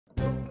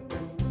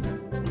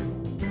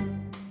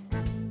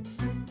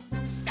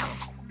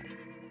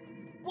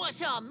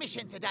What's our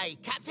mission today,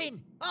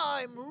 Captain?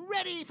 I'm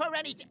ready for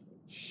anything.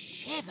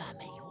 Shiver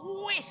me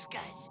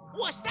whiskers!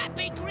 What's that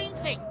big green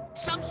thing?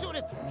 Some sort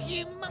of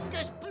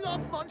humongous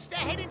blob monster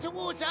heading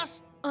towards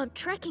us? I'm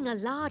tracking a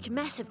large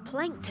mass of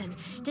plankton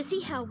to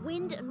see how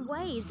wind and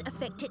waves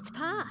affect its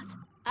path.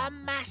 A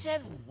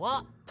massive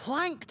what?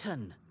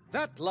 Plankton!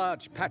 That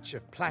large patch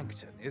of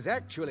plankton is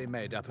actually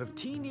made up of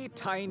teeny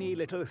tiny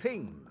little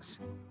things.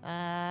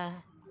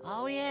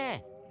 Oh yeah.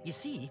 You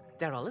see,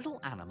 there are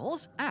little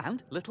animals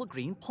and little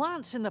green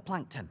plants in the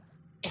plankton.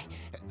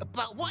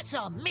 But what's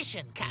our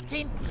mission,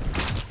 Captain?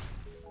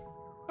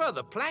 Well,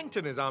 the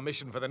plankton is our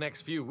mission for the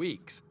next few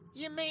weeks.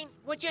 You mean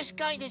we're just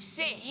going to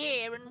sit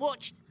here and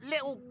watch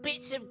little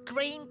bits of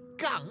green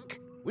gunk?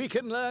 We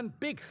can learn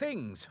big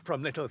things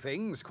from little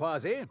things,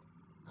 Kwazii.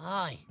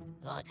 Aye,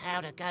 like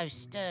how to go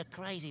stir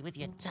crazy with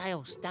your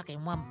tail stuck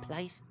in one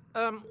place.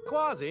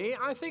 Kwazii,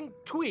 I think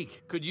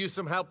Tweak could use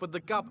some help with the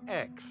Gup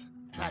X.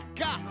 The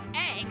gut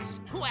eggs?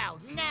 Well,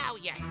 now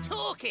you're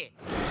talking.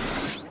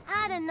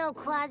 I don't know,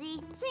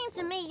 Kwazii. Seems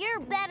to me you're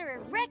better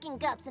at wrecking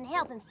gups and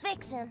helping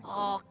fix them.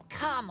 Oh,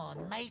 come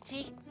on,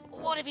 matey.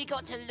 What have you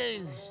got to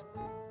lose?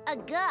 A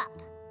gup.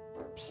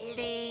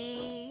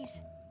 Please?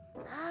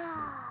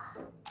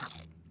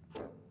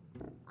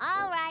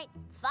 All right,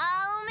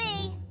 follow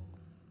me.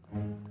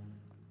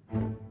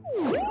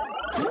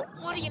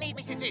 What do you need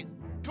me to do?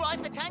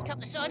 Drive the tank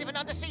up the side of an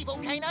undersea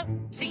volcano?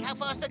 See how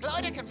fast the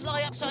glider can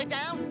fly upside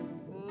down?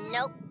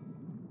 Nope.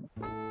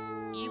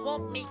 You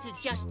want me to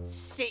just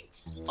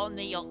sit on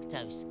the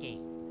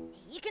octo-ski?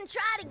 You can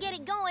try to get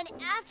it going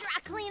after I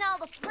clean all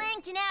the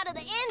plankton out of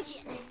the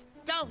engine.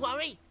 Don't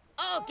worry,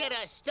 I'll get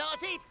her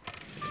started.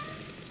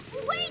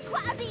 Wait,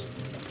 Kwazii!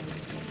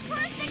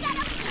 First I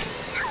gotta...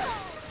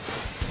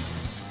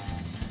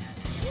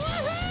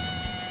 Woohoo!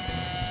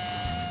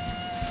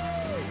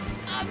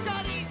 I've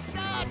got it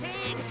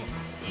started!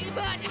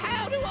 But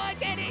how do I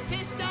get it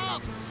to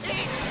stop?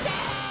 It's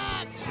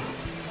stuck!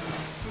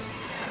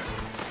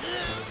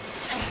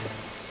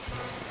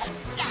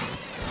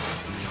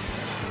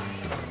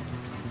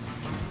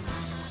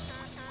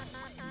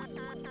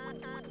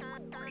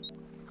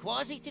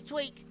 Kwazii to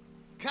Tweak,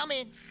 come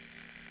in.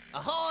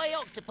 Ahoy,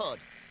 Octopod.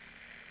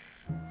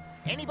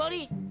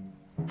 Anybody?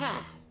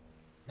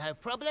 No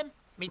problem.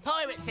 Me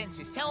pirate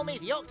senses tell me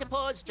the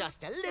Octopod's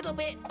just a little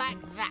bit back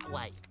that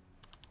way.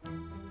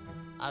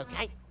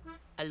 Okay,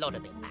 a lot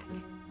of it back.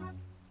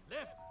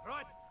 Left,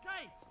 right,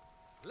 skate!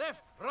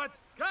 Left, right,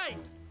 skate!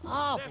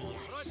 I'll be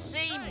a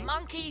sea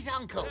monkey's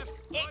uncle.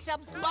 It's a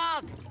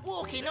bug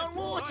walking on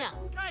water.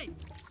 Skate!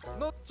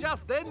 Not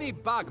just any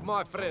bug,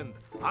 my friend.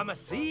 I'm a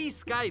sea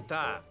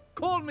skater.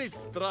 Call me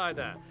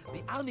Strider,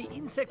 the only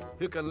insect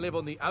who can live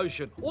on the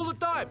ocean all the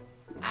time.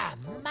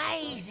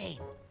 Amazing.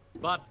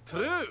 But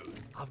true.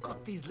 I've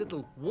got these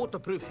little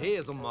waterproof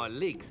hairs on my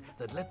legs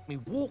that let me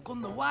walk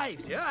on the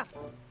waves, yeah?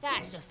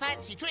 That's a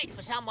fancy trick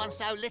for someone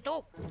so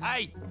little.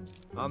 Hey,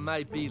 I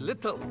may be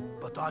little,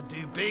 but I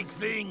do big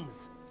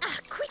things.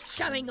 Quit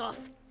showing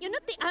off. You're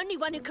not the only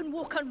one who can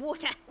walk on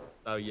water.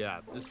 Oh,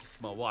 yeah, this is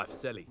my wife,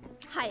 Sally.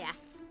 Hiya.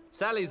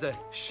 Sally's a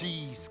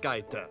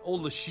she-skater. All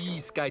the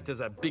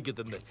she-skaters are bigger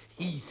than the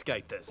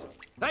he-skaters.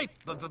 Hey,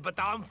 but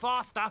I'm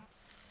faster.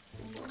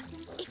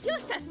 If you're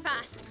so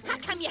fast, how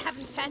come you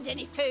haven't found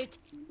any food?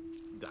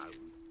 No.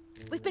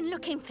 We've been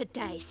looking for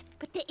days,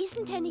 but there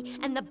isn't any,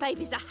 and the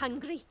babies are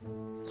hungry.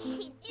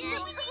 Yeah,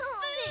 we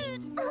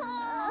need food.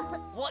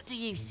 What do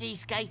you sea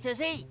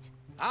skaters eat?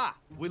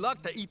 We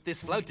like to eat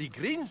this floaty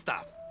green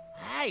stuff.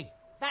 Hey,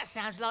 that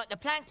sounds like the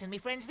plankton me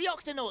friends the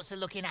Octonauts are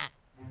looking at.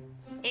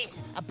 It's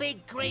a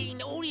big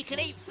green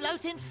all-you-can-eat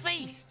floating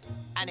feast,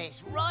 and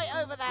it's right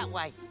over that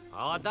way.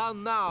 I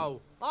don't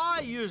know.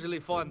 I usually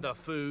find the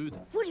food.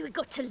 What do we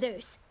got to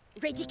lose?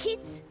 Ready,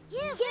 kids?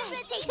 Yeah,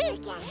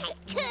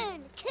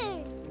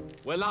 cool.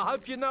 Well, I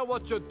hope you know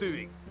what you're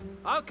doing.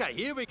 Okay,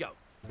 here we go.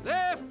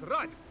 Left,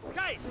 right,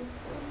 skate.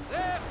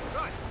 Left,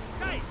 right,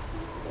 skate.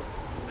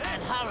 Left,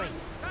 And hurry. right,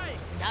 skate.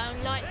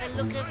 Don't like the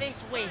look of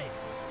this wind.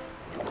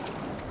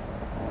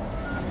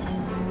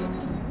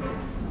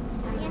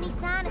 Any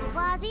sign of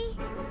Kwazii?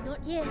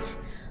 Not yet.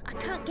 I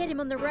can't get him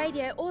on the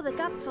radio or the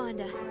gup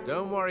finder.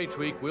 Don't worry,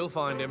 Tweak. We'll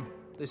find him.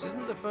 This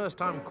isn't the first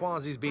time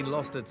Kwazii's been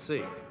lost at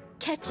sea.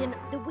 Captain,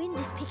 the wind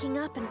is picking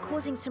up and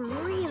causing some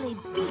really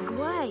big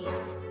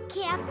waves.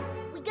 Cap,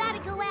 we gotta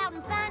go out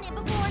and find it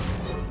before...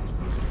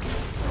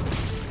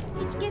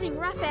 It's getting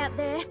rough out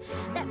there.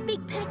 That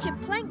big patch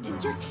of plankton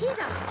just hit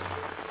us.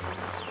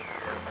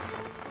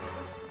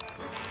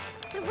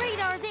 The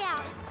radar's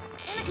out,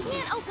 and I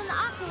can't open the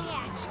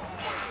octo-hatch.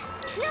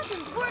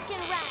 Nothing's working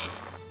right.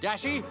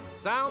 Dashi,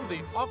 sound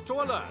the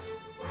Octo Alert.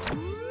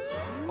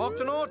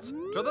 Octonauts,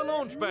 to the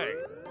launch bay.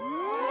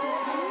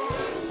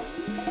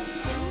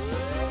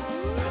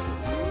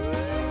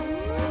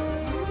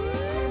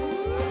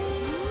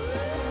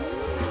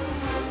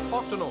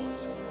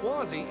 Octonauts,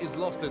 Kwazii is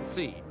lost at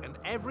sea, and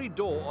every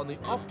door on the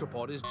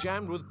Octopod is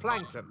jammed with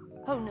plankton.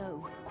 Oh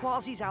no,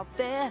 Kwazii's out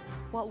there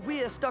while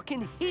we're stuck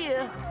in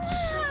here.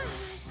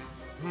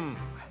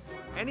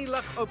 Any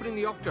luck opening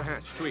the octo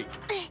hatch, Tweak?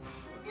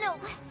 No,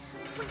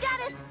 we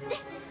gotta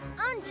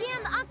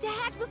unjam the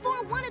octahatch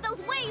before one of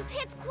those waves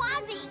hits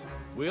Kwazii.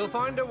 We'll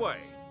find a way.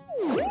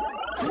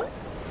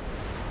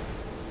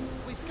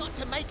 We've got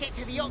to make it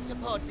to the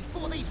Octopod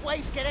before these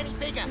waves get any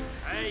bigger.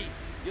 Hey,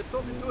 you're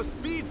talking to a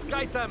speed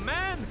skater,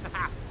 man.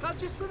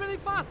 Can't you swim any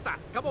faster?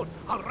 Come on,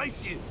 I'll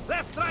race you.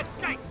 Left, right,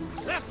 skate.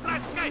 Left,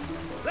 right, skate.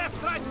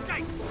 Left, right,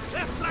 skate.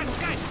 Left, right,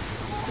 skate.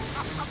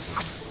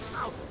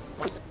 Ow.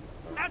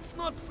 That's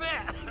not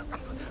fair.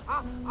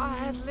 I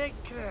had leg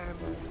cramp.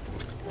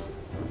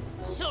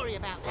 Sorry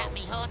about that,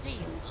 me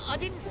hearty. I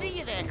didn't see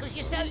you there because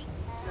you're so...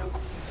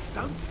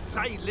 Don't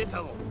say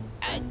little.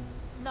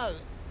 No.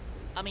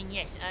 I mean,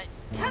 yes,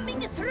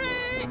 Coming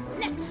through!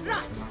 Left,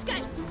 right,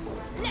 skate!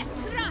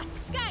 Left, right,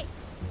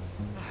 skate!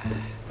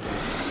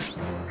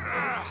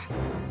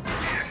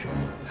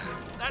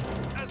 That's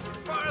as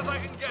far as I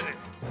can get it.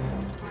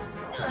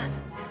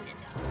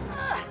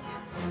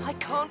 I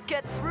can't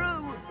get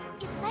through.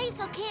 If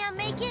Peso can't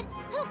make it,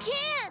 who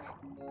can?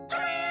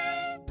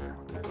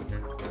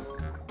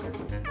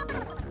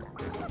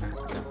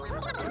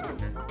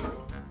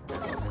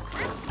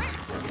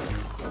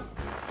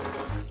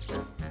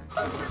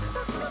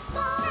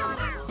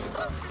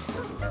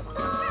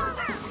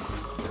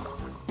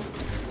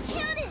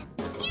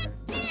 You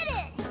did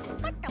it!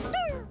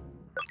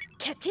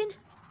 Captain,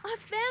 I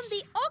found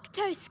the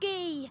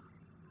Octo-ski!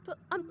 But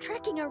I'm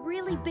tracking a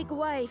really big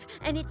wave,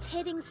 and it's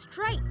heading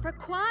straight for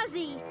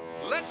Kwazii.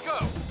 Let's go.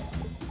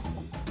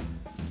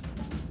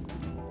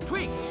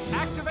 Tweak,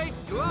 activate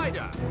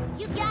glider.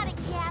 You got it,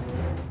 Cap.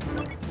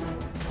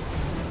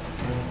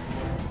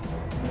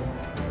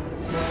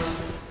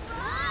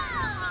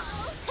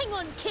 Oh! Hang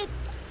on,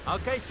 kids.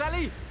 Okay,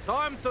 Sally,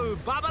 time to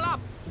bubble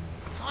up.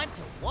 time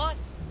to what?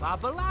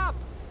 Bubble up.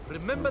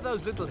 Remember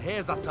those little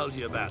hairs I told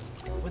you about?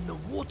 When the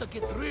water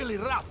gets really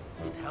rough,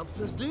 it helps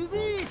us do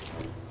this.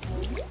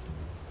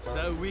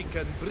 So we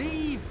can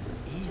breathe,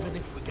 even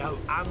if we go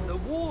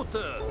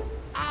underwater.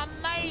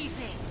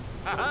 Amazing!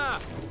 Haha,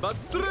 but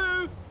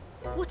true.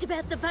 What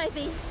about the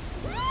babies?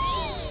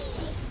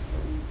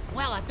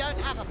 Well, I don't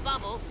have a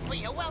bubble, but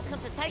you're welcome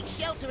to take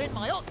shelter in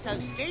my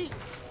octo-ski.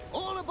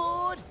 All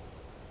aboard!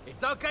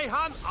 It's okay,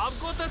 hon. I've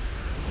got it.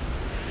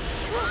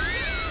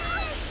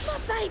 My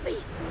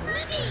babies!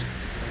 Mummy!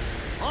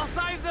 I'll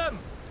save them.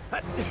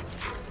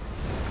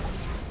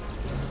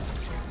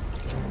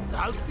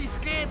 Don't be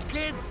scared,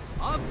 kids.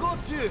 I've got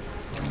you.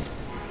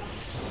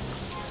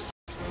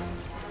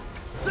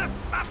 Zip,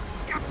 up,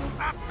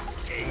 up.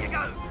 Here you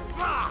go.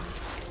 Ah.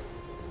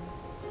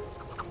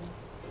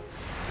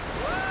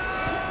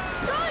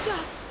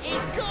 Strider!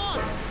 He's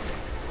gone!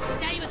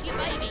 Stay with your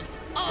babies.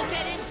 I'll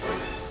get him.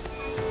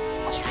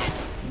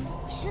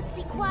 Should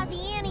see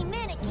Kwazii any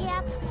minute,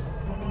 Cap.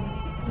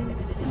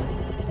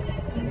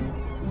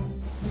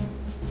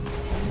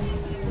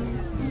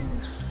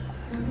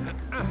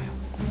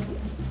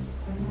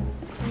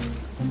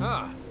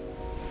 Ah,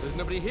 there's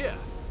nobody here.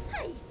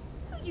 Hey,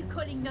 who are you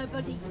calling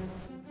nobody?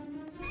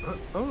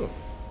 Oh,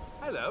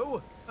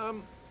 hello.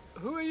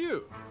 Who are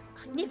you?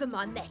 Never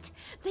mind that.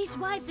 These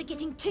waves are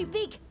getting too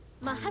big.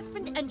 My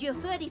husband and your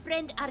furry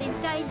friend are in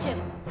danger.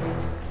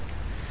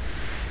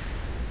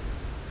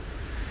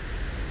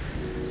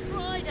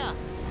 Strider!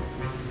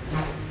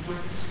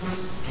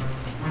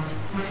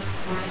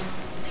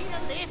 Need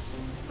a lift?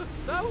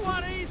 No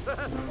worries.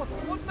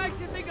 What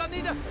makes you think I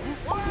need a...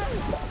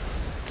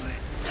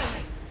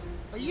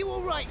 Are you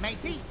all right,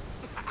 matey?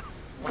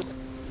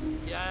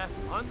 Yeah,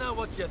 I know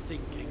what you're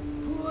thinking.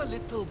 Poor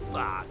little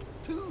bug.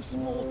 Too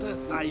small to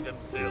save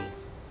himself.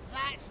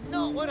 That's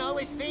not what I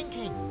was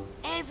thinking.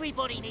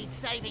 Everybody needs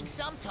saving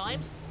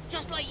sometimes,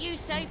 just like you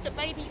saved the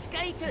baby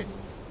skaters.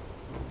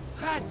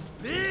 That's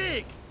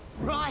big.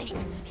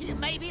 Right, you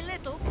may be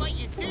little, but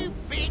you do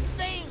big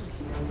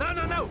things.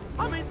 No.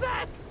 I mean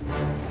that.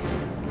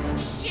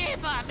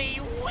 Shiver me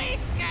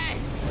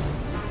whiskers!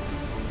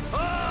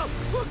 Oh,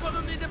 we're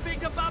gonna need a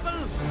bigger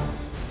bubble.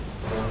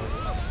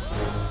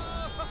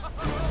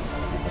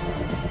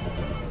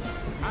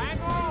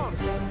 Hang on.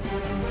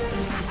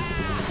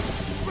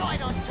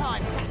 Right on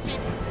time,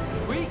 Captain.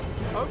 Tweak,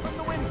 open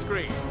the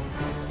windscreen.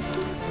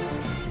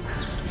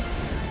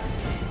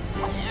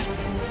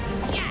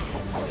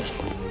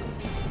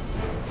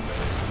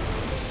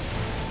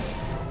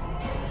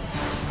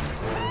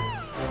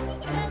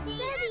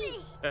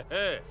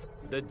 Daddy!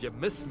 Did you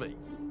miss me?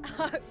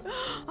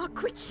 Oh,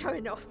 quit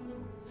showing off.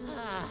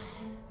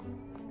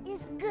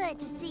 It's good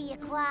to see you,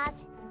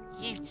 Kwaz.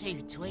 You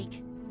too,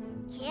 Tweak.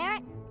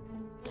 Carrot?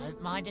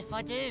 Don't mind if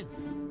I do.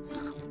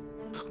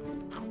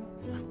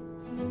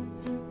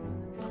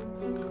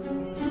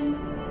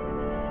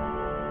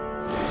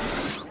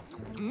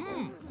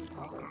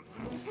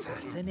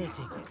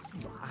 Fascinating.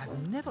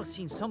 I've never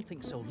seen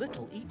something so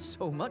little eat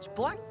so much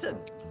plankton.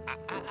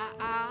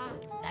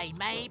 They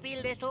may be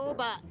little,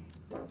 but...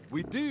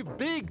 We do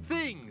big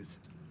things.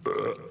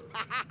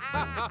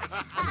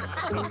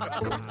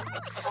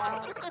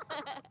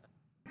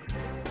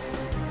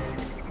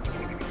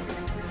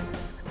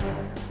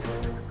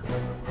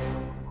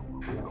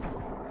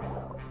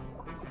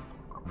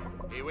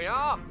 Here we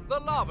are, the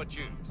lava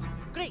tubes.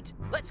 Great,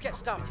 let's get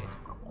started.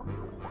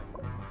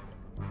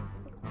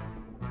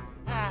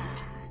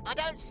 I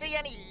don't see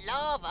any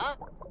lava.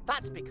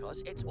 That's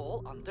because it's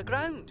all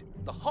underground.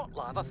 The hot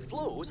lava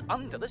flows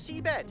under the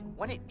seabed.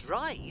 When it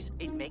dries,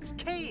 it makes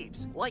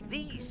caves, like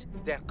these.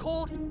 They're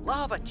called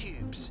lava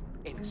tubes.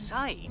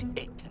 Inside,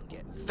 it can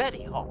get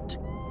very hot.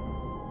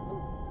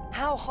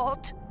 How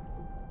hot?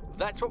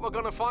 That's what we're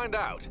going to find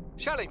out.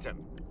 Shellington.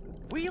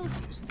 We'll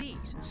use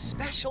these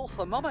special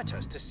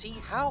thermometers to see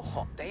how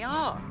hot they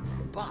are.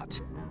 But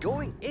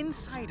going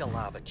inside a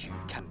lava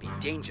tube can be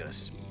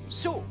dangerous.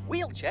 So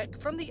we'll check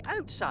from the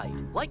outside,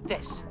 like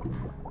this.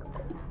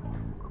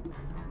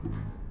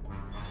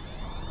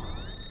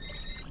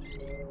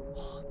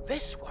 Oh,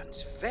 this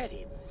one's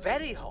very,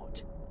 very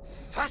hot.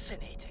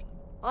 Fascinating.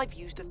 I've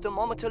used a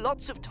thermometer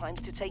lots of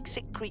times to take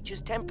sick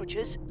creatures'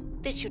 temperatures.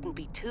 This shouldn't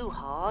be too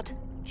hard.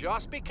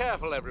 Just be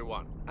careful,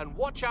 everyone, and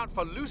watch out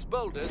for loose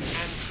boulders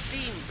and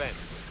steam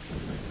vents.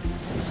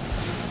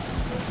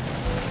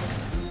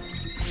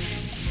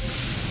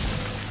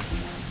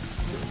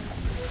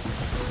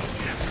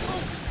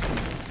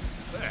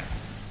 There.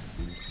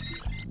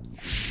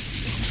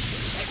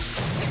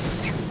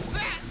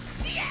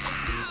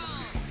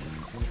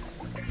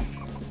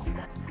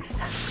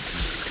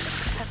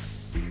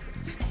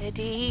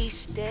 Steady,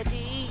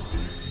 steady.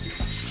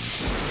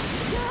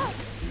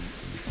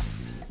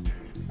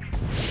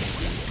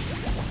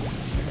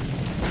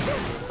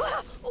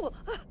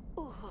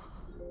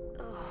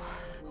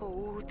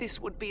 Oh, this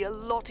would be a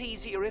lot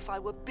easier if I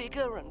were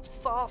bigger and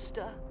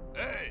faster.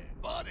 Hey,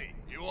 buddy,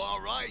 you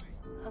all right?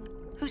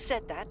 Who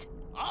said that?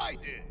 I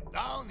did,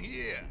 down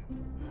here.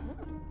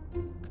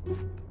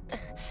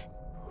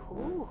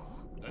 Ooh.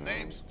 The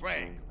name's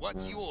Frank.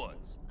 What's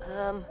yours?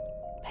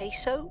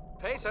 Peso?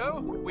 Peso,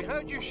 we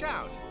heard you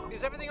shout.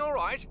 Is everything all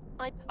right?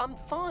 I'm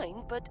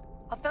fine, but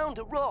I found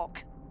a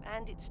rock,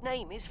 and its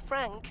name is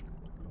Frank.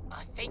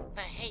 I think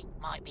the heat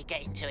might be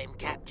getting to him,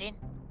 Captain.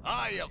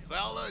 Hiya,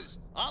 fellas.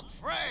 I'm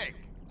Frank.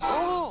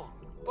 Oh!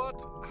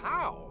 But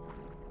how?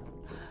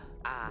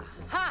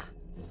 Aha!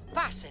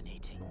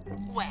 Fascinating.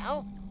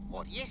 Well,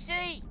 what do you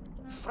see?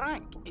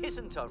 Frank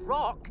isn't a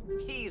rock,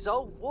 he's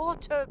a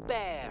water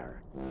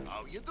bear.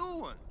 How you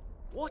doing?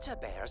 Water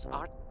bears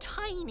are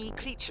tiny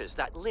creatures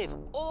that live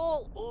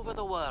all over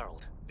the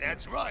world.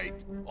 That's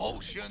right.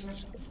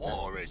 Oceans,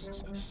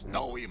 forests,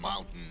 snowy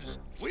mountains.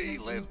 We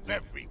live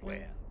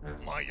everywhere.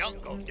 My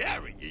Uncle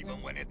Gary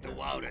even went into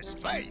outer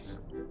space.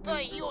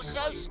 But you're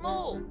so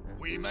small.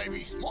 We may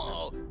be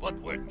small, but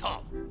we're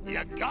tough.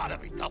 You gotta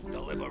be tough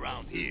to live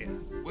around here.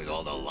 With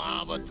all the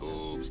lava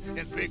tubes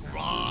and big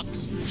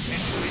rocks and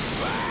sleep.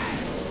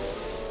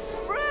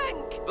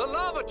 Frank! The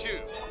lava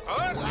tube!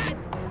 Huh?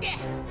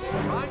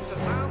 Time to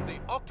sound the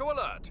Octo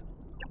Alert.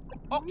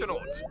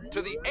 Octonauts,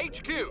 to the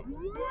HQ!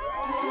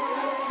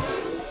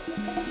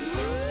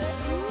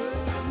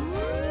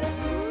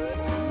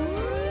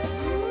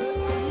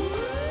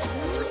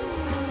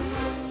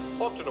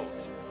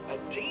 Octonauts, a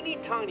teeny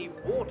tiny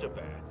water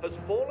bear has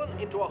fallen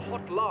into a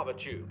hot lava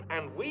tube,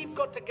 and we've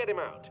got to get him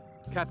out.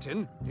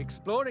 Captain,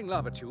 exploring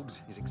lava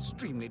tubes is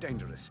extremely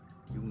dangerous.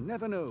 You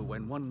never know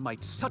when one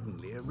might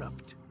suddenly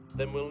erupt.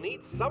 Then we'll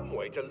need some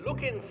way to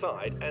look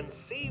inside and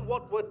see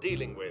what we're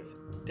dealing with.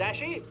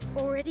 Dashi?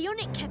 Already on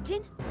it,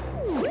 Captain.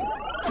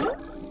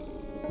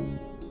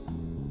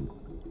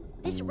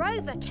 This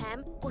rover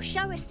cam will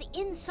show us the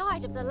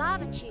inside of the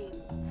lava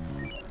tube.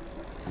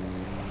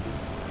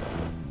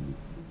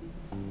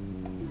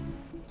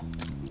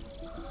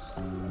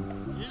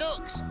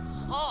 Looks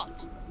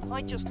hot.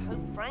 I just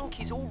hope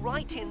Frank is all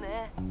right in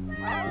there.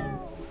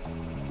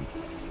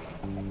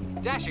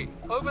 Dashi,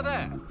 over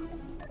there.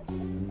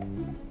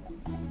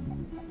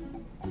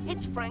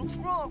 It's Frank's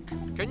rock.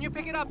 Can you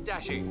pick it up,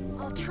 Dashi?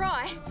 I'll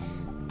try.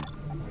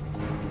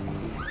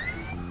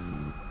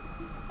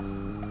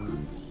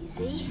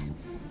 Easy,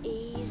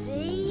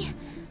 easy.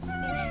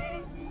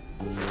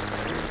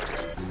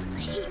 The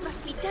heat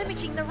must be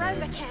damaging the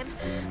rover cam,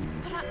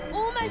 but I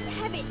almost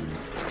have it.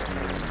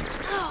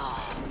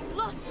 Oh,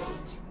 lost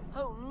it.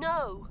 Oh,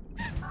 no.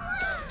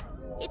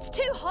 It's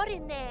too hot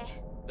in there.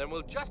 Then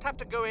we'll just have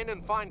to go in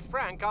and find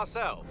Frank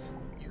ourselves.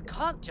 You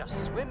can't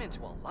just swim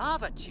into a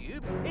lava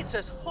tube. It's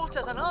as hot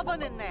as an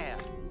oven in there.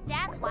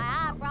 That's why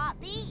I brought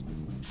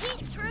these.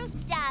 Heat-proof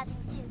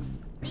diving suits.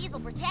 These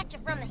will protect you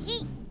from the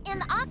heat,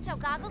 and the octo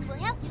goggles will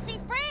help you see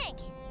Frank.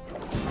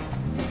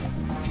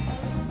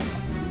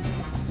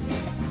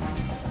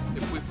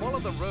 If we follow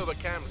the rover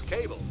cam's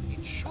cable,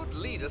 it should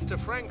lead us to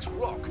Frank's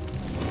rock.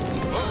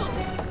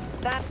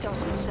 That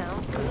doesn't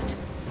sound good.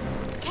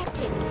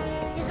 Captain,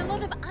 there's a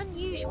lot of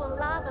unusual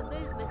lava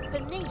movement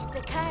beneath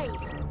the cave.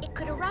 It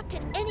could erupt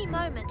at any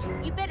moment.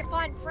 You better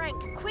find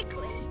Frank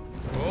quickly.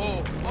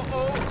 Oh,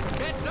 uh-oh,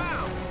 get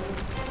down!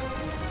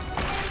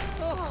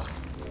 Oh,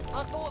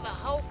 I thought the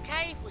whole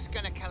cave was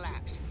gonna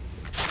collapse.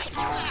 I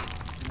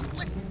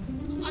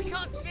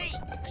can't see.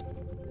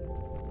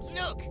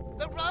 Look,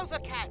 the rover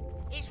cam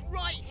is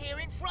right here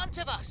in front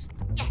of us.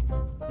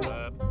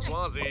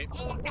 Kwazii.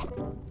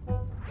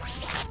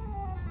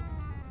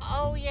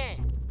 Oh, yeah.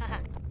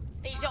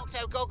 These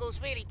octo goggles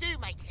really do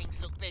make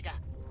things look bigger.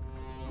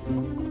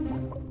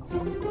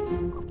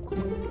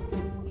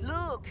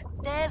 Look,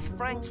 there's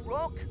Frank's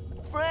rock.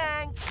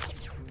 Frank!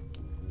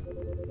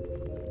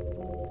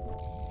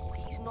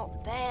 He's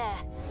not there.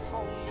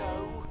 Oh,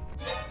 no.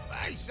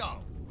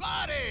 Peso,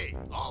 buddy,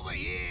 over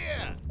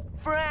here.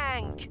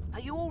 Frank, are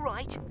you all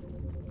right?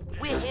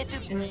 We're here to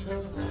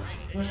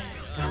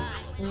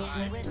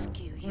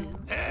rescue you.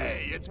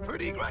 Hey, it's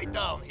pretty great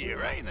down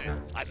here, ain't it?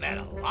 I met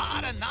a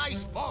lot of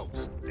nice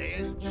folks.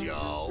 There's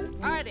Joe.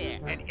 Hi there.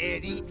 And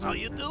Eddie. How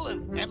you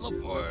doing? And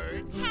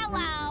Laverne.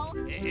 Hello.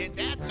 And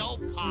that's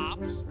old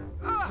Pops.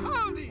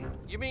 Howdy.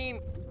 You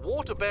mean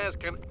water bears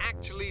can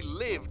actually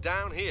live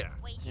down here?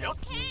 We sure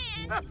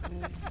can.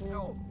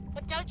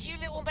 But don't you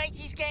little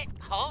mateys get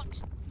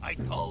hot? I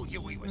told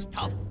you we was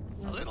tough.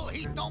 A little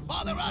heat don't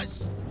bother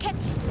us.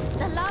 Captain,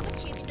 the lava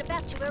tube is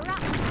about to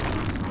erupt.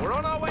 We're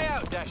on our way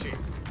out, Dashi.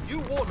 You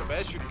water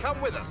bears should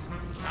come with us.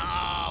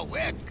 No,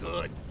 we're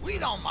good. We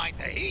don't mind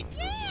the heat.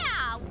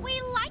 Yeah,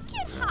 we like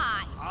it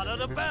hot. Hotter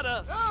the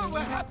better. Oh, we're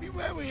happy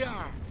where we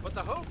are. But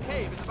the whole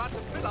cave is about to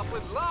fill up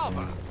with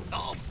lava.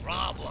 No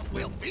problem.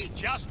 We'll be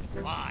just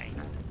fine.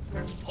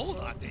 Hold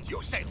on, did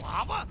you say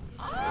lava?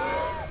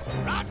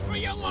 Run for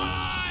your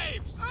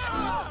lives!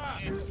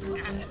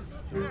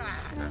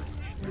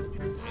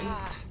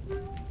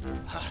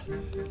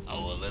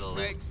 Our little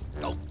legs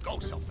don't go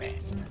so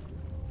fast.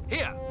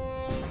 Here.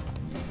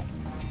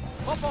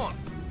 Hop on.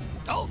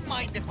 Don't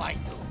mind if I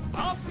do.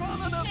 Up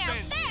on an Now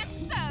adventure.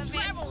 that's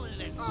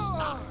service.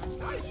 Oh,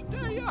 nice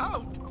day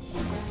out.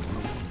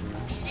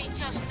 Is it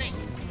just me?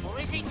 Or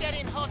is it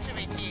getting hotter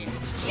in here?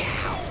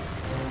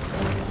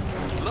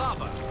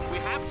 Lava. We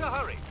have to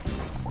hurry.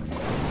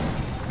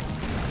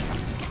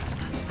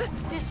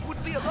 This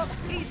would be a lot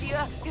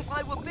easier if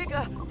I were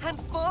bigger and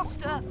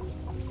faster.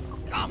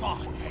 Come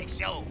on,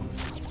 Peso.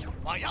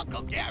 My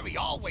Uncle Gary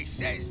always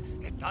says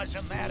it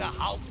doesn't matter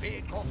how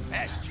big or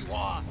fast you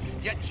are,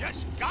 you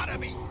just gotta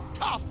be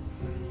tough.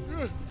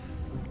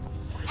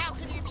 How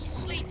can you be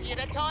sleepy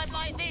at a time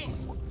like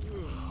this?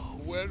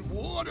 When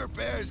water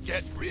bears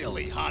get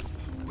really hot,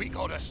 we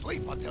go to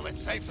sleep until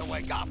it's safe to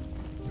wake up.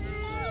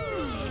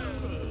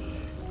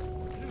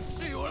 You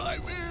see what I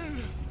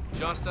mean?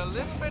 Just a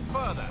little bit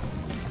further.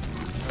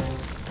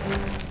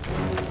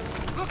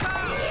 Look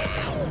out!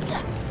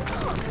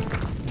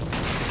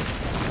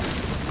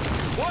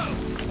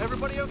 Whoa!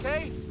 Everybody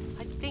okay?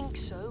 I think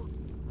so.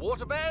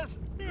 Water bears?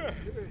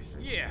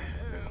 Yeah,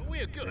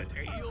 we're good.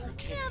 Are you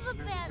okay? Never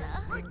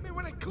better. Wake me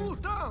when it cools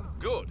down.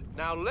 Good.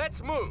 Now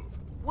let's move.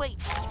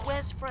 Wait,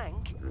 where's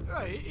Frank?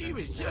 He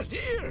was just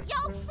here.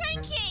 Yo,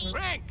 Frankie!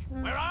 Frank,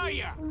 where are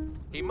you?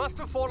 He must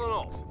have fallen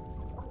off.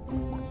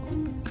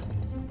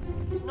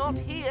 He's not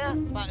here.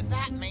 But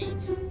that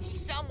means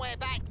he's somewhere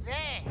back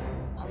there.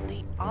 On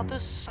the other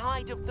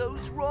side of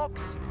those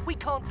rocks. We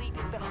can't leave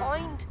him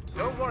behind.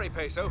 Don't worry,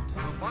 Peso.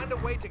 We'll find a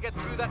way to get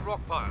through that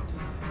rock pile.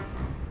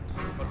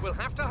 But we'll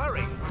have to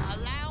hurry.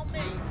 Allow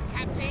me,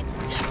 Captain.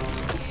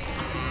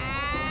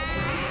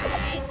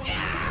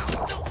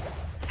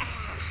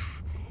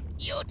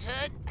 Your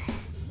turn.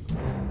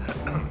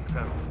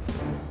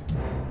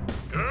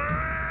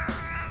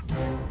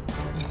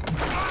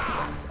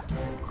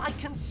 I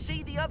can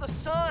see the other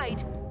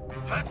side.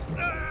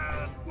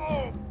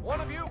 One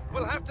of you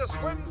will have to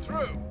swim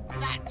through.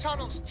 That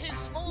tunnel's too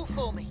small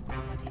for me.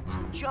 But it's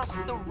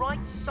just the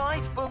right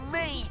size for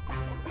me.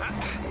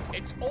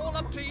 It's all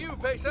up to you,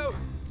 Peso.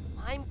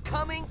 I'm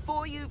coming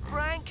for you,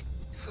 Frank.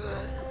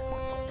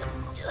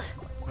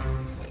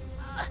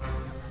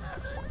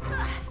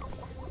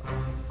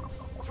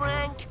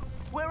 Frank,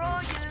 where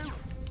are you?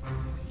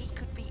 He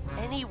could be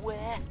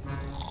anywhere.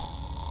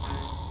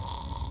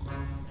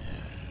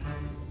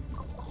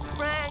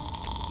 Frank,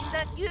 is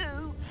that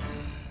you?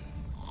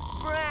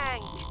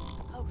 Frank!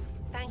 Oh,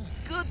 thank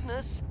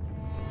goodness.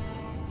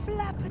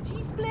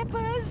 Flappity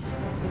flippers!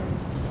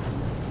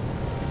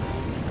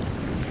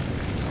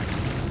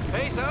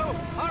 Peso,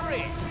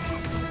 hurry!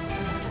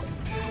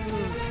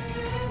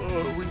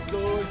 Are we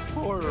going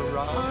for a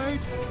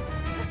ride?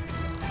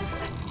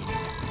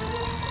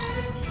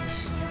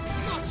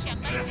 Gotcha,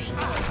 matey.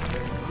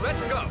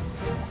 Let's go.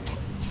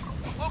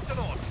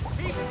 Octonauts,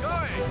 keep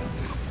going.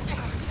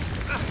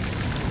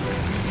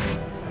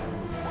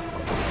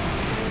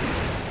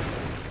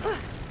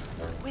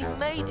 We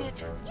made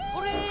it!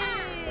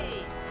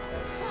 Hooray!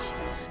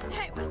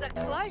 That was a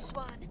close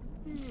one.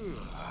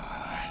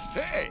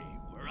 Hey,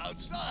 we're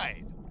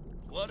outside.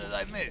 What did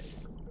I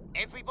miss?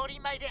 Everybody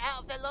made it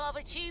out of the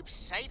lava tube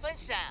safe and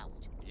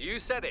sound. You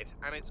said it,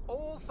 and it's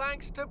all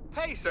thanks to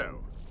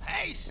Peso.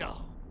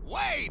 Peso,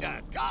 way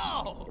to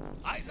go!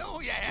 I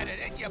knew you had it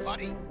in you,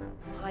 buddy.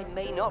 I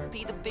may not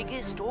be the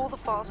biggest or the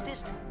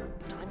fastest,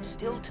 but I'm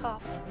still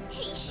tough.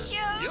 He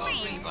sure You're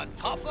is. even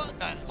tougher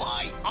than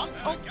my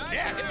Uncle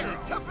Gary. The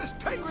toughest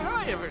penguin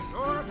I ever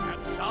saw.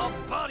 That's our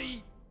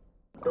buddy.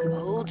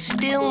 Hold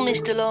still,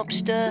 Mr.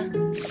 Lobster.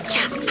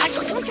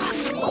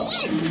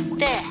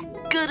 There,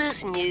 good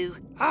as new.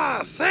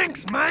 Ah,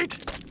 thanks, mate.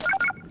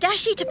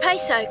 Dashi to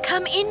Peso.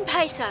 Come in,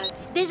 Peso.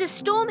 There's a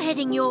storm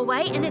heading your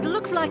way and it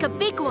looks like a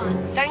big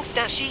one. Thanks,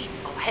 Dashi.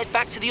 I'll head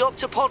back to the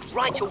Octopod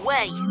right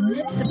away.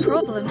 That's the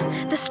problem.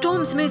 The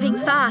storm's moving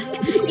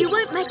fast. You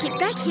won't make it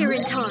back here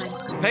in time.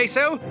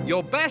 Peso,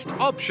 your best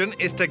option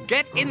is to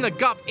get in the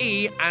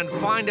Gup-E and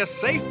find a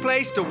safe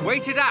place to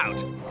wait it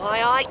out.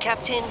 Aye, aye,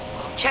 Captain.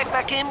 I'll check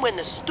back in when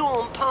the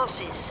storm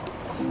passes.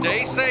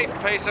 Stay safe,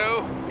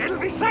 Peso. It'll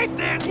be safe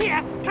down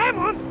here. Come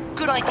on.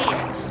 Good idea.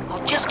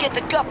 I'll just get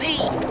the Gup-E.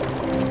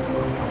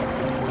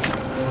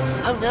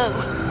 Oh, no.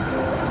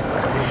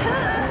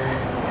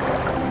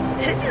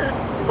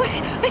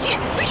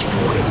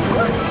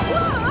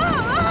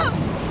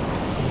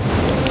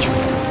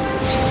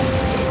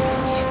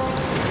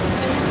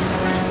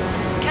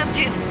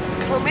 Captain!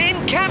 Come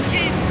in,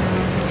 Captain!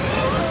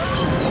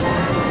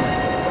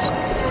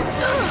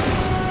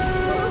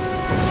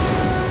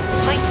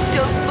 I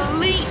don't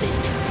believe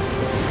it!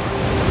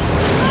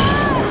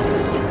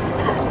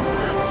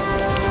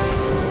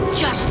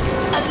 Just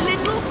a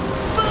little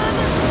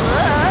further.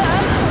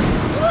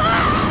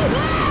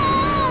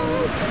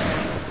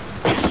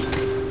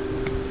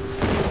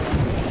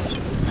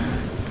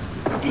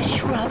 This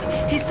shrub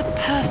is the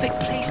perfect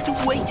place to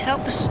wait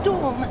out the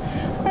storm.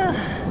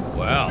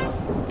 Well,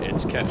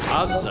 it's kept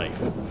us safe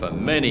for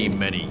many,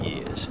 many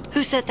years.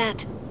 Who said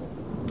that?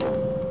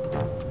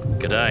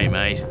 G'day,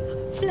 mate.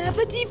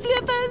 Flappity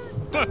flippers!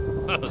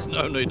 There's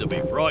no need to be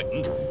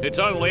frightened. It's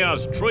only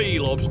us tree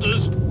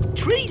lobsters.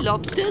 Tree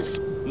lobsters?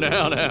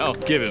 Now,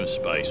 give him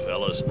space,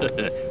 fellas.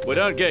 We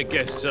don't get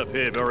guests up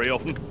here very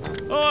often.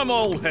 I'm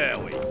old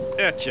Howie,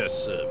 at your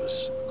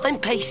service. I'm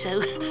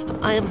Peso.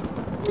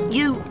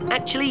 You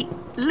actually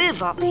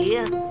live up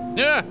here?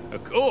 Yeah,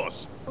 of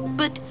course.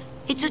 But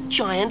it's a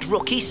giant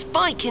rocky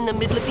spike in the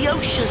middle of the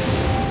ocean.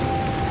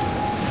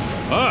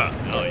 Ah,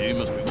 now you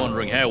must be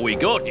wondering how we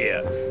got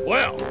here.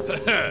 Well,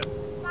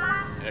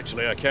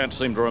 actually, I can't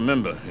seem to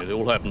remember. It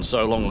all happened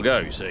so long ago,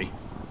 you see.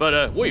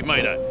 But we've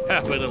made a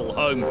happy little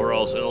home for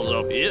ourselves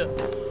up here.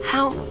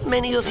 How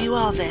many of you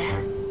are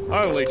there?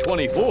 Only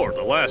 24 at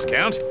the last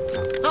count.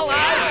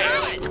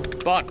 Hello!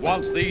 But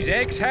once these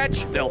eggs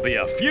hatch, there'll be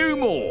a few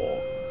more.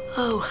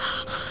 Oh.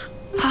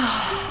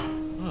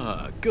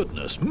 Ah,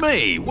 goodness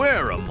me,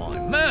 where are my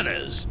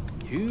manners?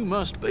 You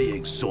must be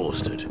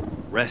exhausted.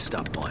 Rest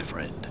up, my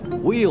friend.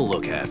 We'll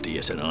look after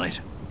you tonight.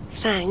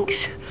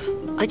 Thanks.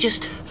 I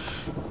just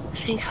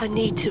think I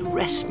need to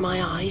rest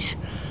my eyes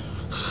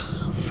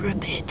for a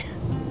bit.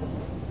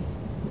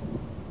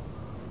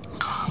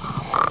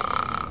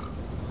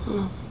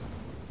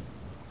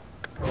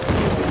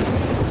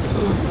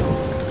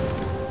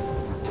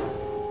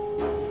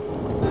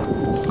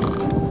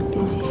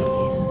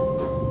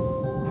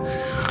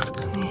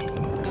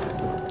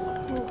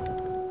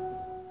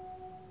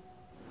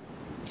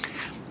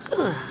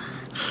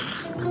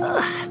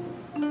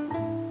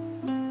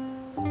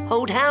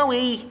 Old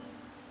Howie,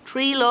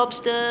 tree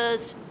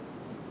lobsters.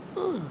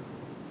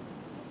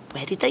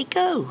 Where did they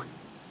go?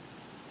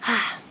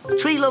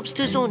 Tree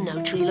lobsters or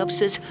no tree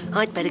lobsters,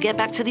 I'd better get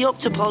back to the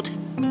Octopod.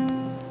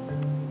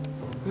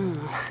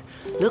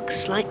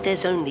 Looks like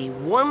there's only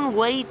one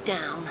way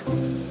down.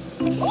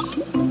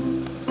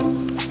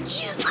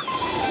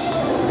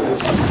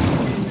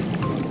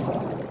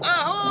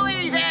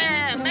 Ahoy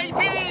there,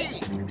 matey!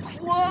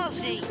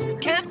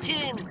 Kwazii,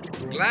 Captain!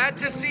 Glad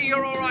to see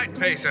you're all right,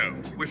 Peso.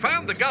 We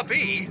found the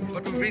Gup-E,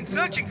 but we've been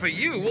searching for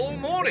you all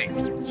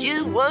morning.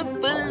 You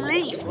won't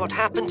believe what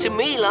happened to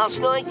me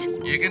last night.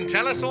 You can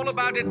tell us all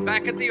about it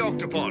back at the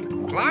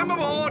Octopod. Climb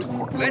aboard.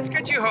 Let's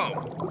get you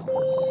home.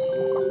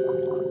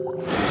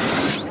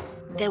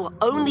 There were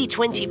only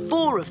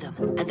 24 of them,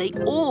 and they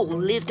all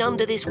lived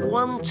under this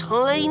one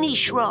tiny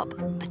shrub.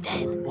 But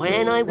then,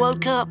 when I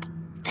woke up,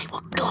 they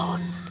were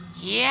gone.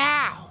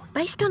 Yow!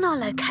 Based on our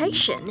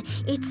location,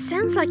 it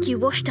sounds like you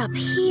washed up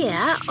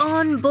here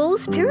on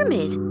Ball's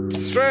Pyramid.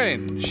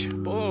 Strange.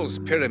 Ball's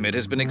Pyramid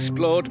has been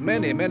explored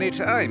many, many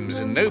times,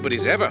 and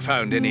nobody's ever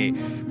found any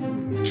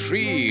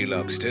tree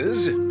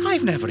lobsters.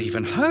 I've never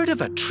even heard of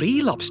a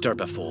tree lobster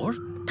before.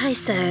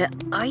 Peso,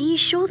 are you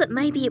sure that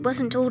maybe it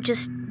wasn't all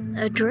just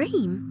a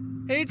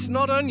dream? It's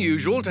not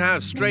unusual to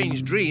have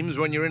strange dreams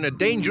when you're in a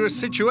dangerous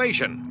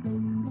situation.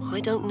 I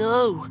don't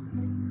know.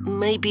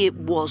 Maybe it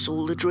was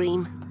all a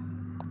dream.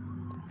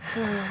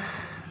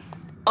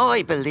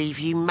 I believe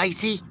you,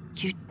 matey.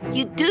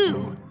 You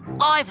do?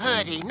 I've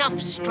heard enough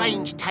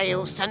strange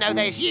tales to know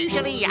there's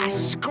usually a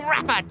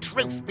scrap of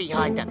truth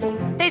behind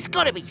them. There's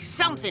got to be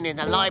something in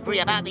the library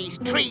about these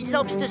tree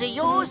lobsters of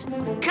yours.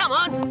 Come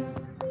on.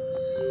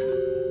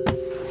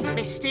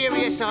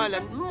 Mysterious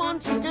island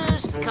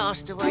monsters,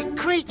 castaway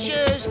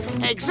creatures,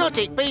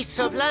 exotic beasts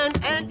of land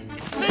and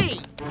sea.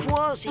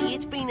 Kwazii,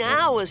 it's been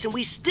hours and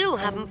we still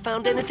haven't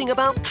found anything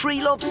about tree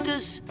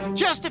lobsters.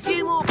 Just a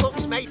few more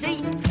books,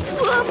 matey.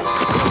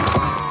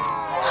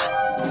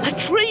 A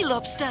tree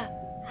lobster!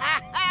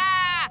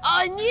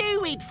 I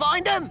knew we'd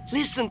find them.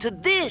 Listen to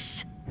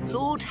this.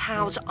 Lord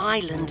Howe's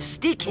island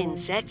stick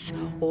insects,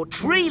 or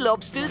tree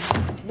lobsters,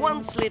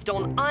 once lived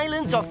on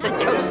islands off the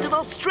coast of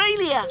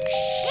Australia.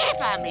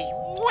 Shiver me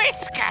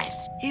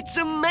whiskers! It's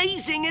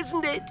amazing,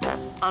 isn't it?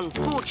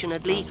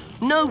 Unfortunately,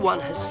 no one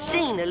has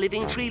seen a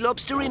living tree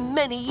lobster in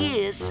many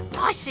years.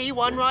 I see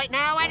one right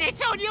now and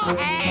it's on your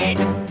head!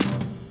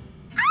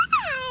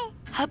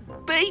 A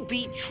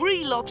baby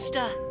tree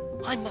lobster.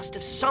 I must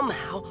have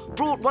somehow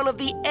brought one of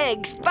the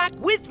eggs back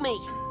with me.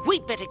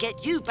 We'd better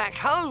get you back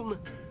home.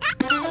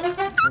 Yow!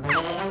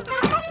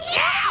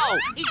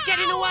 He's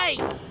getting away!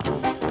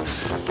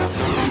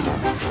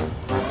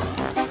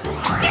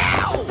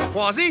 Yow!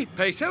 Kwazii,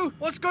 Peso,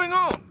 what's going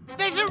on?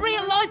 There's a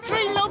real-life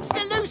tree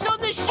lobster loose on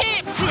the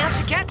ship! We have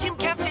to catch him,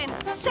 Captain.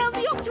 Sound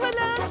the Octo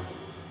alert!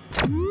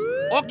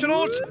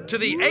 Octonauts to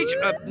the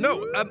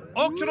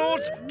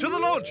Octonauts to the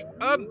launch.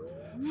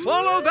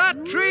 Follow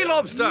that tree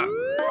lobster.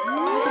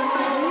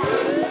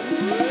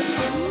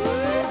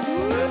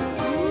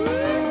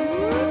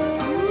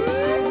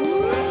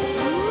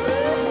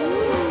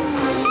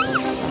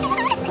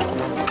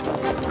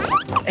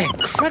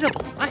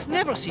 Incredible! I've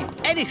never seen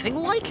anything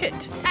like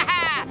it.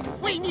 Ha!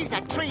 We knew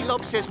that tree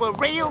lobsters were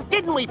real,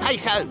 didn't we,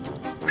 Peso?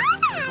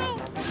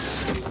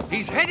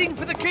 He's heading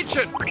for the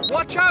kitchen.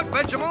 Watch out,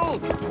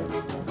 vegetables.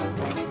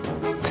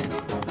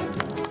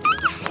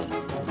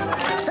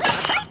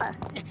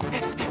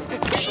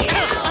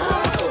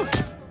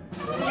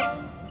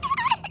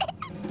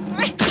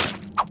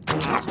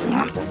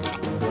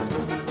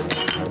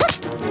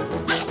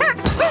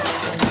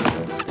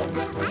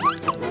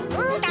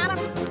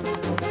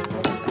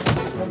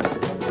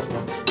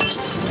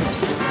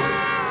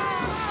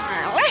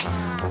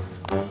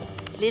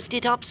 Lift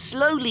it up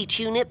slowly,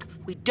 Tunip.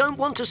 We don't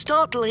want to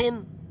startle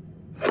him.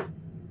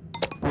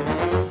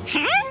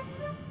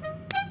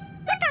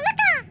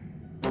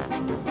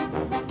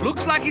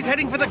 Looks like he's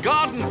heading for the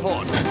garden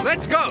pot.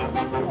 Let's go.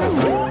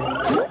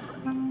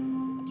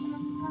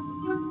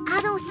 I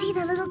don't see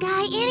the little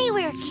guy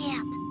anywhere,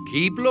 Cap.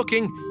 Keep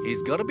looking.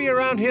 He's got to be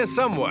around here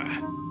somewhere.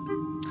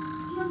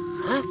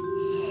 Huh?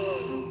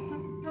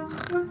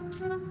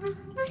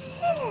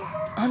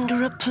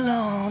 Under a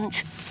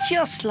plant,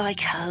 just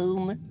like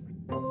home.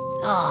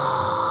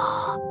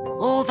 Oh,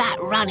 all that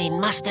running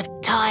must have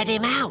tired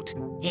him out.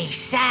 He's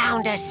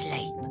sound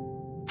asleep.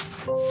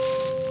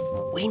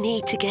 We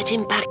need to get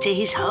him back to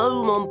his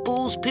home on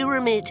Ball's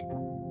Pyramid.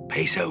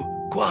 Peso,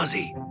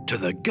 Kwazii, to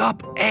the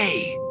Gup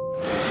A.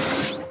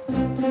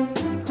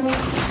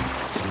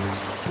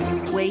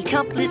 Wake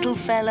up, little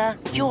fella.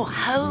 You're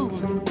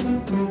home.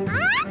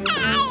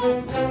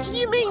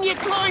 You mean you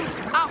climbed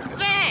up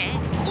there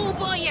all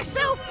by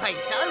yourself,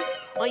 Peso?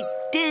 I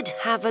did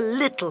have a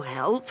little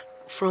help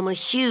from a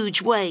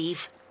huge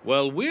wave.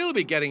 Well, we'll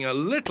be getting a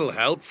little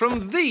help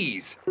from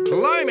these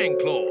climbing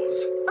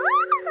claws.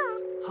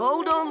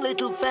 Hold on,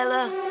 little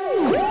fella.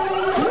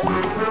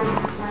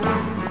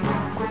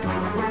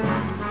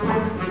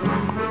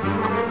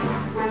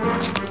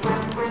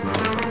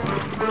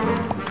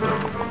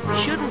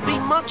 Shouldn't be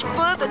much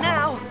further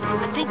now.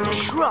 I think the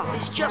shrub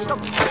is just a...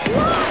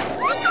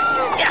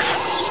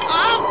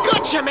 Oh,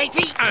 gotcha,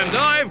 matey! And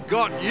I've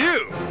got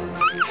you.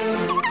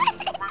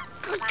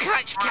 Good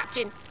catch,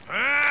 Captain.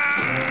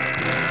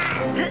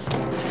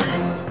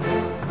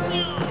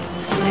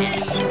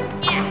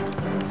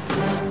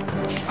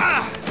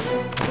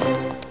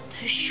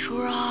 The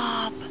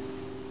shrub.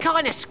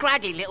 Kind of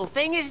scraggy little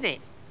thing, isn't it?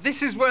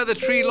 This is where the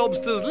tree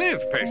lobsters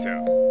live,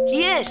 Peso.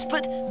 Yes,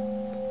 but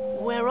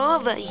where are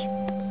they?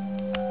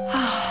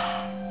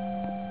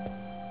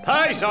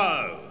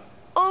 Peso!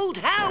 Old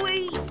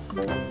Howie!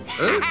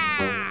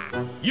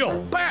 Huh? You're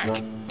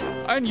back!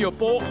 And you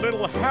brought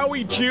little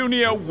Howie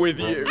Jr. with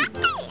you.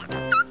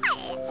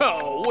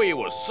 Oh, we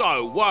were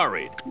so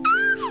worried.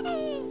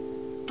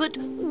 But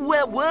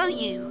where were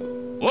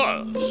you?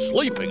 Well,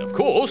 sleeping, of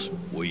course.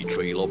 We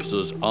tree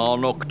lobsters are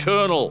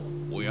nocturnal.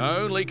 We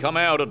only come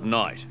out at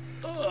night.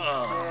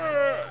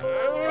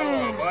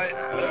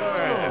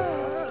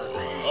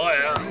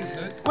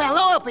 Well,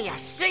 I'll be a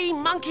sea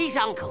monkey's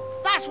uncle.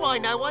 That's why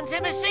no one's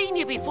ever seen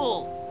you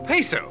before.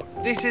 Peso,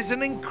 this is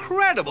an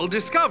incredible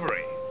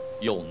discovery.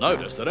 You'll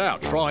notice that our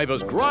tribe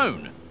has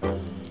grown.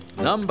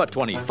 Number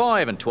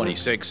 25 and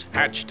 26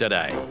 hatched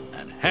today,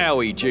 and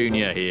Howie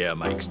Jr. here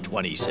makes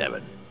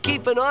 27.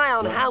 Keep an eye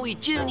on Howie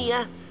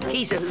Jr.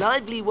 He's a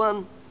lively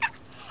one.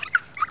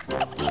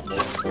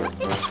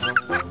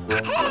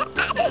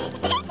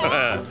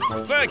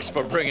 Thanks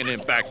for bringing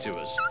him back to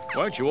us.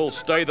 Won't you all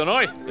stay the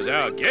night as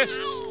our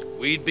guests?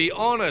 We'd be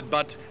honoured,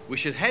 but we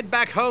should head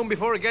back home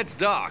before it gets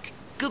dark.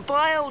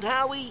 Goodbye, old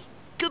Howie.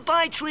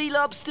 Goodbye, tree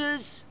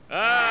lobsters.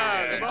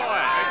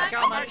 Goodbye.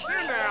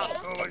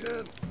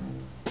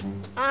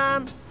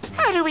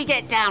 How do we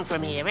get down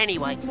from here,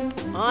 anyway?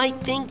 I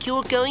think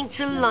you're going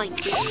to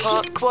like this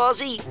part,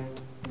 Kwazii.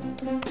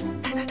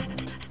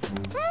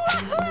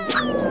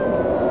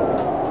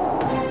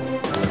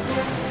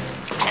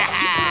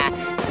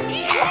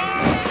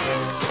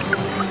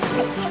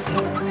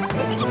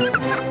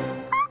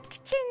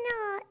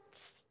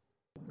 Octonauts.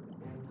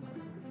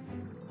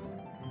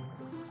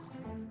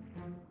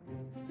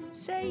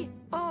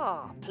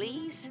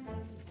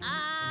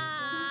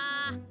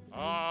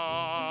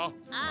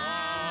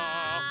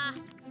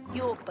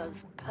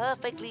 both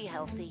perfectly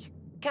healthy.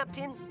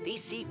 Captain,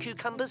 these sea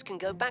cucumbers can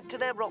go back to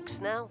their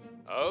rocks now.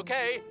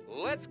 Okay,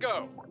 let's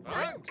go.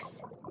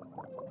 Thanks.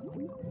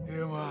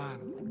 Hey,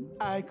 man,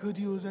 I could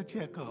use a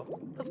checkup.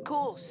 Of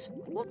course.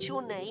 What's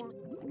your name?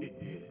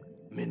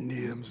 My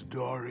name's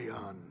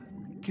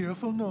Dorian.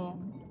 Careful now,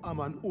 I'm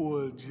an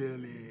old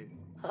jelly.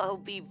 I'll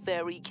be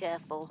very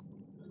careful.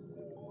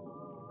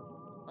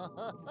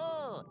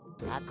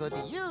 I could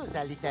use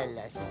a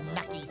little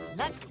snacky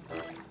snack.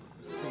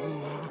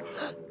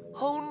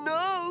 Oh,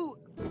 no!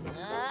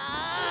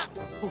 Ah!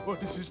 Oh,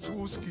 this is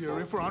too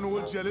scary for an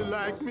old jelly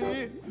like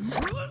me.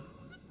 Huh?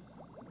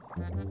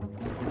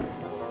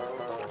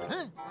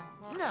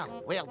 Now,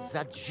 where'd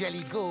that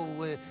jelly go?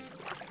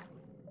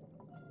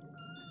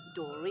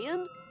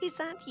 Dorian, is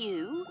that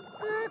you?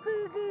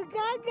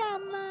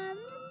 Man.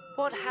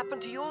 What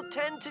happened to your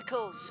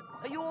tentacles?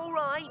 Are you all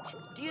right?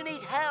 Do you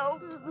need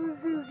help?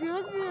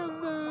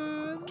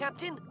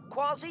 Captain,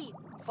 Kwazii,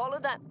 follow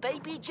that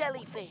baby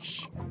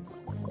jellyfish.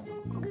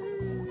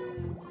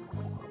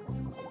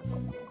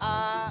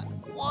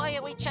 Why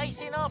are we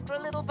chasing after a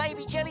little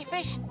baby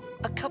jellyfish?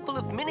 A couple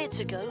of minutes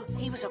ago,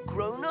 he was a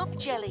grown-up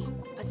jelly,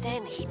 but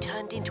then he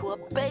turned into a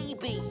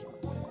baby.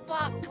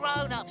 But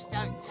grown-ups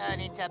don't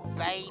turn into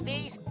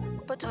babies.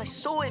 But I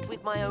saw it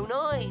with my own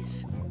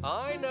eyes.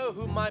 I know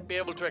who might be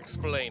able to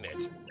explain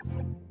it.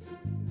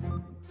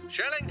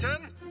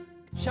 Shellington?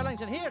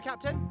 Shellington here,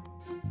 Captain.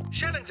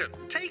 Shellington,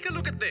 take a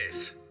look at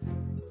this.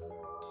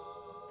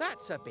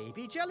 That's a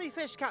baby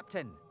jellyfish,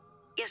 Captain.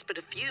 Yes, but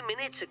a few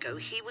minutes ago,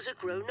 he was a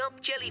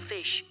grown-up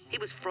jellyfish. He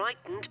was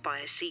frightened by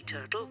a sea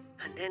turtle,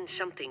 and then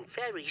something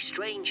very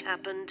strange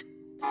happened.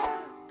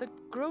 The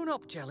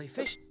grown-up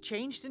jellyfish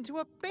changed into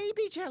a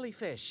baby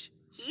jellyfish.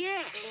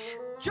 Yes.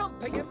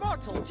 Jumping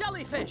immortal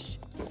jellyfish!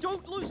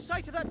 Don't lose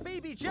sight of that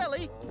baby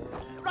jelly!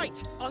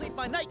 Right, I'll need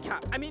my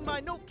nightcap. I mean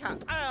my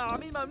notecap. I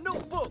mean my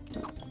notebook.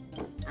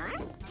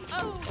 Huh?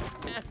 Oh!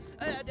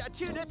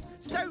 Tulip,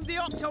 sound the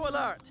Octo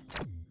alert!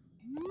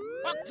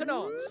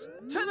 Octonauts,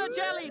 to the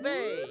Jelly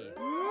Bay!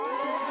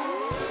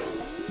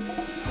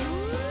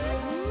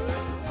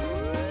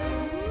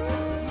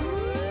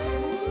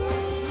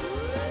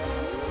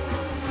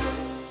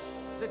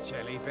 The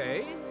Jelly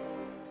Bay?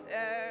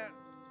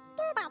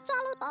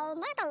 Jelly Bay,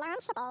 not a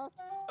lunchable.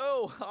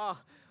 Oh,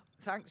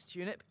 thanks,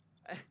 Tulip.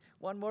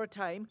 One more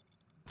time.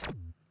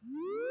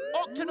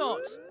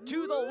 Octonauts,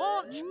 to the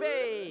launch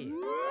bay!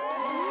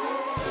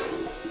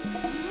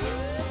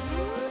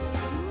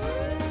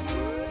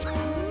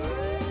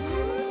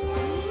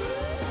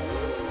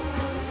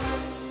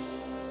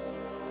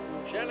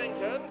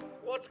 Shellington,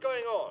 what's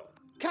going on?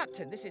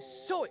 Captain, this is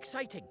so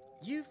exciting.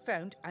 You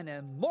found an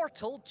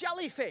immortal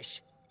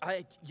jellyfish.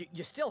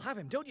 You still have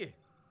him, don't you?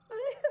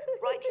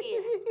 Right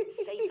here,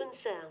 safe and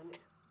sound.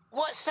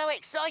 What's so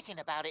exciting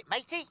about it,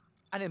 matey?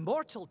 An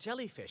immortal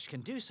jellyfish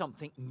can do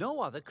something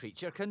no other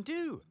creature can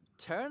do.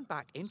 Turn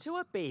back into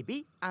a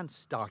baby and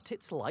start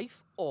its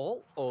life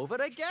all over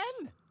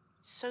again.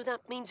 So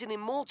that means an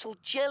immortal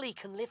jelly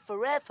can live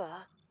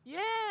forever?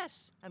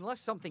 Yes,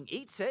 unless something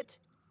eats it.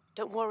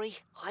 Don't worry,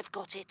 I've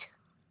got it.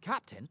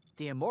 Captain,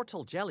 the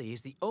immortal jelly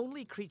is the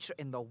only creature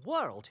in the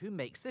world who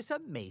makes this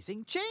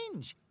amazing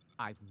change.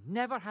 I've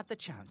never had the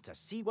chance to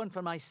see one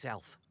for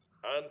myself.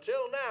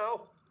 Until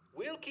now,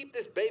 we'll keep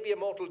this baby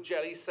immortal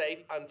jelly safe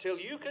until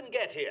you can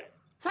get here.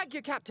 Thank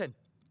you, Captain.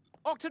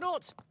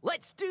 Octonauts,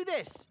 let's do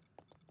this.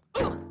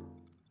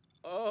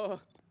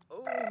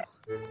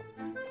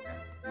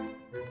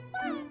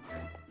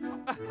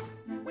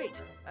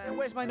 Wait,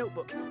 where's my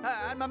notebook?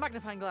 And my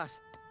magnifying glass?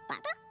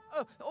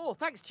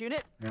 Thanks,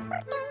 Tunit.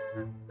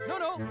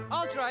 No,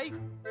 I'll drive.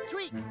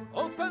 Tweak,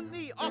 open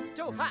the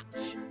octo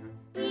hatch.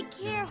 Be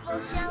careful,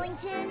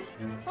 Shellington.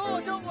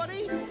 Oh, don't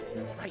worry.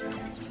 Right.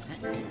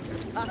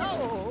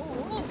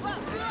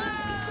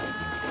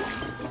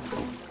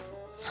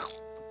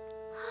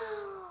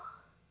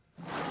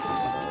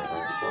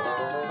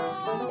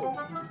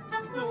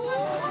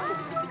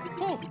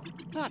 Oh,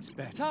 that's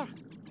better.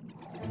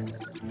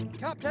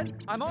 Captain,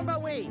 I'm on my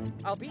way.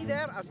 I'll be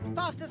there as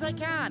fast as I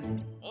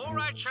can. All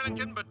right,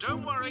 Shellington, but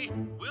don't worry.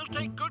 We'll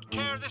take good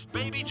care of this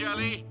baby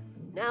jelly.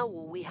 Now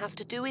all we have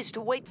to do is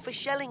to wait for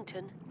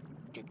Shellington.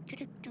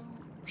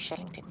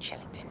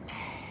 Shellington.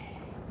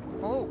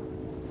 Oh,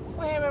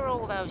 where are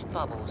all those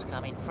bubbles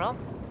coming from?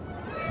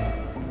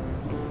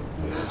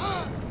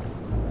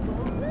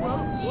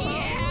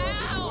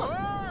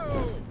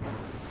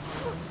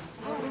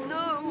 Oh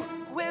no!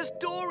 Where's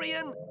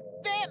Dorian?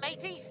 There,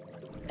 mateys!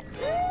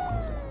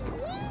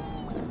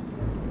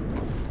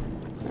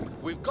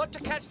 We've got to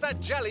catch that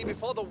jelly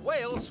before the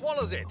whale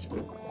swallows it.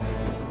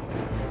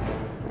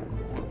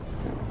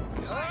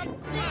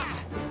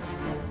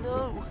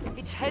 No,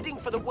 it's heading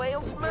for the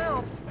whale's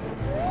mouth.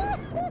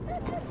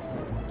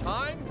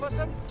 Time for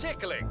some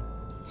tickling.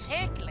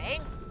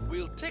 Tickling?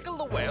 We'll tickle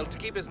the whale to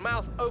keep his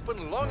mouth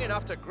open long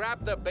enough to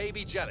grab the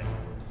baby jelly.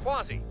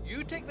 Kwazii,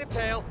 you take the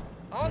tail,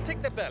 I'll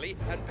take the belly,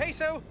 and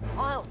Peso...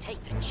 I'll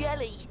take the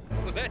jelly.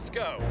 Let's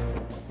go.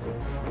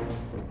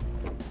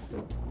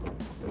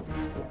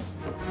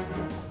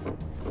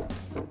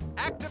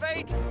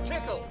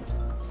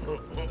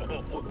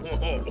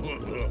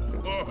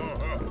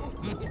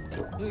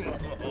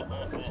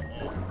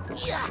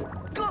 Yeah,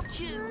 got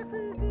you.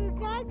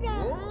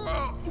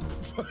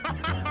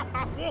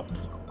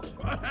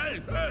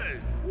 Hey!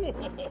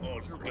 Whoa,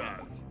 you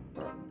guys.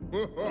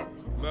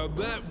 Now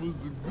that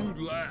was a good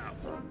laugh.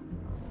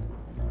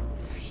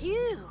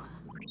 Phew.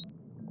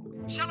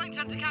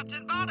 Shellington to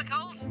Captain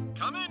Barnacles.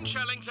 Come in,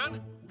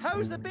 Shellington.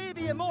 How's the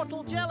baby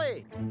immortal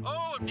jelly?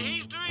 Oh,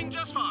 he's doing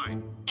just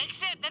fine.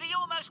 Except that he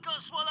almost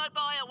got swallowed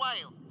by a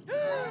whale.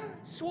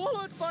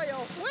 Swallowed by a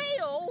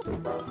whale?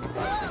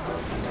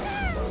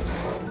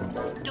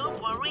 Don't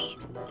worry,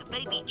 the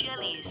baby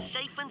jelly is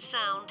safe and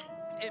sound.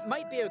 It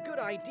might be a good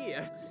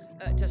idea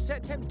to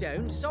set him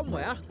down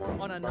somewhere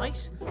on a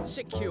nice,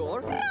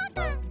 secure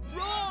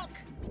rock.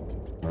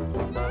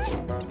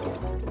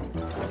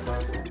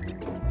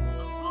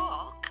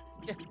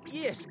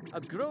 Yes, a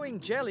growing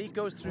jelly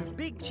goes through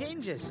big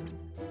changes.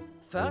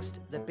 First,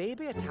 the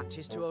baby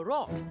attaches to a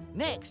rock.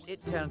 Next,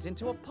 it turns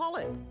into a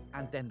polyp.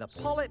 And then the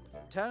polyp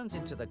turns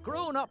into the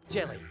grown-up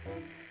jelly.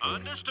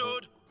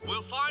 Understood.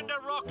 We'll find a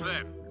rock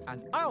then.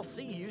 And I'll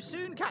see you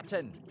soon,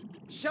 Captain.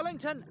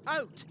 Shellington,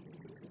 out.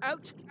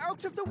 Out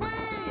of the way!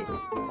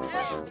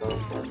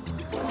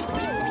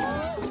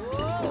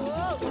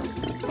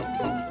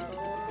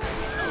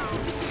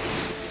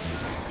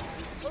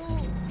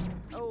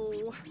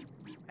 Oh.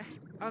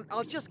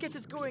 I'll just get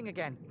us going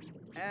again.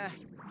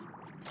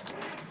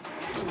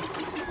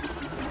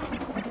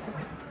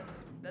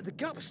 The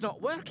gup's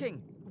not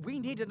working.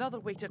 We need another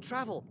way to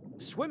travel.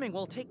 Swimming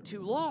will take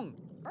too long.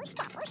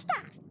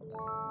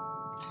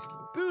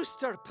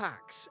 Booster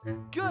packs.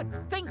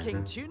 Good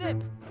thinking,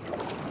 Tunip.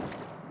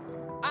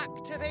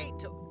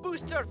 Activate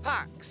booster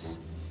packs.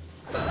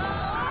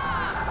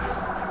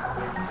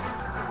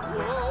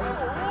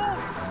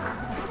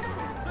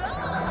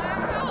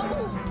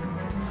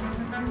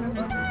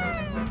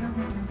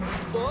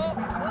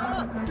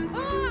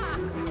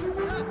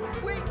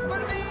 Wait for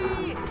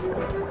me!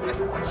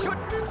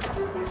 Should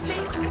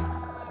take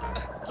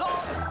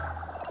long.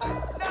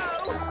 No!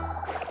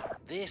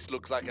 This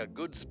looks like a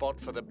good spot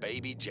for the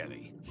baby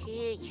jelly.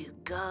 Here you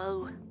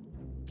go.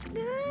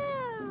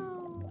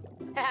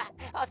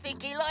 I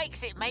think he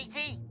likes it,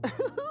 matey.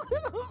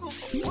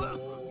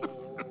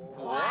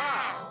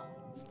 Wow!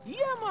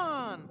 Yeah,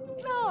 man!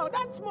 No,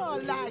 that's more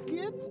like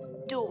it.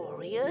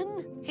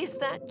 Dorian, is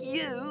that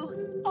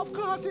you? Of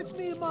course it's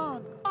me,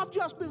 man. I've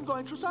just been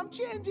going through some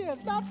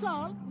changes, that's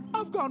all.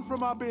 I've gone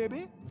from a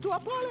baby to a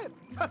polyp,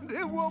 and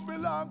it won't be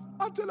long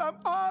until I'm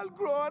all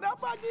grown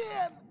up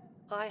again.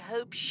 I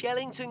hope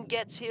Shellington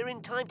gets here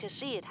in time to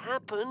see it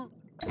happen.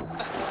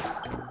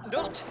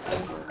 Not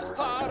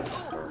far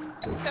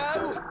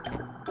now.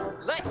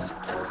 Let's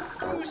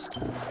boost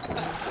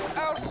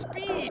our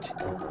speed.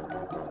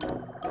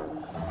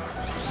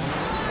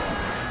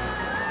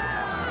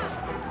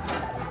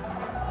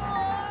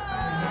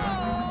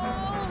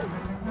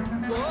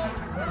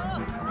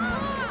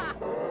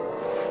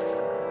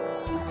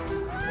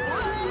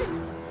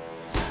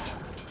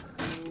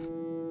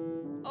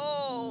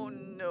 Oh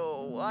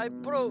no, I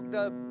broke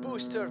the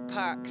booster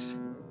packs.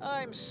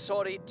 I'm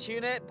sorry,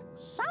 Tunip.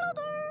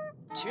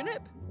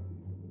 Tunip?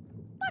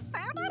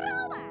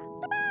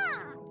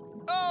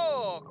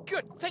 Oh,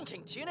 good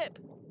thinking, Tunip.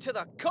 To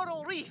the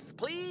coral reef,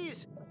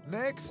 please.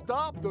 Next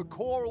stop, the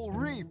coral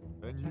reef.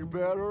 And you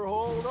better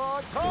hold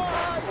on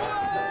tight.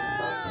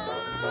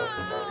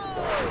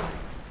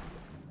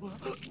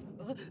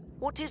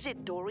 What is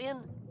it,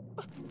 Dorian?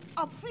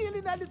 I'm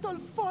feeling a little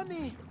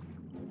funny.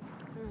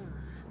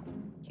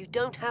 You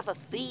don't have a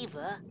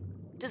fever.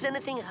 Does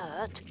anything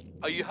hurt?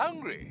 Are you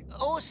hungry?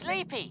 Or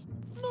sleepy?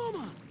 No,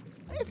 man.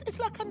 It's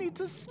like I need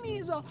to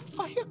sneeze or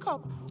a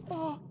hiccup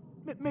or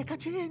make a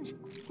change.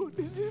 Oh,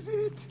 this is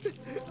it.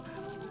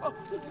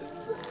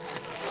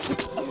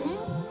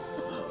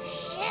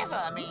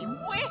 Shiver me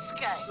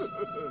whiskers!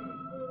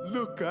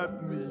 Look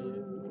at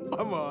me.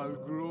 I'm all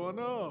grown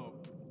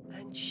up.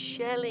 And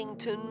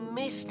Shellington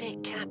missed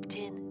it,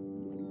 Captain.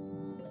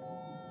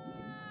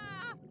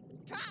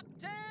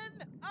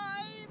 Captain,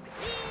 I'm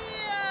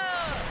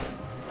here!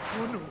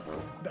 Oh no,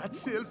 that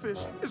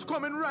sailfish is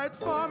coming right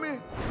for me.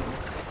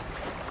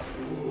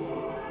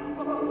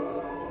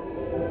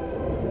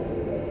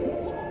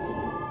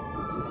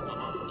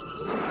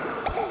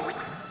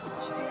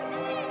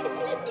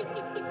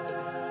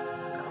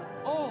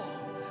 Oh,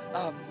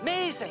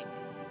 amazing!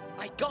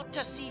 I got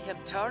to see him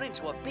turn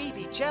into a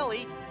baby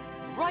jelly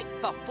right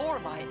before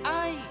my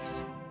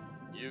eyes.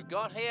 You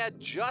got here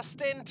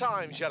just in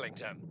time,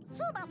 Shellington.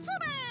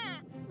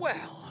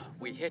 Well,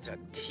 we hit a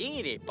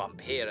teeny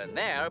bump here and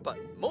there, but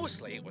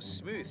mostly it was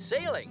smooth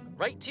sailing.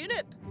 Right,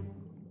 Tunip?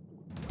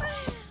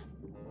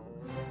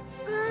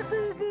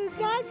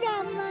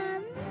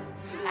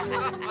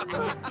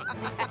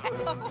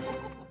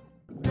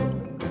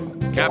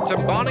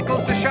 Captain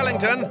Barnacles to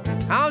Shellington.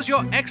 How's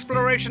your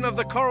exploration of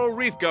the coral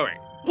reef going?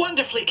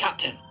 Wonderfully,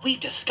 Captain. We've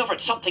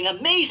discovered something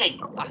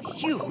amazing. A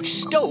huge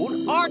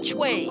stone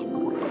archway.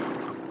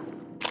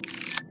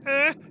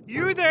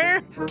 You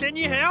there? Can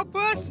you help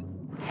us?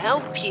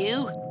 Help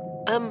you?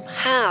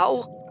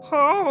 How?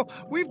 Oh,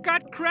 we've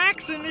got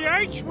cracks in the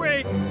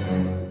archway.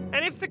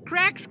 And if the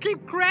cracks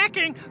keep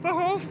cracking, the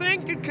whole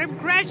thing could come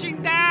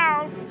crashing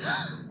down.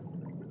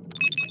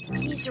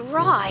 He's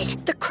right.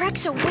 The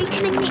cracks are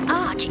weakening the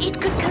arch.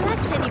 It could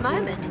collapse any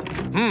moment.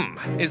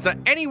 Is there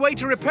any way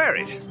to repair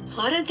it?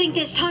 I don't think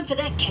there's time for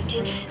that,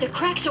 Captain. The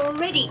cracks are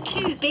already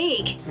too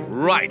big.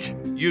 Right.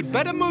 You'd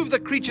better move the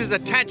creatures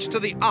attached to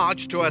the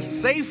arch to a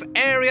safe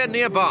area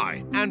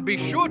nearby. And be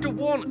sure to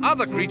warn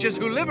other creatures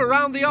who live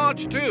around the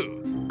arch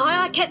too.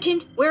 Aye, aye,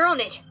 Captain. We're on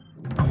it.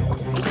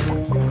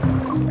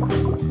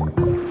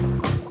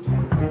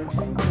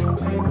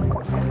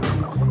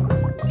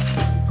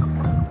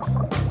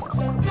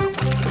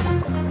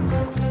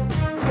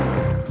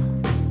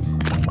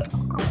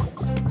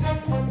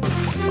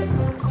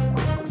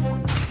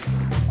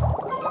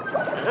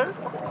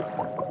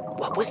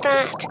 What was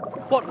that?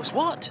 What was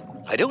what?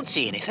 I don't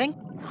see anything.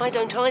 I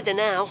don't either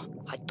now.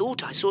 I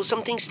thought I saw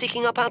something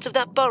sticking up out of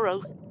that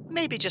burrow.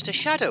 Maybe just a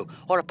shadow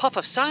or a puff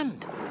of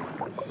sand.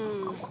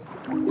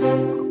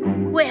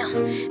 Well,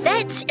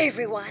 that's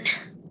everyone.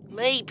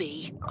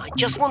 Maybe. I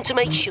just want to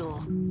make sure.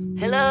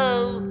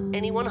 Hello?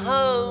 Anyone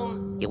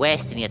home? You're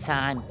wasting your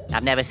time.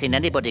 I've never seen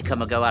anybody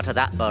come and go out of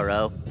that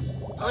burrow.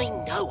 I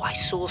know I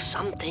saw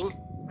something.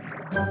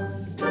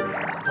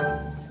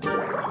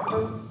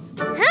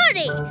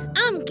 Howdy,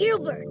 I'm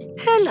Gilbert.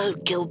 Hello,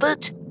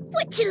 Gilbert.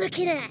 What you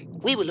looking at?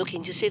 We were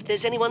looking to see if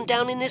there's anyone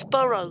down in this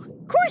burrow.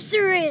 Of course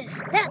there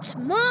is. That's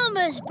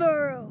Mama's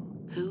burrow.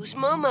 Whose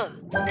Mama?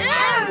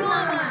 Our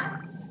Mama.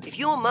 If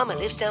your Mama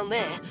lives down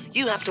there,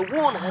 you have to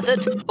warn her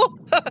that... Oh,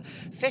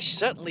 fish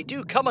certainly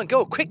do come and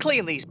go quickly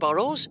in these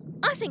burrows.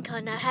 I think I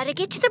know how to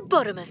get to the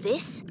bottom of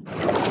this.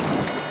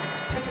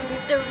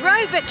 The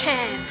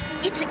Robocam.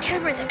 It's a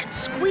camera that can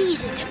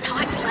squeeze into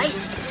tight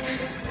places.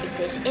 If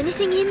there's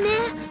anything in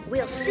there,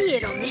 we'll see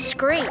it on this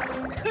screen.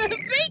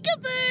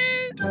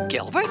 Peekaboo!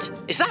 Gilbert,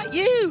 is that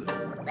you?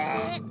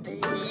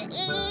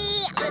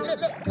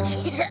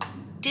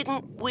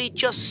 Didn't we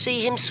just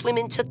see him swim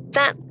into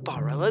that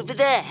burrow over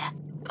there?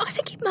 I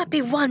think it might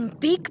be one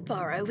big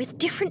burrow with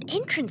different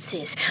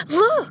entrances.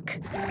 Look!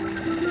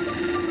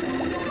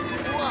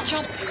 Whoa.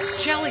 Jumping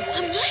jellyfish.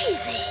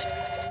 Amazing!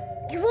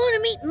 You want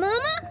to meet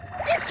Mama?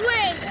 This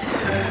way!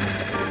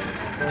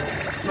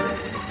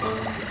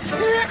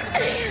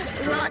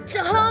 Lots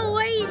of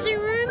hallways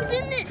and rooms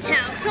in this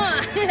house,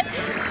 huh?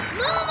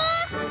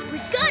 Mama,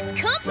 we've got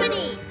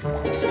company!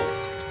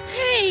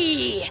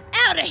 Hey!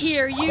 Out of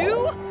here,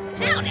 you!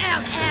 Out,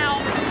 out,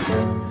 out!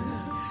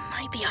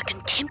 Maybe I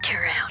can tempt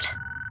her out.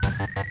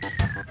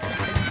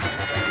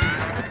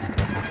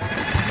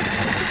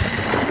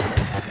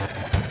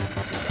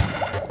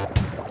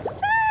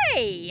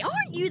 Say,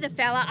 aren't you the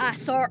fella I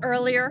saw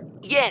earlier?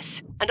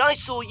 Yes, and I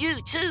saw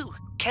you too.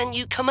 Can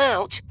you come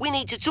out? We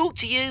need to talk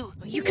to you.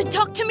 You can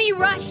talk to me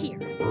right here.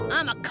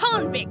 I'm a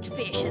convict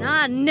fish and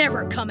I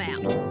never come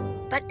out.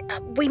 But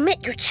we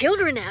met your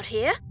children out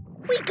here.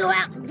 We go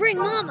out and bring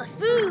Mama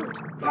food.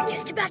 We're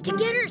just about to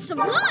get her some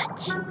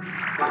lunch.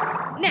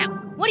 Now,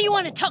 what do you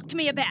want to talk to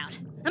me about?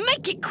 And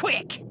make it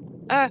quick.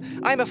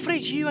 I'm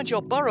afraid you and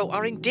your burrow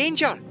are in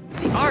danger.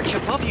 The arch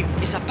above you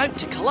is about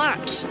to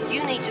collapse.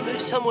 You need to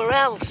move somewhere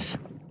else.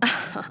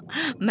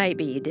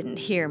 Maybe you didn't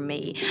hear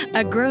me.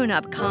 A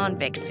grown-up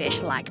convict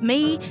fish like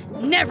me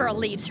never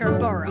leaves her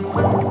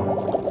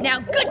burrow. Now,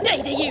 good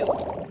day to you.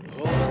 Oh,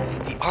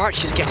 the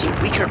arch is getting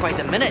weaker by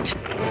the minute.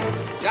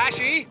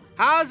 Dashi,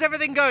 how's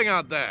everything going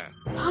out there?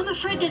 I'm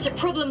afraid there's a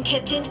problem,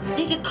 Captain.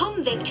 There's a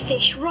convict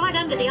fish right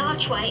under the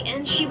archway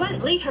and she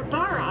won't leave her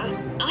burrow.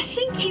 I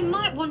think you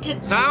might want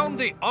to... Sound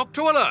the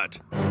Octo Alert.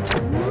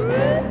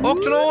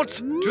 Octonauts,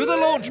 to the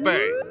launch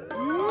bay.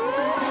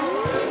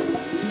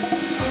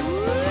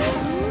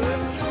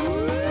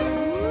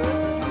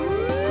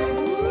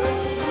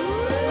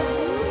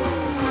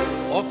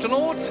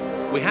 Octonauts,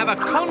 we have a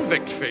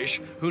convict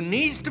fish who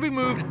needs to be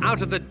moved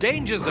out of the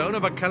danger zone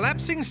of a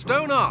collapsing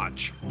stone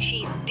arch.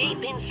 She's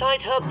deep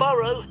inside her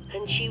burrow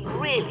and she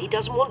really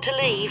doesn't want to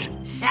leave.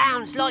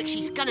 Sounds like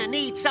she's gonna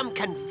need some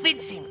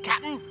convincing,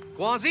 Captain.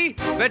 Kwazii,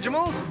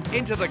 Vegemals,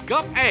 into the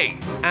Gup A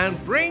and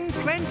bring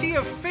plenty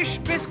of fish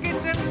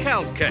biscuits and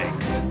kelp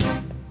cakes.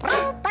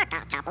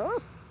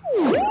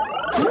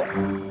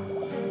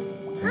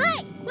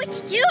 Hi,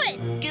 what you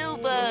doing?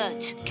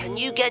 Gilbert, can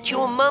you get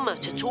your Mama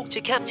to talk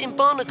to Captain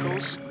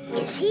Barnacles?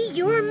 Is he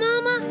your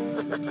Mama?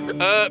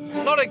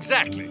 Not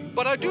exactly,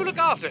 but I do look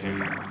after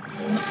him.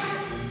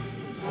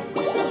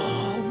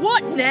 Oh,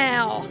 what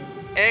now?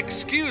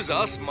 Excuse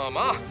us,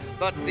 Mama,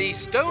 but the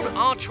stone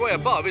archway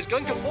above is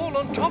going to fall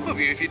on top of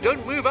you if you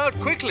don't move out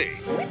quickly.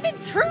 We've been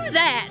through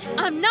that.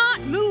 I'm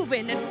not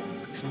moving.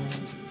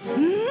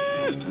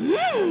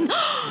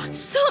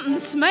 Something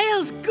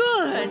smells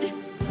good.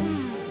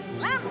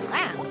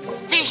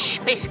 Fish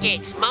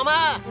biscuits,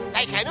 Mama.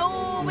 They can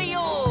all be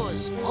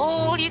yours.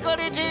 All you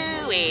gotta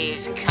do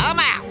is come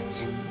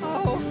out.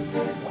 Oh,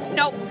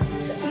 no,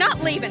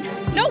 not leaving.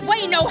 No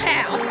way, no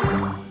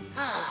how.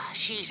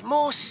 She's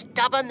more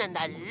stubborn than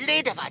the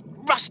lid of a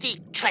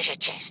rusty treasure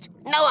chest.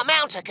 No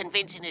amount of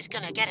convincing is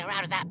gonna get her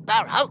out of that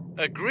burrow.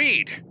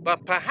 Agreed.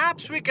 But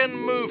perhaps we can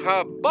move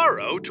her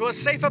burrow to a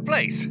safer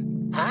place.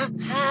 Huh?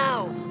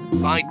 How?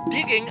 By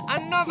digging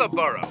another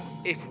burrow.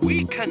 If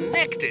we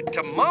connect it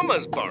to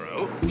Mama's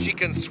burrow, she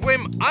can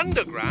swim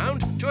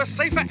underground to a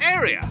safer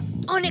area.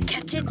 On it,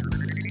 Captain.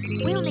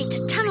 We'll need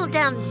to tunnel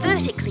down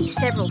vertically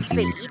several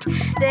feet,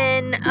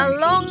 then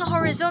along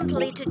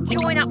horizontally to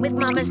join up with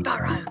Mama's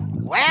burrow.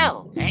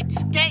 Well,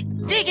 let's get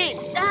digging.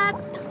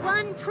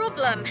 One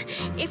problem.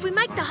 If we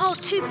make the hole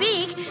too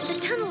big, the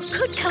tunnel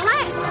could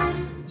collapse.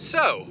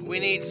 So, we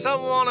need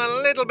someone a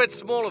little bit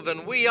smaller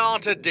than we are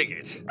to dig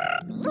it.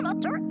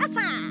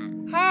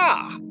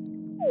 Ah!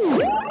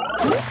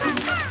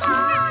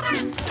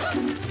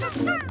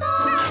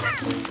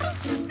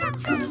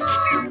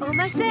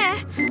 Almost there.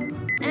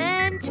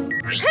 And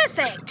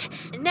perfect.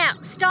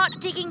 Now, start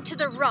digging to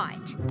the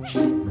right.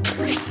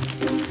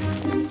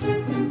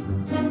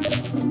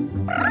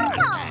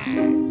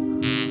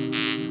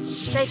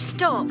 They've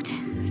stopped.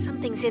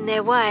 Something's in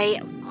their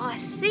way. I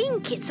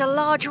think it's a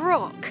large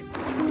rock.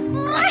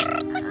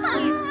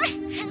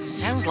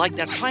 Sounds like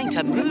they're trying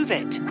to move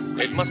it.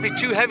 It must be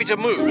too heavy to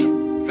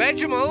move.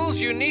 Vegemals,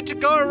 you need to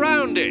go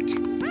around it.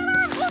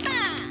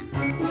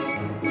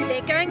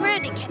 They're going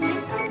round it, Captain.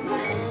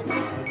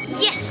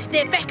 Yes,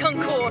 they're back on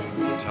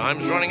course.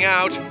 Time's running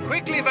out.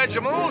 Quickly,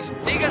 Vegemals,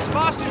 dig as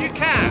fast as you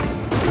can.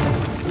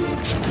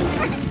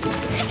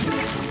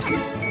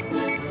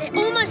 They're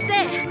almost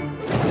there.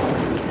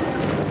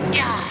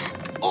 Yeah,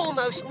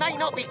 almost may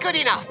not be good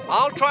enough.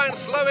 I'll try and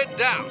slow it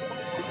down.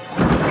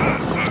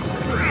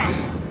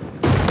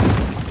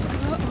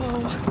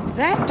 Uh-oh,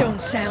 that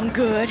don't sound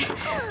good.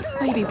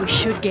 Maybe we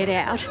should get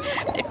out.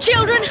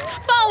 Children,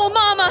 follow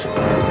Mama.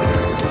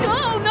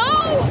 Oh,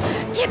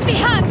 no! Get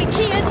behind me,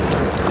 kids.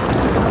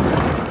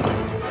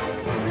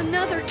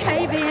 Another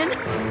cave-in.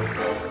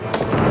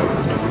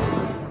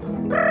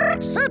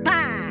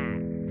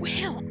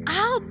 Well,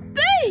 I'll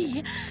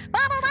be.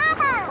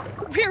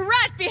 We're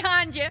right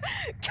behind you.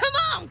 Come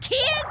on,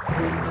 kids.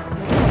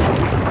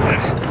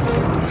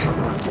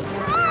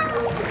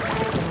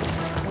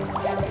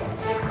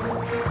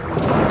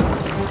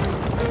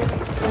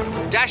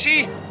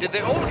 Dashi, did they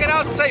all get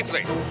out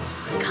safely?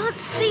 I can't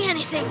see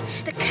anything.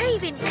 The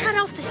cave-in cut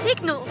off the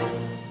signal.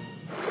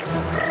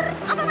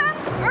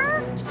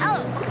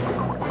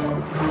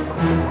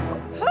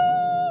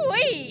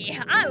 Hoo-wee!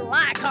 I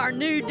like our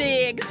new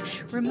digs.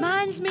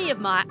 Reminds me of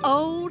my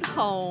old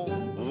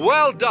home.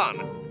 Well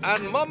done.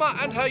 And Mama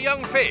and her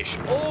young fish,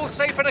 all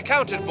safe and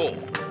accounted for.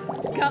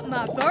 Got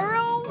my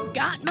burrow,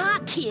 got my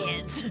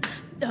kids.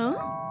 Huh?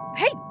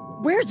 Hey,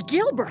 where's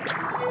Gilbert?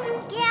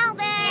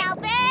 Gilbert!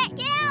 Help! Help!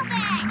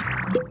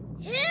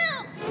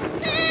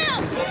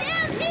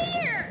 Down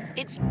here!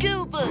 It's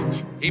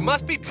Gilbert. He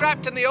must be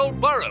trapped in the old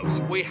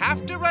burrows. We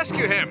have to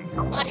rescue him.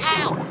 But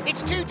how?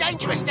 It's too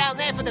dangerous down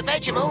there for the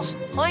Vegemals.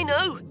 I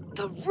know.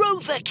 The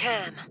rover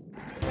cam.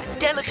 A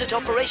delicate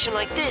operation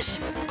like this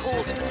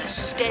calls for the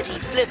steady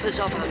flippers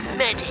of a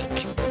medic.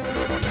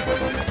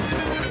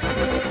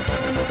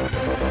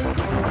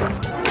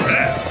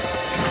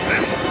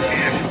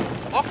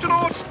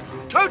 Octonauts,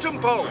 totem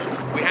pole.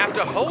 We have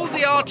to hold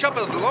the arch up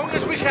as long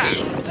as we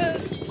can.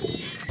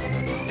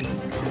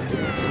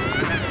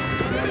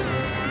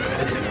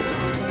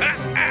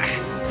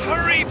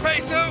 Hurry,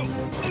 Peso!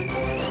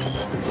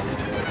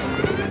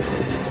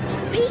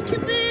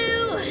 Peekaboo!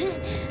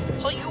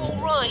 Are you all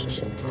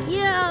right?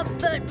 Yeah,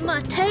 but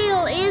my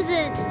tail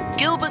isn't.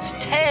 Gilbert's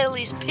tail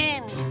is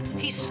pinned.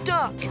 He's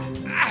stuck.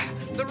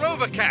 The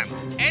rover cam.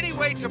 Any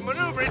way to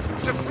maneuver it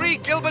to free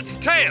Gilbert's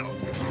tail.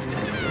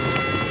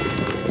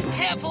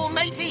 Careful,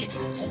 matey.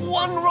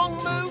 One wrong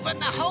move and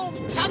the whole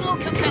tunnel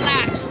can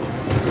collapse.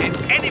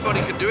 If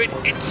anybody can do it,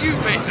 it's you,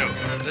 Peso.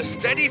 The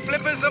steady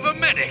flippers of a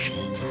medic.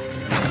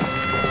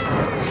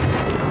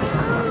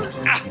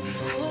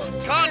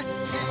 Can't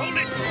hold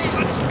it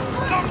much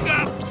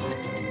longer.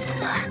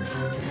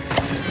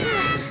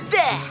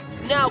 There!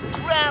 Now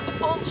grab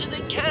onto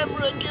the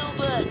camera,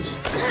 Gilbert.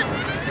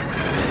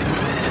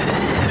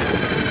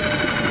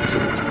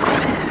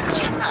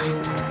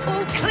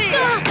 All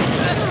clear!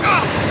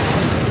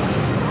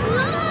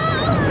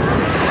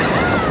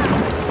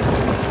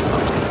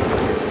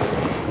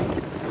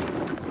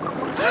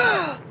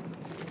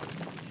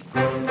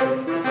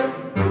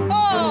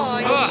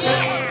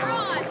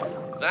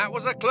 That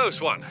was a close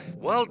one.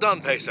 Well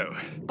done, Peso.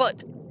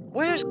 But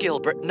where's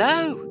Gilbert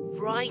now?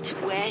 Right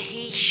where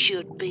he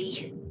should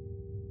be.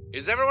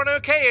 Is everyone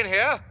okay in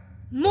here?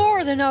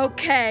 More than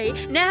okay,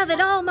 now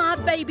that all my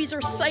babies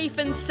are safe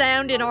and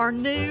sound in our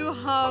new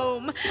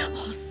home.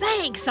 Oh,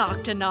 thanks,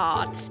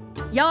 Octonauts.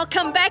 Y'all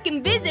come back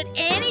and visit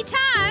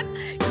anytime.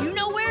 You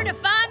know where to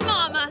find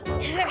Mama.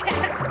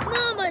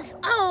 Mama's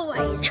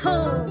always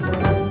home.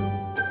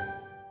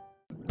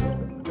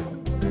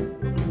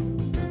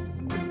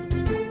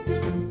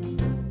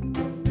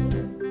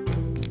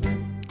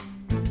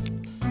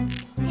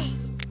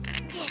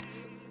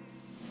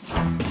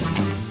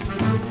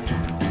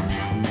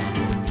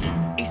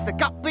 Is the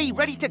gut bee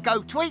ready to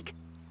go, Tweak?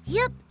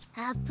 Yep,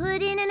 I've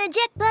put in an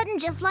eject button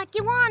just like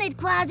you wanted,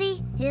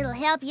 Kwazii. It'll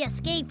help you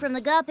escape from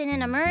the gup in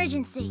an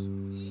emergency.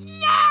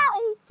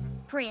 Yow!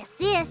 Press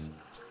this,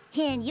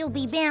 and you'll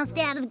be bounced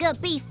out of the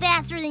gup B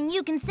faster than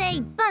you can say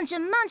bunch of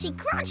munchy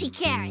crunchy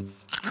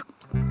carrots.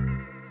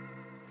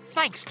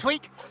 Thanks,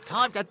 Tweak.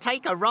 Time to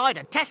take a ride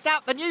and test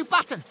out the new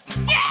button.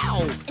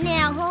 Yow!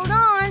 Now, hold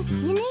on.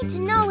 You need to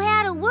know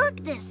how to work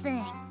this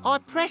thing. I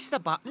press the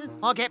button,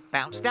 I get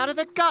bounced out of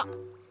the gup.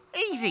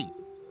 Easy.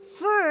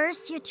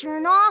 First, you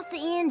turn off the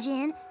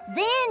engine,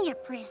 then you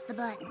press the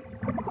button.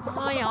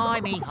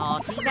 Aye, me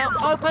hearty. Now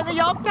open the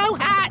octo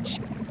hatch.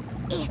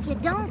 If you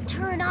don't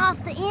turn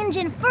off the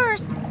engine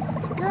first,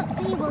 the gup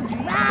bee will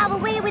drive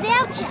away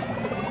without you.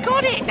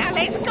 Got it. Now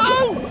let's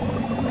go.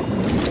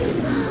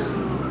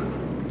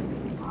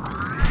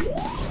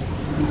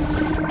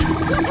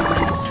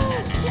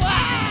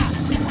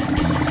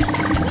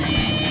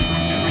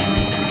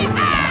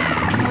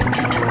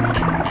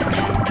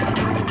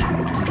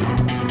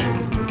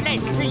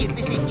 Let's see if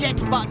this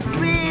eject button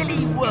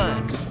really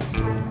works.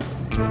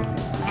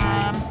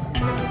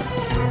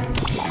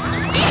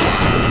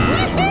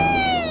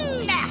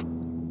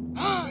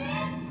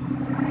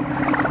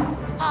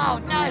 Oh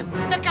no,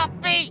 the gup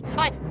bee!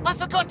 I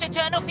forgot to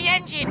turn off the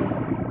engine.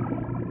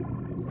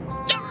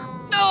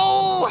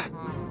 No!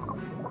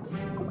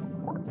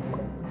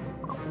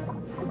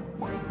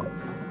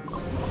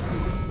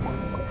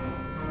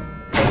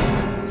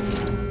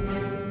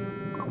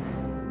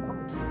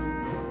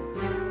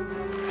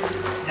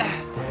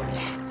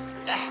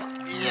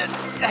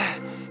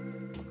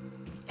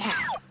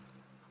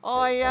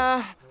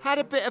 I had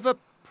a bit of a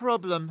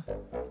problem.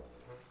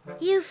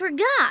 You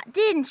forgot,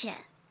 didn't you?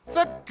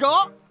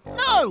 Forgot?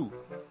 No!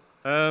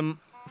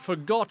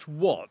 Forgot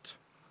what?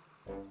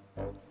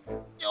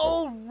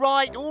 All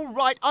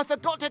right. I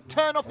forgot to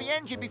turn off the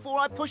engine before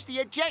I pushed the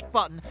eject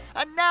button,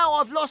 and now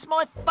I've lost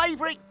my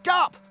favourite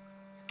gup.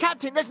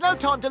 Captain, there's no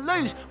time to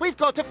lose. We've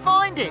got to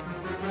find it.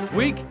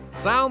 Tweak,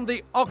 sound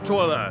the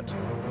Octo Alert.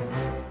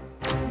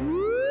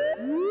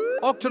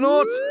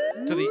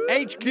 Octonauts, to the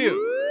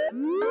HQ.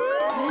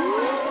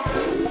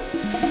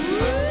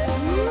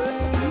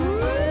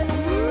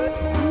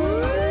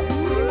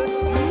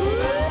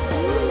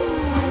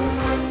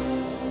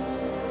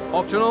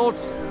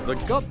 Octonauts, the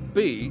gup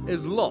bee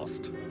is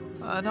lost.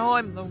 And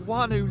I'm the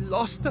one who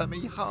lost her,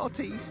 me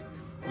hearties.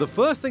 The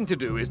first thing to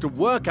do is to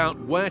work out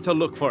where to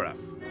look for her.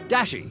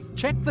 Dashy,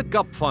 check the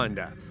gup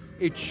finder.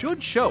 It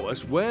should show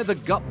us where the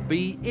gup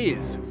bee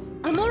is.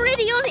 I'm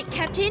already on it,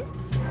 Captain.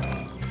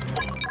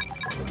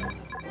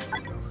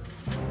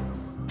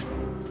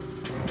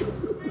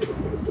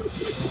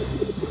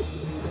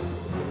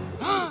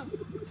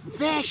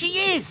 There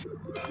she is!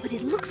 But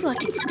it looks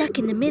like it's stuck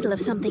in the middle of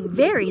something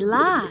very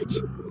large.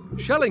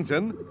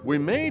 Shellington, we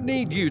may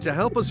need you to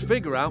help us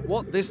figure out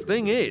what this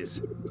thing is.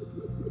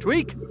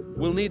 Tweak,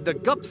 we'll need the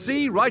gup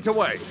C right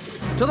away.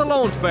 To the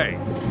launch bay.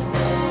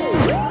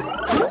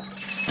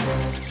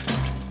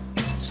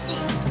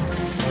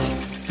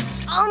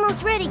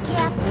 Almost ready,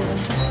 Cap.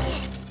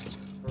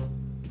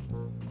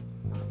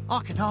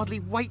 I can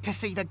hardly wait to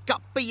see the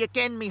gup bee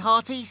again, me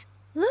hearties.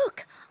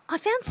 Look, I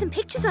found some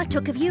pictures I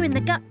took of you in the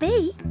gup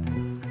bee.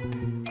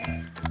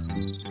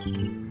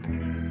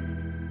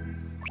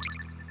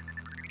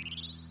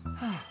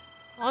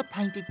 I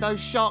painted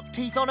those shark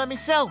teeth on her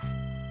myself.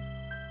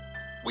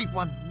 We've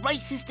won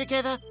races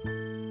together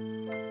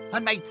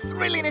and made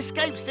thrilling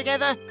escapes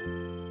together.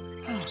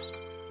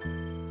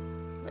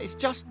 There's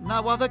just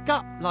no other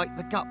gup like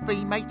the gup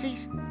bee,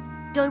 mateys.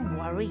 Don't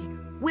worry,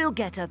 we'll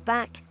get her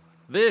back.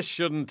 This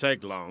shouldn't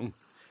take long.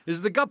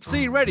 Is the gup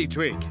C ready,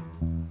 Tweak?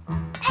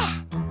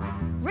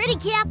 Ready,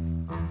 Cap.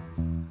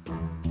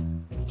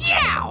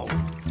 Yow!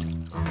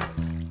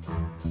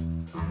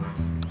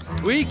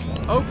 Tweak,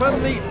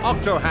 open the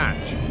octo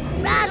hatch.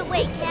 Right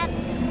away, Cap.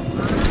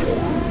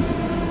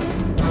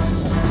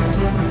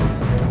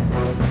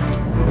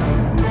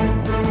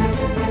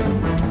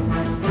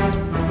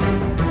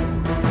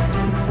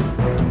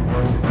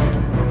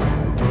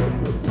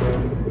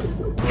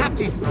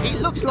 Captain, it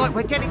looks like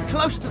we're getting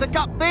close to the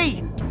gup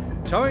bee.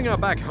 Towing her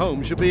back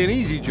home should be an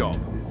easy job.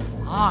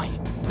 Aye,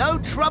 no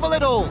trouble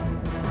at all.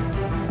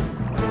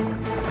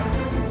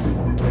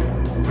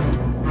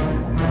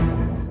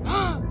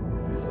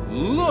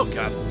 Look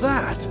at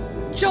that!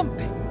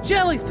 Jumping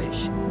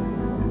jellyfish!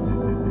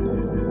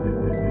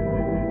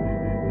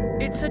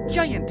 It's a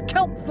giant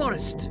kelp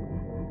forest!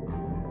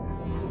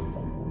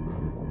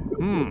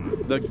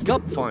 The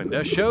gup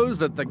finder shows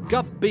that the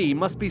gup bee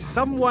must be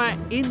somewhere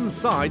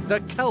inside the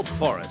kelp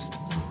forest.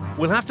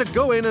 We'll have to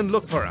go in and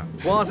look for her.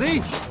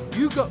 Kwazii,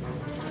 you go...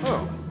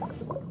 Oh.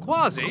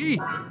 Kwazii?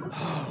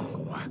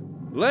 Oh.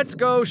 Let's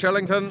go,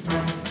 Shellington.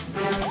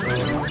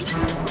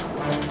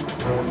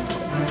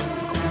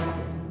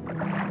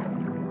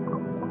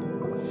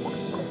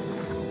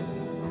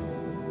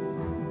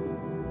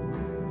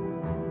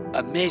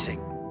 Amazing.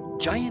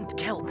 Giant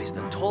kelp is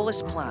the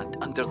tallest plant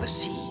under the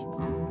sea.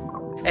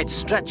 It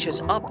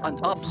stretches up and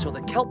up so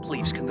the kelp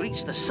leaves can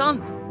reach the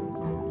sun.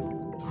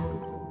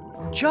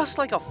 Just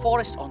like a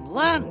forest on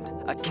land,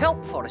 a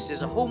kelp forest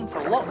is a home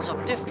for lots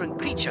of different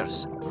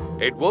creatures.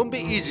 It won't be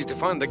easy to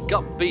find the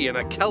gup bee in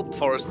a kelp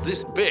forest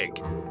this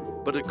big.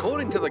 But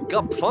according to the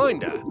gup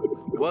finder,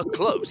 we're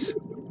close.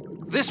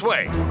 This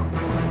way.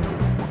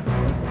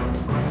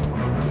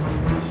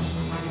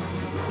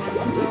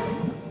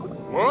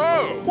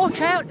 Whoa!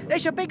 Watch out!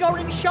 There's a big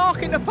orange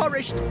shark in the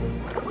forest.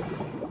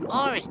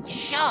 Orange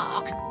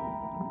shark?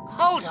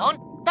 Hold on.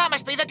 That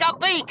must be the gup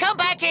bee. Come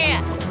back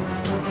here.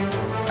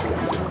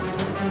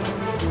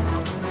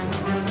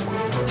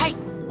 Hey,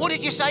 what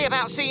did you say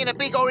about seeing a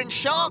big orange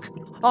shark?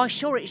 I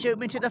saw it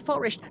zoom into the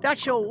forest,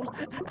 that's all.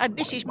 And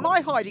this is my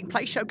hiding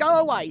place, so go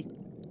away.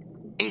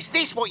 Is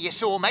this what you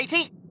saw,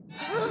 matey?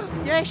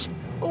 Yes.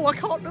 Oh, I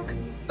can't look.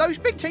 Those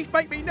big teeth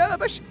make me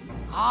nervous.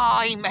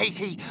 Aye,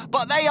 matey,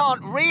 but they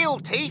aren't real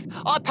teeth.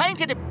 I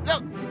painted them.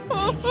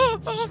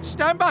 Look.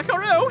 Stand back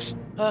or else.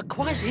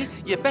 Kwazii,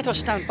 you better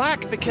stand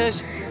back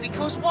because...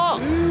 Because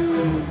what?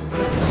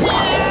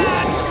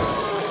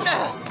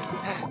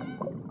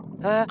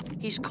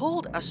 He's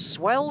called a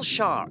swell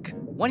shark.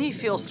 When he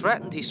feels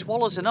threatened, he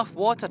swallows enough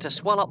water to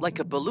swell up like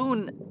a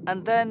balloon,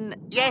 and then...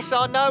 Yes,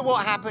 I know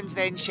what happens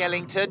then,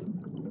 Shellington.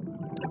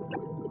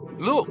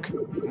 Look,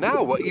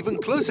 now we're even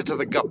closer to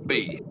the gup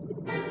bee.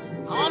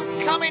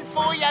 I'm coming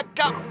for you,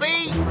 gup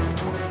bee.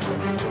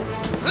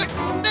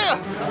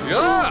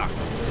 Yeah!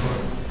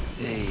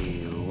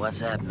 Hey, what's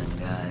happening,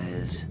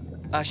 guys?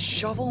 A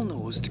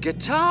shovel-nosed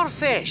guitar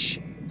fish.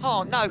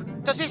 Oh, no.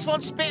 Does this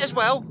one spit as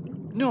well?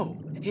 No,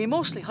 he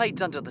mostly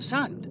hides under the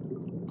sand.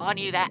 I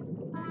knew that.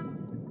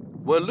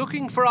 We're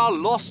looking for our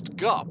lost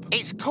gup.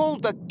 It's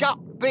called the gup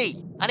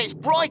bee, and it's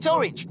bright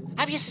orange.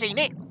 Have you seen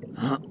it?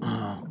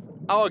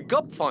 Our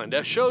gup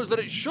finder shows that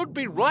it should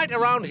be right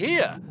around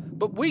here,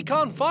 but we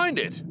can't find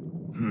it.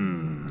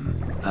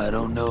 I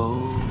don't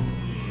know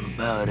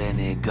about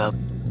any gup,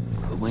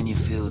 but when you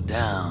feel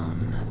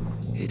down,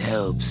 it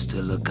helps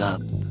to look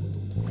up.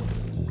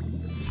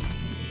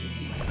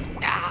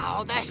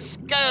 Oh, the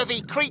scurvy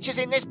creatures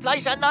in this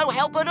place are no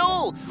help at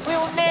all.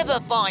 We'll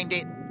never find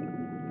it.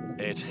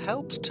 It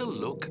helps to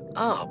look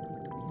up.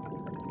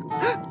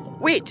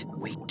 Wait,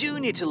 we do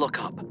need to look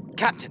up.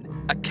 Captain,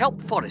 a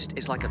kelp forest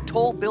is like a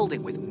tall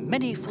building with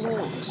many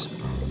floors.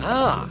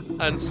 Ah,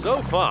 and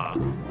so far,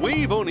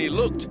 we've only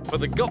looked for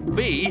the gup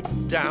bee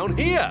down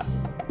here.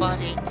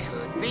 But it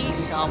could be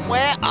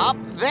somewhere up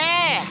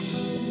there.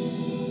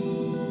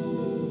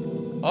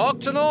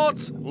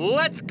 Octonauts,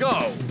 let's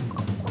go!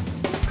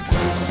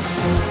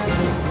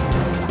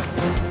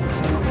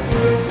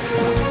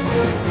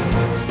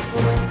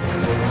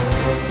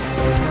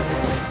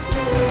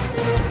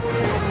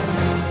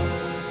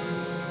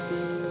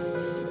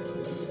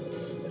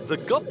 The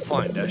gup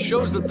finder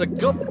shows that the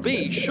gup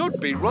bee should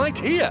be right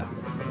here.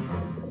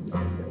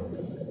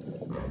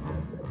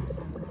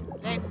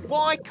 Then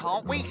why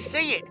can't we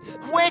see it?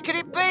 Where could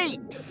it be?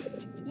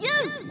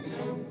 You!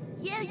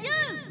 Yeah,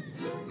 you!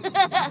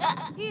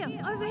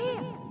 Here, over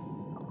here.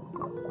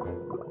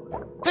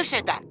 Who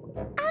said that?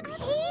 Up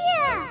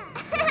here!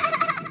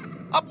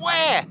 Up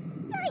where?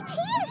 Right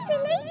here,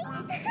 silly!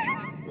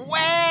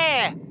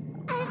 Where?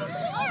 Over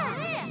here!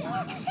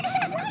 Right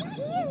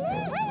here,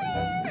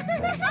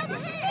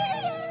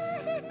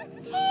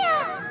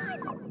 Here!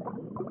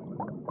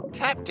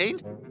 Captain,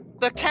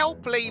 the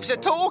kelp leaves are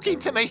talking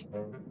to me.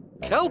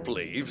 Kelp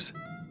leaves?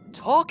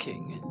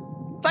 Talking?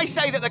 They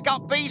say that the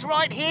gup bee's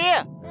right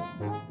here.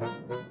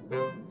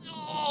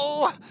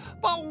 Oh,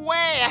 but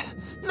where?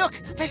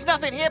 Look, there's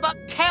nothing here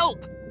but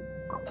kelp.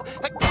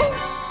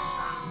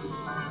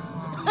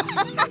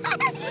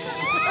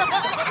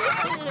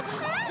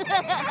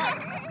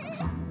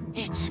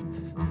 It's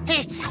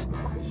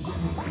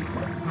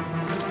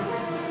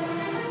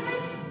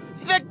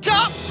the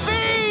gup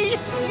bee!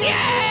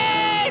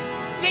 Yes!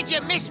 Did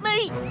you miss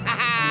me?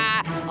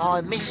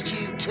 I missed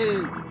you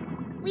too.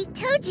 We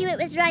told you it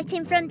was right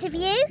in front of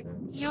you.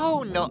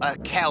 You're not a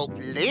kelp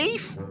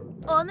leaf.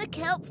 I'm a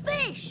kelp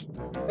fish.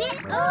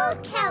 We're all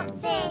kelp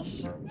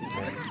fish.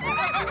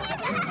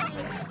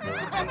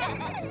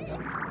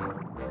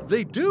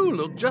 They do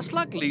look just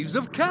like leaves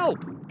of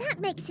kelp. That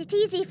makes it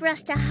easy for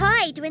us to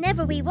hide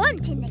whenever we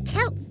want in the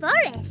kelp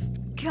forest.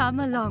 Come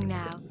along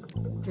now.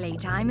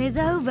 Playtime is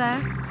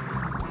over.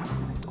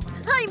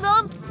 Hi,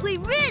 Mum. We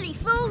really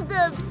fooled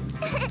them.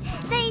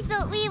 They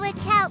thought we were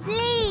kelp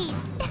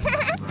leaves.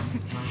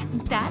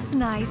 That's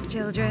nice,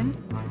 children.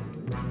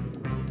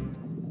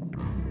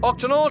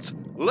 Octonauts,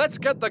 let's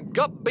get the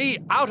gup bee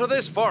out of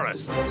this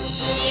forest.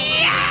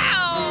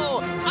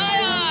 Yow!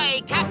 Aye,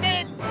 aye,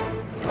 Captain!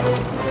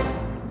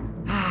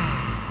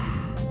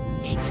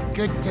 It's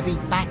good to be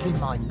back in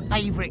my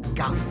favourite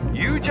gup.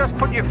 You just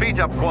put your feet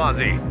up,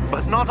 Kwazii,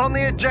 but not on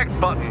the eject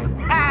button.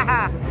 Ha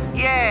ha!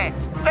 Yeah,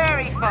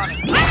 very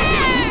funny.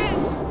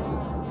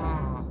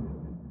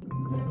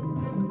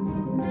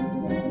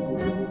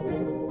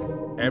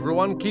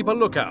 Everyone keep a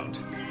lookout.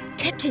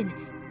 Captain,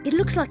 it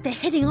looks like they're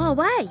heading our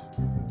way.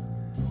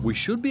 We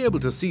should be able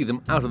to see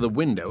them out of the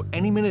window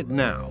any minute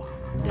now.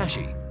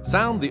 Dashi,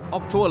 sound the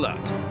Octo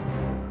alert.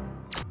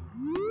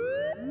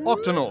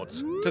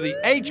 Octonauts, to the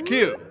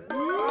HQ.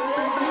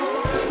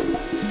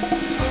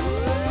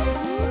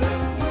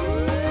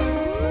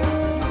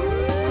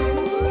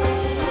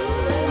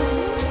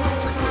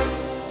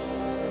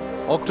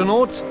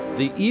 Octonauts,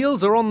 the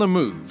eels are on the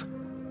move.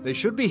 They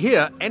should be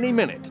here any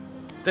minute.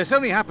 This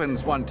only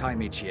happens one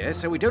time each year,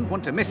 so we don't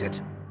want to miss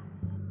it.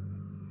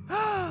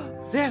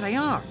 There they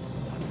are.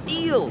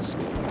 Eels.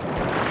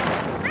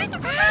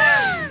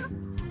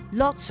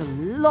 Lots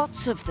and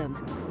lots of them.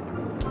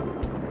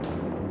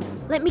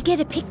 Let me get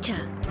a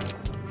picture.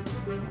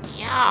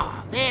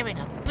 Yeah, they're in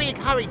a big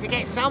hurry to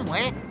get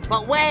somewhere.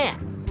 But where?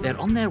 They're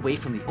on their way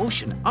from the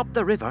ocean up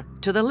the river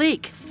to the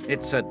lake.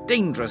 It's a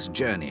dangerous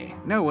journey.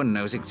 No one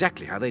knows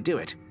exactly how they do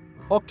it.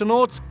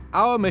 Octonauts,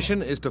 our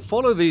mission is to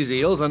follow these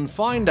eels and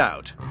find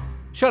out.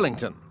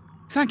 Shellington.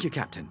 Thank you,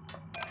 Captain.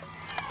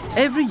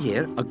 Every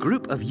year, a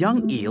group of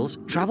young eels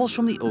travels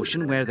from the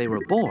ocean where they were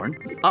born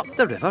up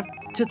the river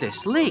to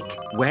this lake,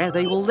 where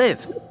they will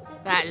live.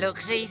 That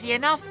looks easy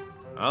enough.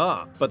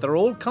 Ah, but there are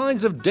all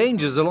kinds of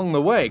dangers along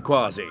the way,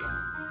 Kwazii.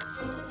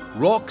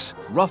 Rocks,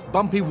 rough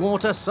bumpy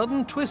water,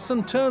 sudden twists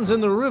and turns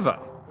in the river.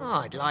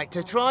 I'd like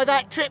to try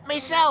that trip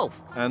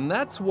myself. And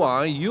that's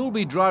why you'll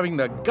be driving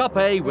the Gup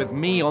A with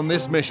me on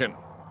this mission.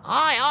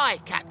 Aye, aye,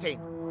 Captain.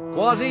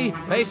 Kwazii,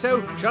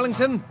 Peso,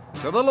 Shellington,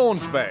 to the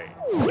launch bay.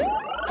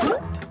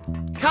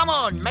 Come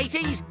on,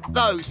 mateys.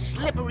 Those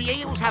slippery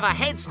eels have a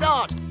head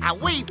start,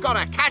 and we've got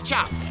to catch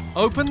up.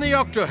 Open the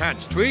octo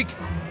hatch, Tweak.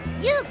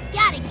 You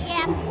got it,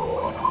 Cap.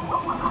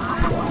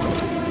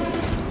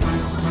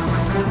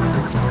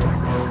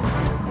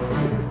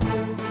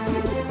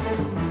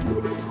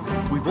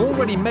 We've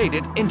already made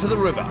it into the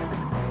river.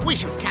 We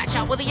should catch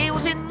up with the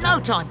eels in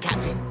no time,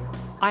 Captain.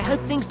 I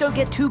hope things don't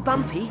get too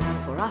bumpy,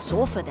 for us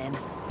or for them.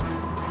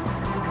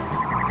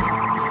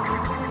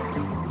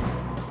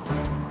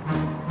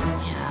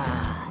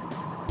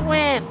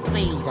 Where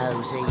be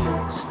those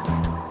eels?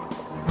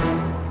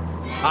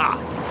 Ah,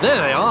 there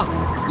they are.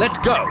 Let's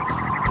go.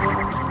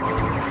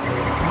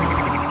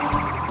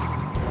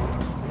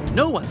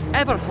 No one's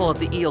ever followed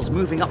the eels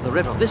moving up the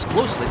river this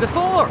closely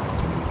before.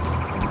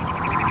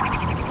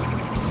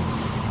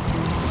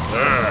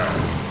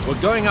 We're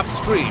going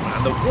upstream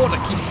and the water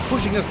keeps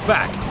pushing us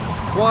back.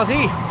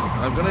 Kwazii,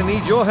 I'm going to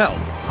need your help.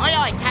 Aye,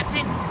 aye,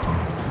 Captain.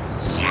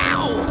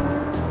 Yow!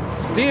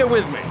 Steer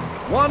with me.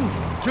 1,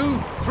 2,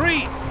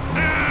 3.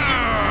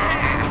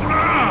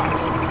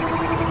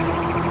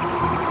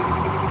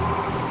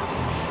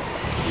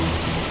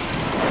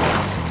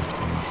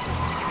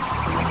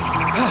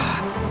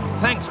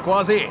 Thanks,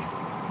 Kwazii.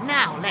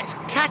 Now let's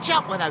catch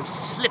up with those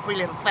slippery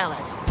little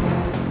fellas.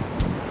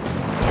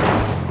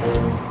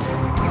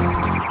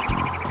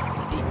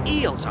 The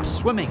eels are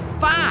swimming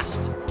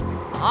fast.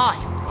 Aye,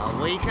 well,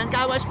 we can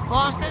go as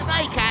fast as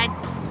they can.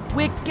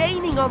 We're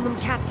gaining on them,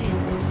 Captain.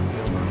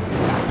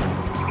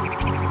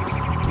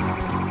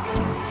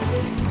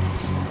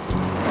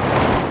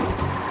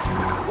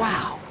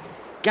 Wow.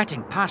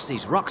 Getting past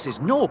these rocks is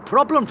no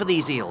problem for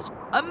these eels.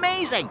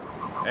 Amazing!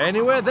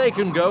 Anywhere they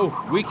can go,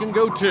 we can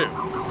go too.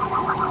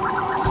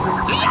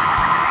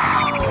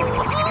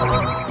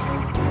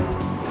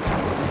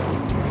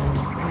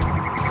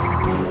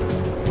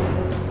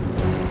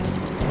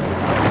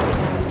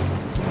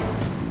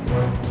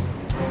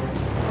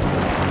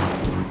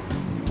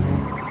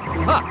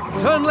 Ha!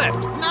 Turn left!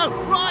 No,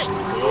 right!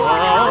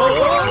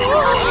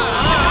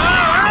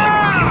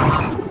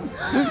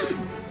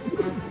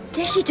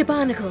 Dashi to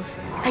Barnacles,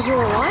 are you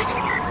all right?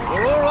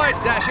 We're all right,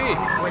 Dashi.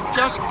 We're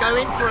just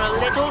going for a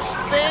little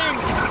spin.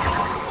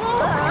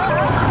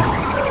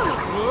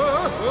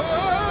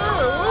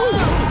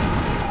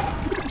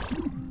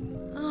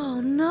 Oh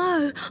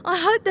no, I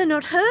hope they're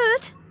not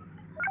hurt.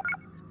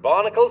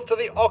 Barnacles to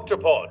the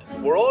Octopod.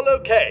 We're all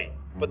okay,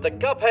 but the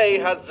Gup A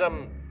has,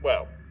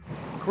 well,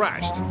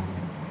 crashed.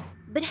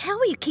 But how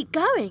will you keep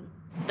going?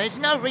 There's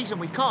no reason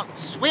we can't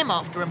swim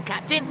after them,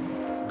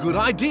 Captain. Good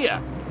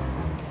idea.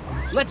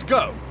 Let's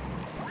go.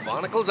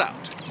 Barnacles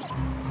out.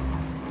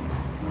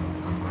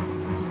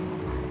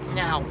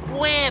 Now,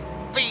 where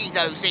be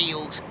those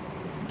eels?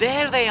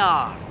 There they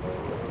are.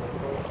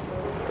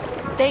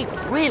 They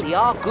really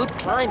are good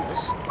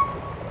climbers.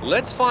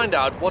 Let's find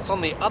out what's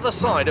on the other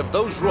side of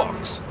those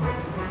rocks.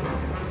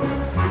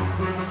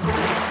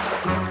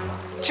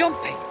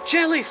 Jumping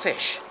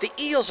jellyfish! The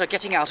eels are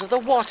getting out of the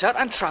water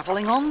and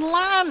travelling on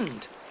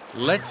land.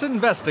 Let's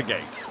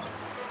investigate.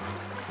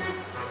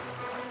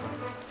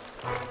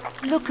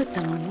 Look at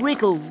them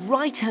wriggle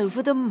right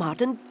over the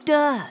mud and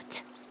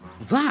dirt.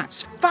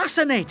 That's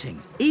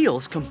fascinating.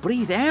 Eels can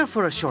breathe air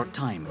for a short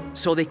time,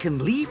 so they can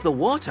leave the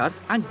water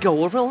and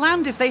go over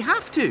land if they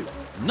have to.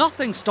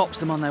 Nothing stops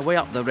them on their way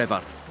up the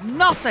river.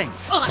 Nothing!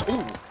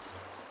 Help!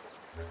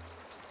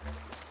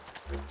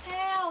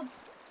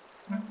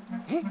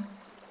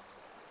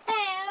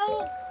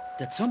 Help!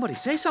 Did somebody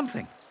say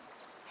something?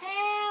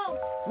 Help!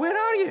 Where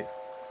are you?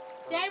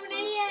 Down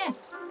here!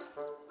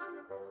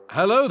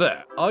 Hello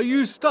there. Are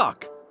you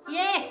stuck?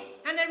 Yes,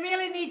 and I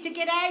really need to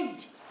get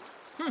out.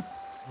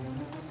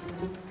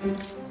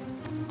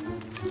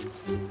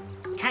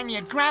 Can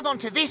you grab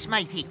onto this,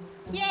 matey.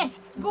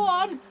 Yes, go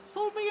on.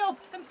 Pull me up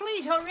and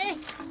please hurry.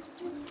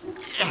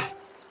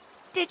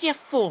 Did you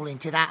fall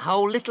into that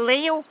hole, little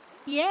eel?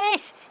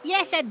 Yes,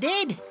 I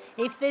did.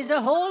 If there's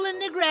a hole in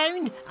the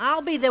ground,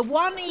 I'll be the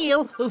one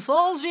eel who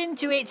falls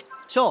into it.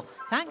 So,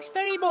 thanks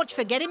very much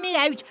for getting me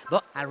out,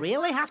 but I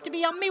really have to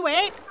be on my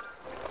way.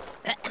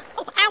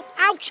 Oh, ow,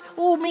 ouch!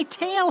 Oh, my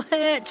tail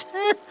hurts.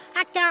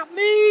 I can't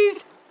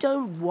move.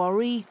 Don't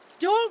worry.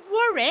 Don't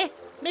worry.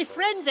 My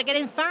friends are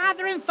getting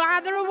farther and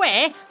farther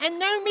away, and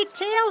now my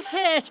tail's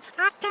hurt.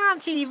 I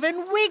can't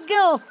even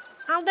wiggle.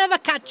 I'll never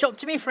catch up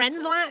to my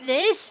friends like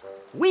this.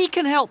 We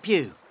can help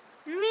you.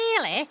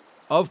 Really?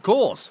 Of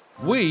course.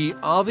 We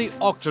are the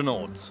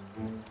Octonauts.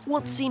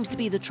 What seems to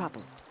be the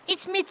trouble?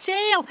 It's my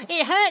tail.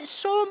 It hurts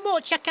so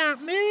much I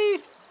can't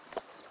move.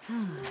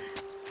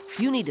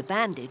 You need a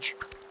bandage.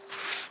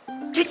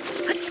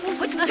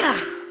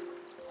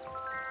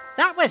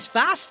 That was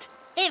fast.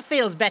 It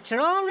feels better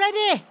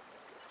already.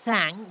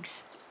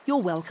 Thanks. You're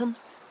welcome.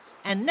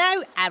 And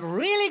now I've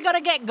really got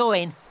to get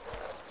going.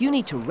 You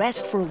need to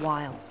rest for a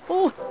while.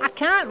 Oh, I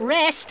can't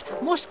rest.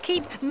 Must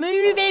keep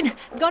moving.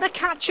 Gotta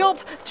catch up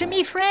to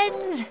me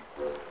friends.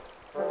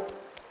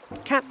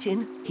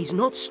 Captain, he's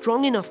not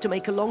strong enough to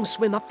make a long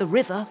swim up the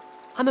river.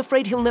 I'm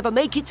afraid he'll never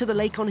make it to the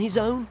lake on his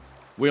own.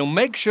 We'll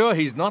make sure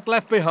he's not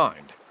left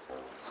behind.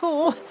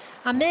 Oh,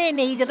 I may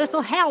need a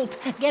little help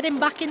getting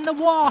back in the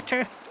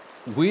water.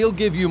 We'll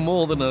give you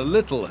more than a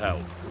little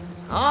help.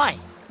 Aye,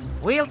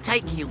 we'll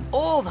take you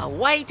all the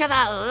way to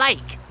the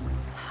lake.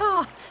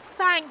 Oh,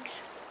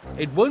 thanks.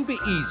 It won't be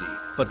easy,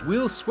 but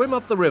we'll swim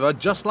up the river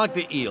just like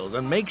the eels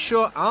and make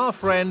sure our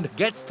friend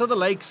gets to the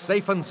lake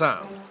safe and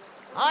sound.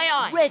 Aye,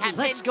 aye, Ready, Captain.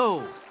 let's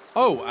go.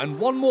 Oh, and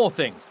one more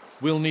thing.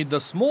 We'll need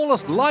the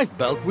smallest life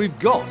belt we've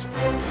got.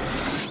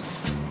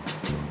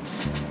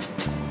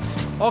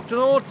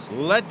 Octonauts,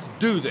 let's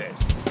do this.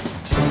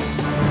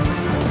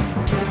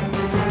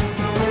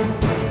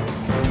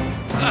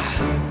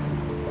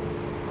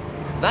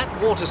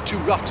 That water's too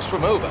rough to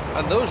swim over,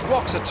 and those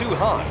rocks are too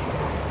high.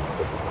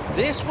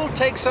 This will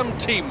take some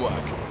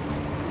teamwork.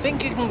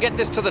 Think you can get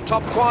this to the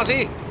top,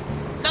 Kwazii?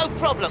 No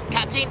problem,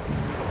 Captain.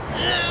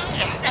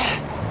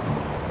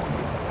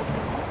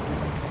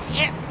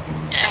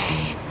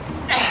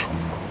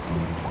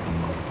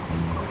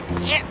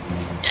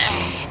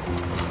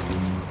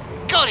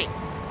 Got it.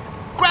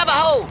 Grab a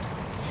hold.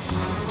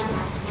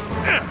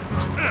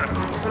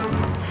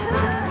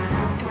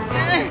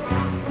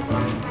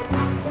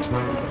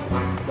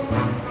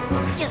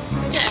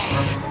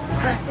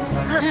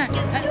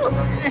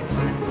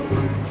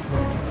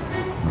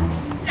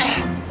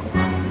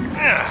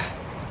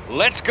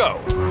 Let's go.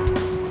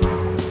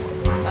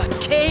 A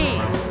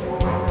cave.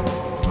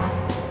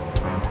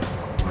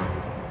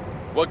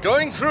 We're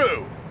going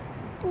through.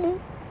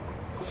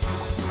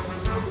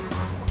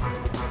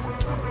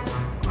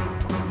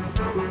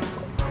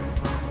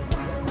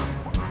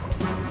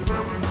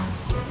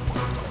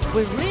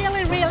 We're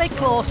really, really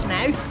close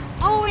now.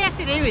 All we have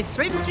to do is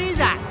swim through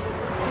that.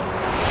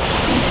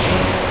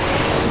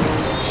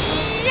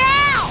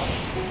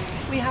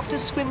 We have to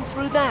swim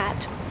through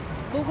that.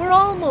 But we're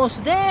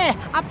almost there,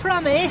 I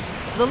promise.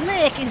 The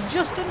lake is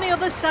just on the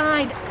other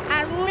side.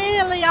 I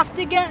really have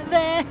to get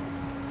there.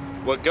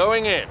 We're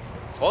going in.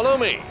 Follow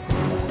me.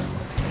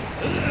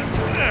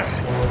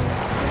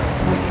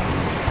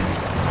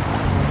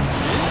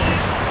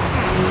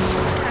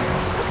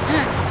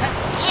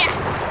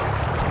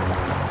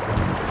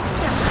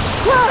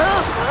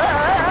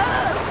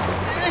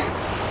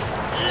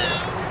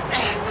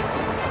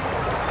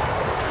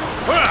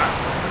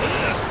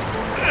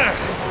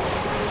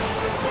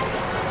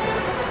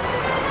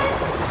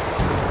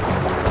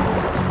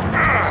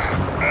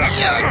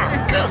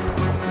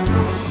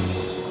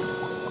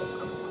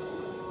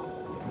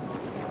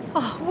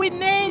 Oh, we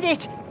made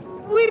it!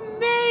 We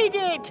made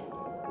it!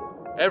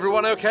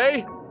 Everyone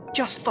okay?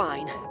 Just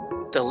fine.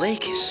 The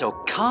lake is so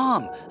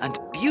calm and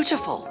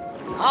beautiful.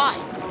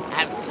 Aye,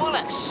 and full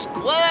of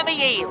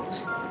squirmy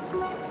eels.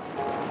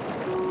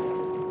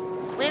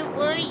 Where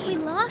were you? We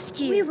lost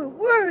you. We were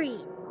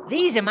worried.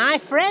 These are my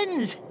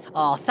friends.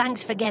 Oh,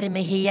 thanks for getting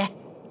me here.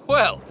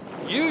 Well,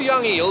 you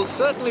young eels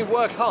certainly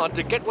work hard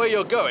to get where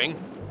you're going.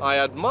 I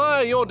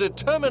admire your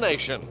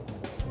determination.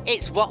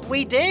 It's what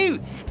we do.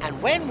 And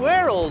when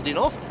we're old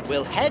enough,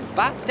 we'll head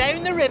back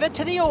down the river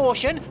to the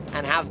ocean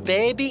and have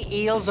baby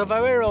eels of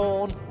our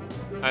own.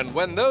 And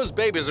when those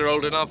babies are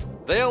old enough,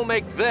 they'll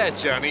make their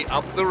journey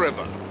up the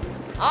river.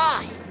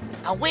 Aye,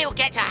 and we'll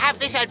get to have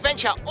this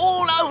adventure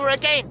all over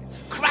again.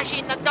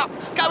 Crashing the duck,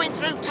 going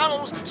through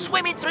tunnels,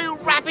 swimming through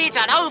rapids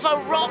and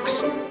over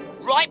rocks.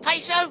 Right,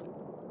 Peso?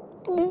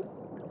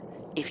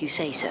 If you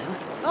say so.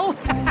 Oh,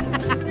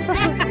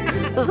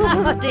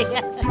 oh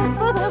dear.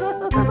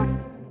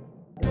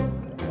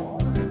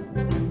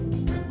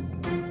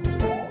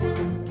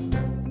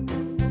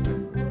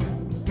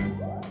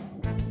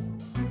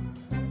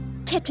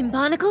 Captain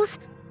Barnacles,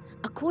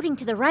 according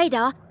to the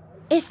radar,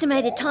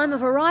 estimated time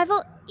of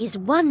arrival is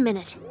 1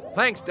 minute.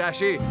 Thanks,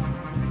 Dashi.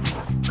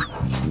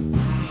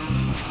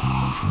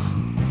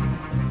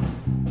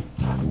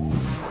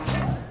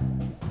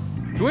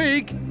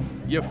 Tweak,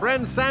 your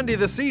friend Sandy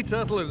the sea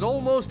turtle is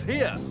almost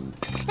here.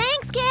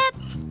 Thanks, Cap.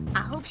 I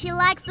hope she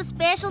likes the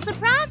special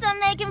surprise I'm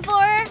making for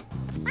her.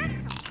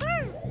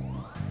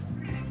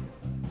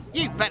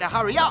 You better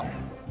hurry up.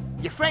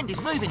 Your friend is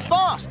moving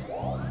fast.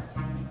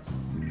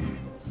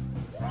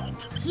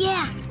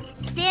 Yeah,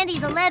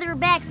 Sandy's a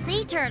leatherback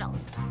sea turtle.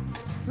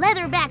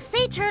 Leatherback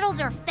sea turtles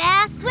are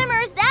fast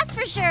swimmers, that's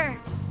for sure.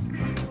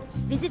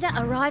 Visitor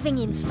arriving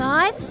in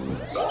 5,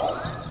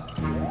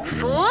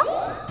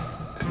 4,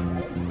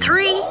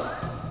 3,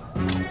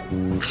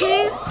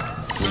 2,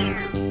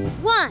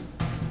 1.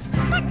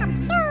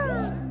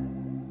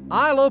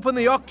 I'll open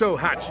the octo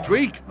hatch,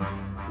 Tweak.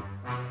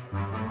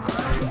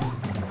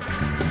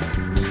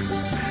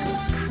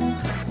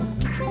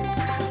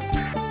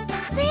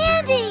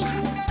 Sandy!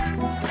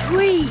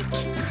 Tweak!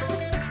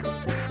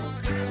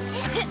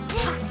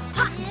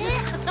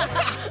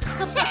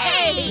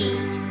 Hey!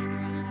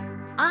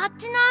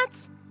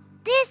 Octonauts,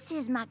 this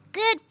is my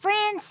good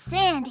friend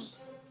Sandy.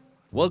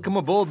 Welcome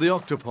aboard the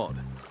Octopod.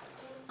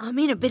 I'm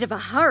in a bit of a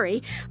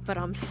hurry, but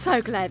I'm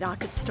so glad I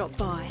could stop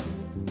by.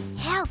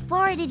 How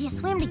far did you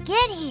swim to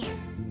get here?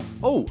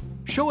 Oh,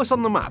 show us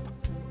on the map.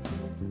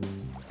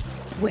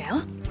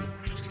 Well,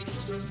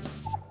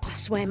 I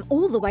swam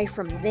all the way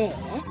from there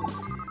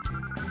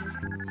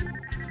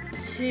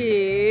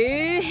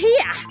to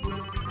here.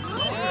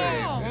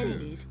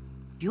 Splendid.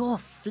 Your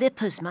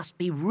flippers must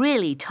be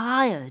really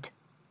tired.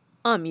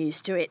 I'm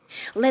used to it.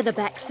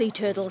 Leatherback sea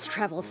turtles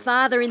travel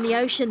farther in the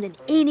ocean than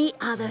any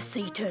other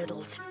sea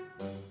turtles.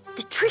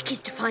 The trick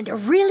is to find a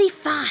really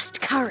fast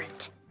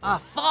current. A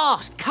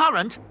fast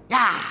current?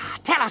 Ah,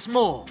 tell us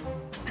more.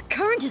 A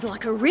current is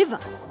like a river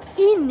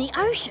in the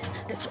ocean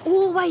that's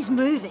always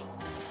moving.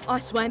 I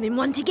swam in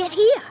one to get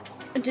here,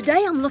 and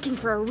today I'm looking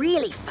for a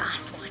really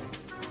fast one.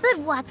 But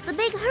what's the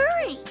big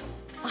hurry?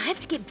 I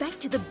have to get back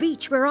to the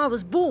beach where I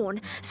was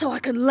born so I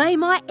can lay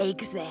my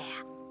eggs there.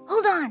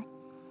 Hold on.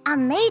 I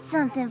made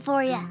something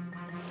for you.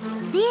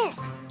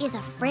 This is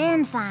a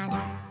friend finder.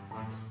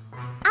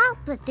 I'll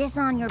put this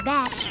on your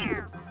back.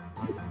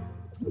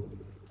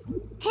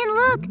 And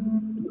look,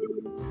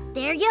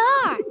 there you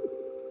are.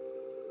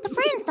 The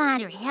friend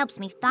finder helps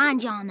me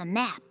find you on the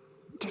map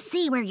to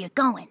see where you're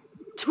going.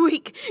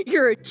 Tweak,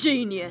 you're a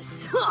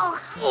genius.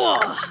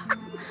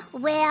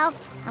 Well,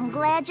 I'm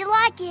glad you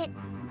like it.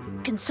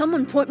 Can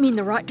someone point me in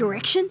the right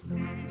direction?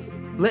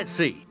 Let's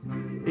see.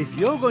 If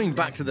you're going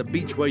back to the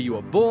beach where you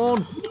were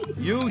born,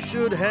 you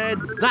should head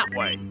that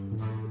way.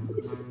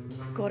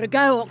 Gotta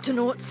go,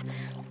 Octonauts.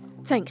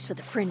 Thanks for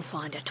the friend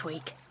finder,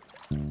 Tweak.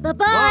 Bye-bye.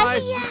 Bye.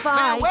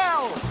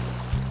 Farewell.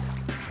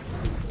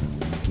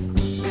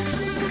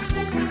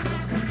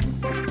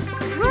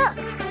 Look,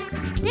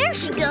 there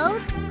she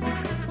goes.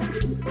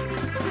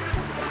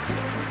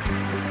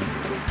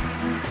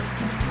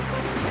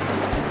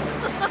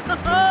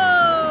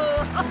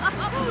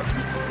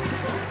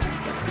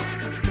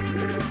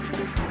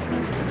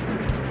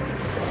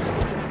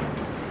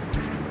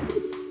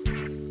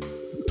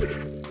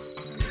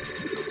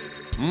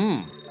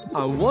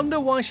 I wonder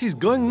why she's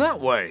going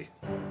that way.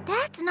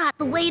 That's not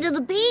the way to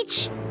the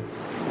beach.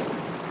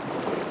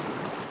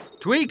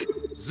 Tweak,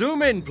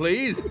 zoom in,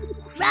 please.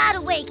 Right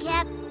away,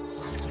 Cap.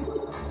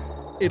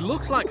 It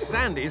looks like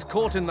Sandy's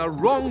caught in the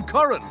wrong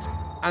current.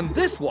 And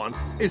this one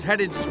is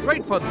headed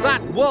straight for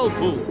that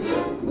whirlpool.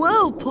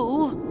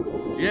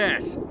 Whirlpool?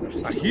 Yes,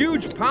 a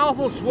huge,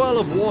 powerful swirl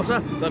of water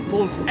that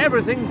pulls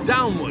everything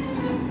downwards.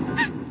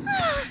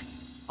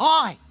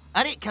 Aye,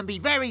 and it can be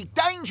very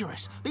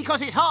dangerous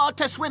because it's hard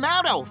to swim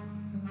out of.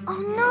 Oh,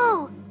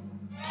 no.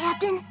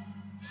 Captain,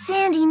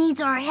 Sandy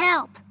needs our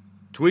help.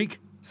 Tweak,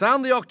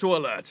 sound the octo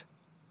alert.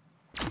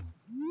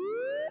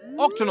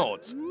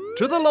 Octonauts,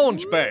 to the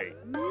launch bay.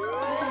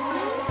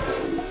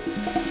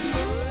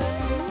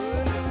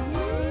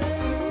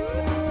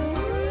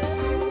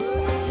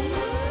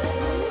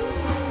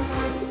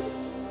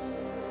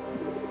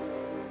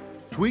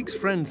 Tweak's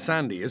friend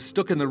Sandy is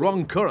stuck in the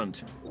wrong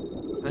current,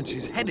 and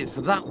she's headed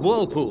for that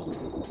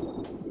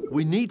whirlpool.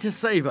 We need to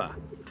save her.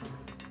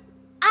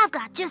 I've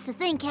got just the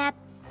thing, Cap.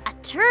 A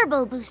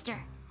turbo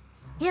booster.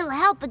 It'll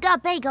help the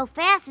gut bay go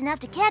fast enough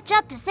to catch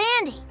up to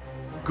Sandy.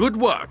 Good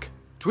work.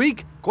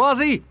 Tweak,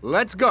 Kwazii,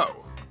 let's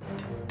go.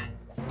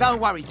 Don't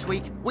worry,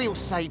 Tweak. We'll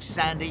save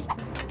Sandy.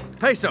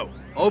 Peso,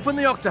 open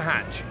the octo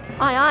hatch.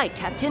 Aye, aye,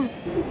 Captain.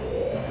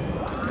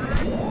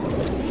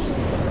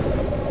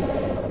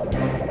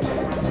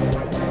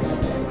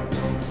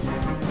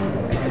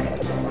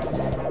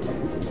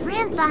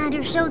 Friend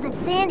finder shows that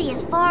Sandy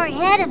is far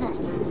ahead of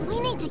us. We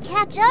need to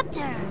catch up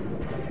to her.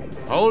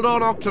 Hold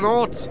on,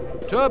 Octonauts.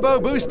 Turbo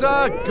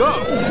booster,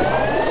 go!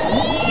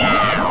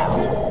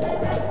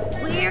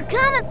 We're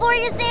coming for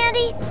you,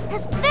 Sandy,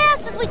 as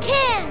fast as we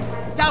can.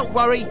 Don't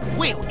worry,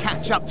 we'll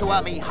catch up to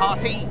her, me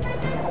hearty.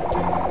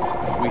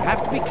 We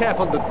have to be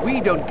careful that we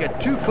don't get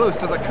too close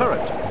to the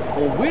current,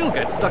 or we'll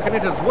get stuck in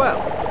it as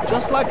well,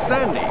 just like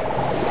Sandy.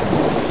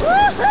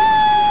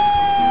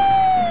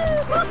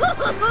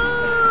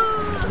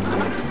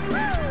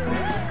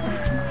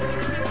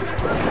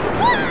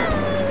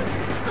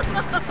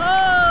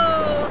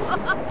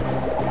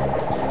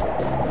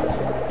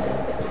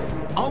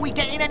 we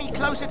getting any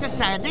closer to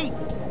Sandy?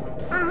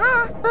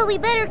 Uh-huh, but we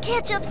better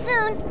catch up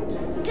soon,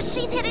 because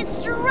she's headed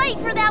straight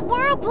for that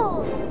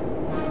whirlpool.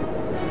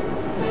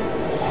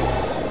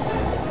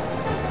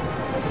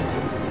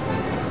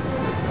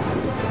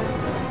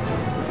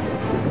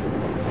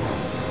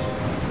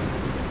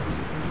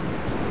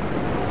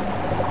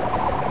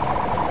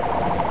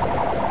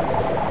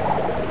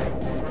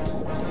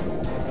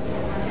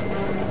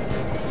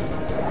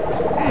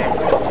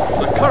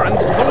 The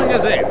current's pulling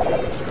us in.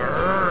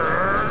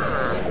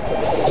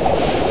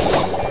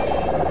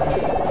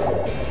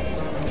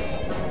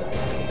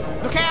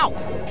 Look out!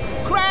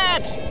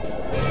 Crabs!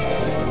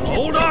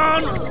 Hold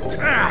on!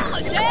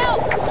 Down!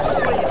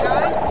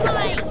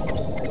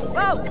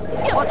 Whoa!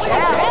 Watch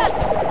out!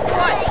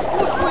 Right,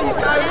 which way you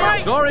go,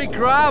 right? Sorry,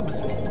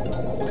 crabs.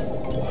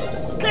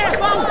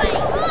 Careful!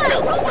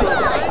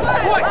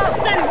 Wait,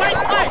 steady,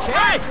 mate!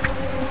 Hey!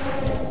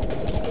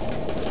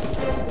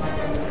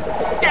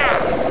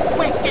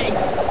 We're getting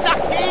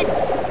sucked in!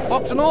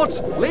 Octonauts,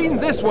 lean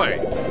this way.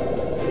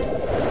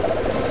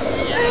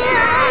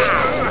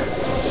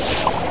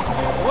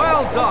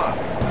 Well done.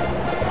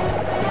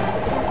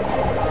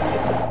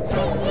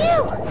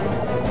 Phew!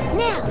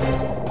 Now,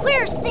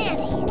 where's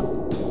Sandy?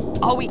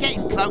 Are we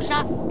getting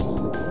closer?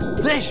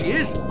 There she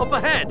is, up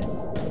ahead.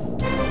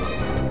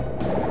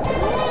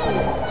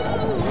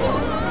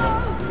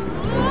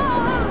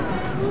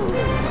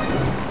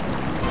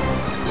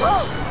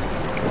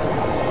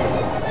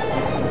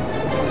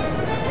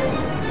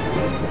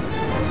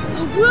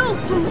 A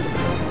whirlpool!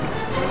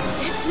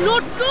 It's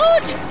not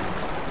good!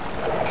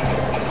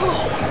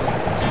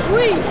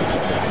 Tweak!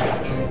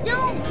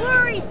 Don't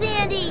worry,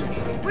 Sandy.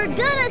 We're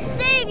gonna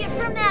save you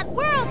from that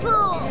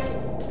whirlpool.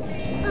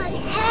 But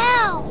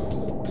how?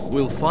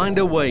 We'll find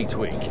a way,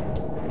 Tweak.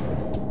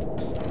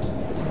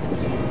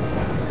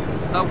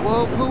 The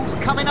whirlpool's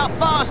coming up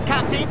fast,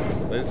 Captain!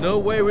 There's no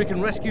way we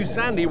can rescue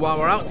Sandy while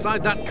we're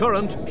outside that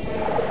current.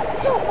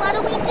 So what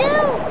do we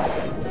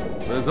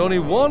do? There's only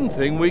one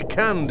thing we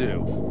can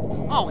do.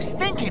 I was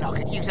thinking I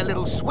could use a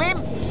little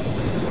swim.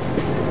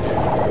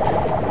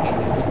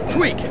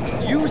 Tweak,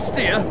 you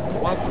steer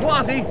while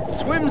Kwazii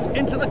swims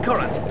into the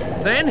current.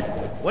 Then,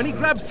 when he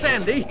grabs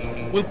Sandy,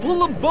 we'll pull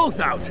them both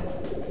out.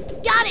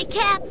 Got it,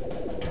 Cap.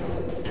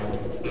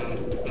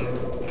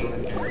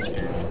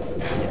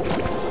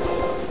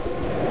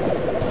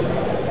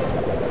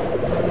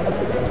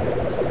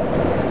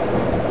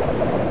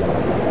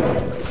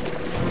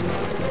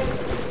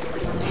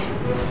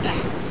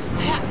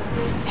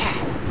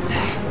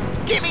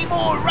 Give me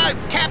more rope,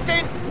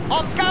 Captain!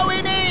 I'm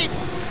going in!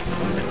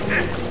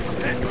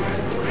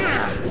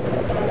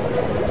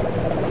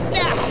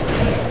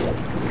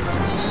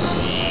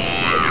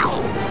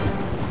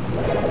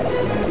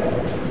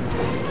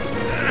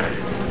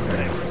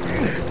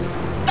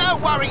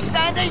 Don't worry,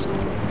 Sandy!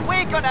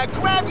 We're gonna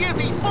grab you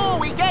before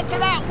we get to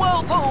that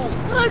whirlpool!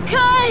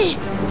 Okay!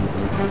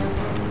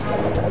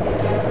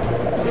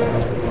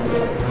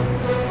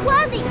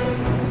 Kwazii!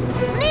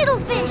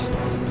 Needlefish!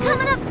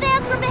 Coming up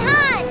fast from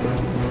behind!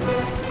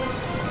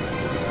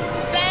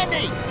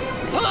 Sandy!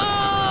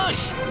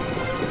 Push!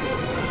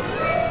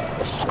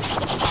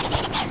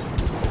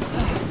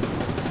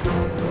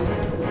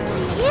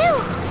 Phew!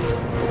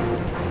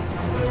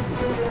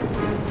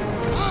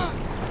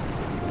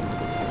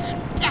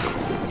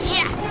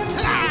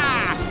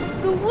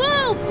 The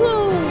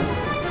whirlpool!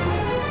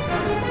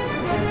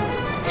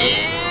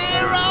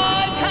 Here I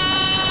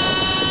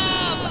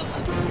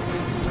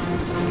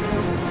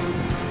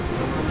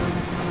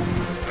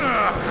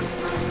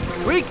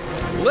come! Tweak,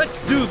 let's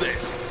do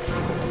this.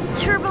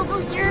 Turbo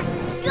booster,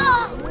 go!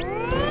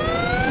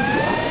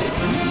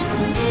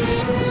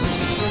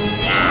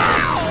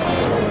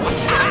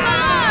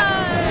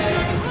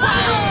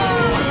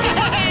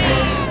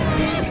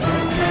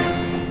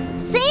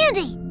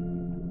 Sandy!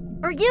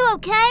 Are you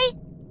okay?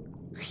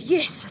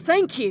 Yes,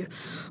 thank you.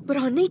 But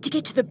I need to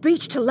get to the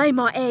beach to lay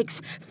my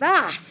eggs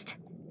fast.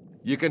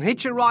 You can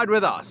hitch a ride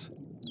with us.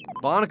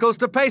 Barnacles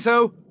to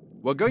Peso.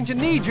 We're going to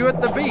need you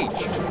at the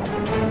beach.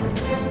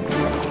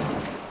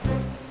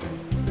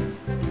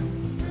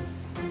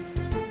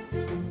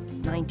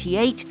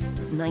 "98,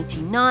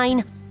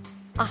 99,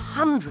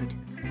 100.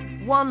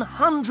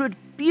 100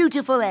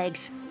 beautiful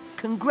eggs.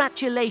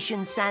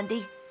 Congratulations,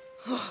 Sandy.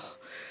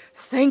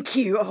 Thank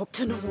you,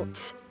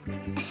 Octonauts.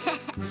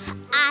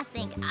 I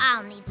think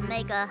I'll need to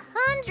make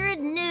 100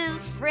 new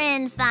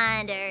friend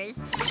finders.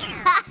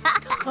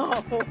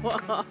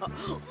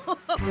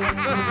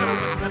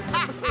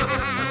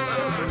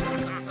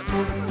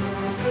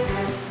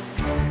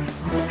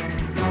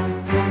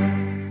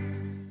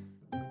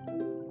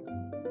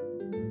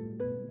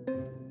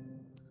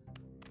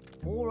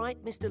 All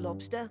right, Mr.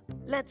 Lobster,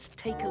 let's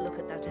take a look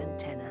at that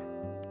antenna.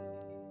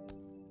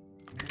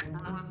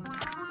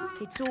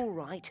 It's all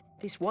right.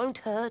 This won't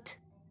hurt.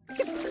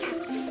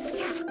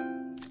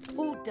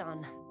 All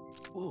done.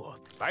 Oh,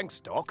 thanks,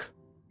 Doc.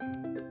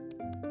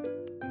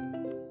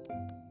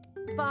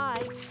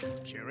 Bye.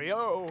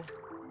 Cheerio.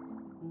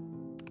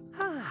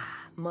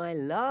 Ah, my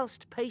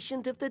last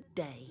patient of the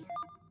day.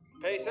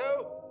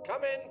 Peso,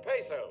 come in,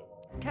 Peso.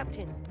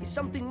 Captain, is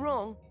something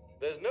wrong?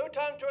 There's no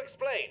time to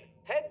explain.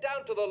 Head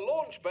down to the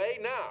launch bay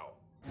now.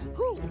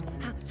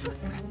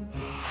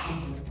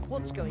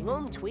 What's going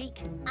on,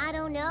 Tweak? I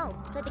don't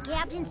know, but the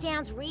captain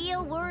sounds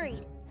real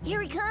worried.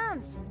 Here he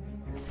comes.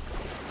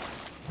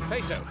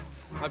 Peso,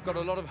 I've got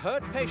a lot of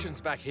hurt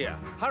patients back here.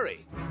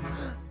 Hurry.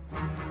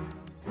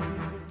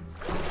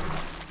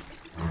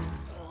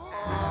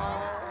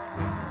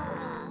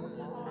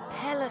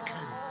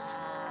 Pelicans.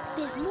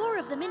 There's more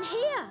of them in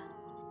here.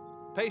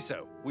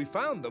 Peso, we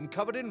found them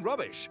covered in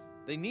rubbish.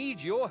 They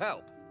need your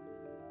help.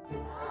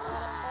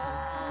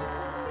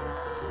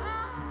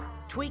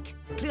 Tweak,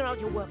 clear out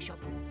your workshop.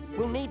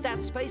 We'll need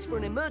that space for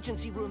an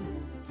emergency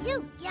room.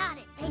 You got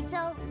it,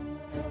 Peso.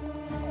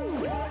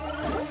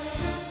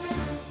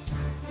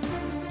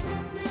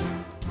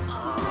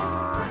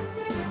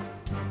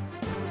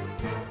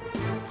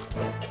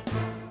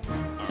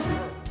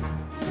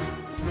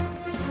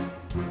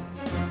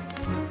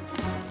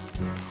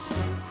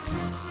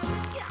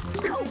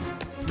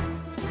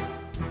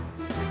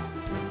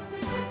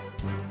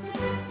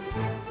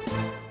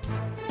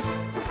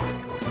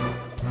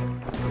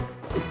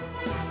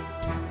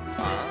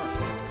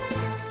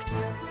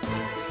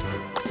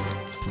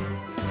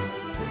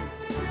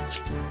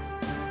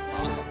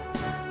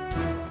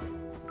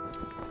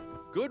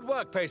 Good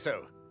work,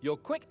 Peso. Your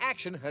quick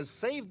action has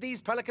saved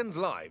these pelicans'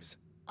 lives.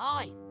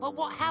 Aye, but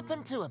what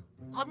happened to them?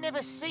 I've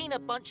never seen a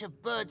bunch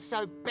of birds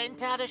so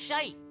bent out of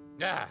shape.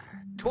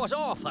 'Twas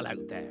awful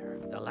out there.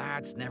 The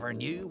lads never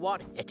knew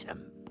what hit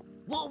 'em.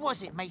 What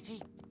was it,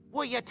 matey?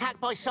 Were you attacked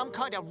by some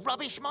kind of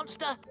rubbish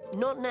monster?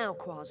 Not now,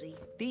 Kwazii.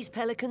 These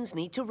pelicans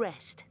need to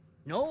rest.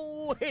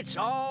 No, it's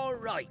all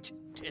right.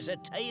 'Tis a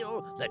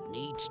tale that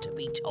needs to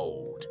be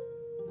told.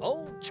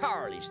 Old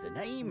Charlie's the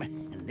name,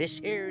 and this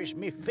here's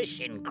me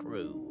fishing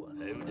crew.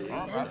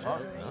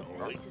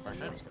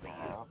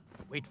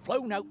 We'd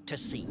flown out to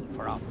sea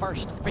for our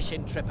first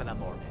fishing trip in the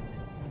morning,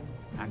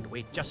 and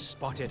we'd just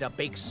spotted a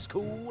big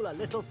school of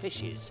little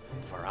fishes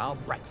for our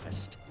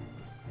breakfast.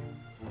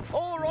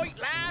 All right,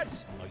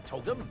 lads, I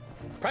told them,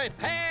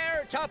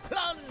 prepare to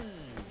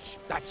plunge.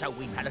 That's how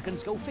we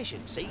pelicans go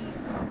fishing, see?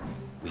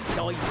 We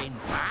dive in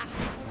fast,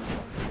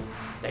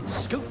 then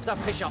scoop the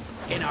fish up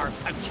in our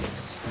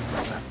pouches.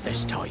 But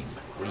this time,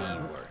 we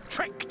were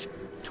tricked.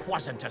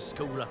 'Twasn't a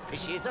school of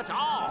fishes at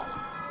all,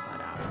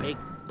 but a big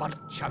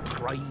bunch of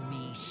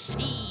grimy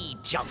sea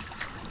junk.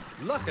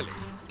 Luckily,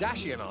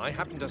 Dashi and I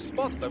happened to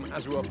spot them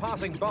as we were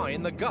passing by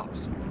in the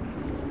gups.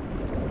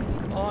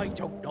 I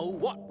don't know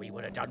what we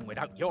would have done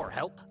without your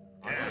help.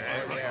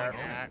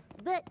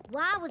 But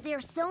why was there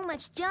so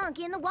much junk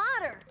in the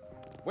water?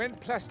 When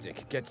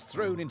plastic gets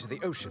thrown into the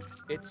ocean,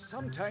 it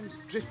sometimes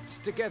drifts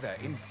together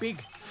in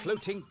big,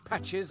 floating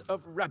patches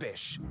of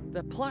rubbish.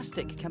 The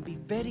plastic can be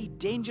very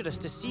dangerous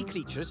to sea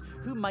creatures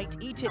who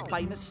might eat it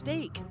by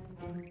mistake.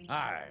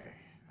 Aye,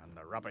 and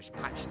the rubbish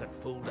patch that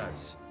fooled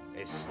us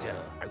is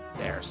still out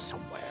there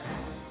somewhere.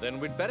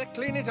 Then we'd better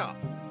clean it up.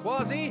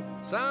 Kwazii,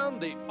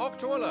 sound the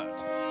Octo alert.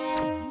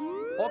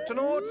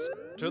 Octonauts,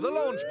 to the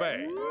launch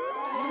bay.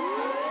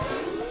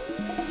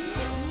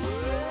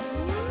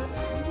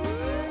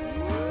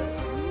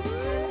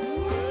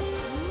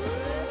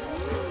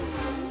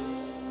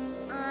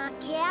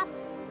 Cap,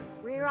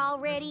 we're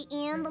already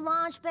in the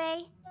launch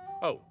bay.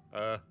 Oh,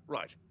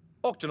 right.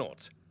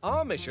 Octonauts,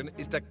 our mission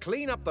is to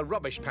clean up the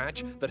rubbish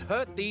patch that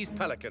hurt these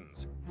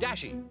pelicans.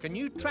 Dashi, can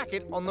you track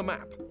it on the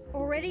map?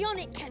 Already on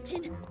it,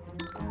 Captain.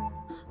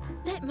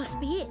 That must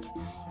be it.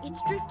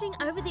 It's drifting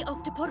over the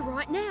Octopod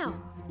right now.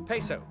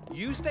 Peso,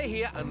 you stay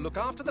here and look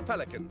after the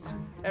pelicans.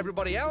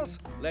 Everybody else,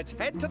 let's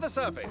head to the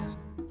surface.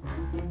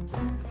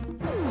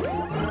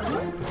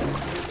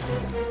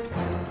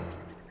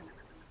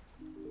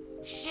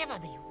 Shiver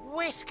me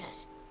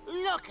whiskers!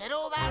 Look at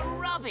all that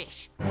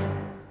rubbish!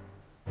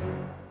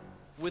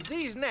 With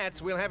these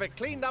nets, we'll have it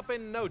cleaned up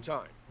in no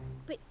time.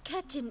 But,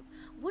 Captain,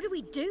 what do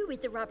we do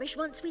with the rubbish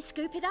once we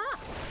scoop it up?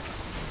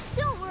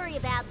 Don't worry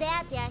about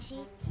that,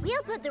 Dashi.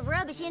 We'll put the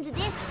rubbish into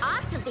this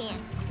octobin.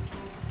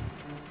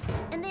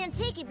 And then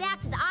take it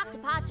back to the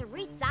Octopod to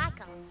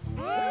recycle.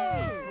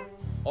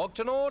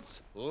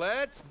 Octonauts,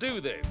 let's do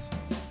this.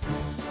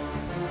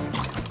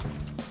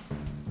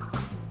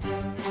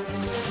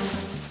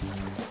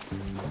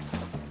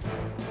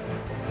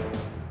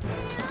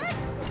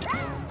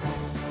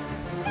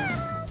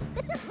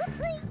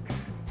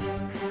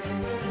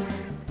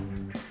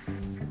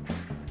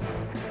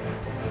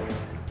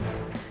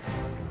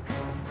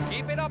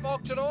 Keep it up,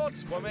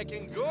 Octonauts. We're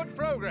making good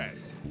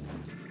progress.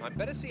 I'd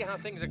better see how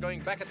things are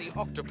going back at the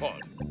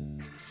Octopod.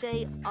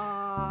 Say,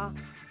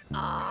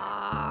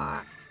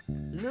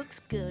 looks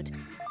good.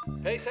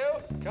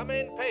 Peso, come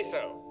in,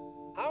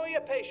 Peso. How are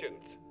your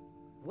patients?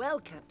 Well,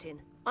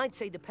 Captain, I'd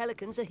say the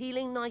pelicans are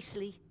healing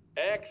nicely.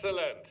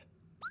 Excellent.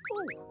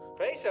 Ooh.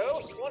 Peso,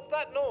 what's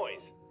that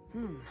noise?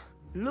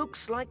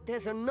 Looks like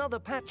there's another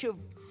patch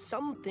of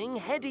something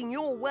heading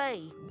your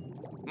way.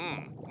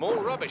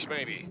 More rubbish,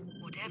 maybe.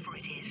 Whatever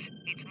it is,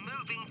 it's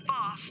moving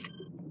fast.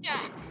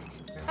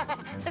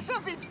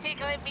 Something's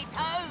tickling me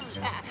toes.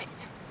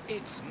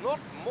 It's not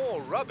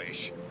more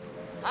rubbish.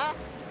 Huh?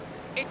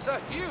 It's a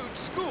huge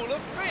school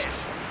of fish.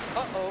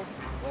 Uh-oh.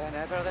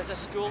 Whenever there's a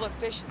school of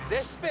fish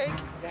this big,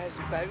 there's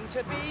bound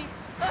to be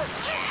a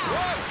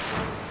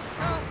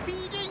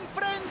feeding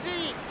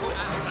frenzy!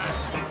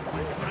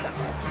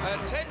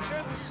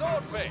 Attention,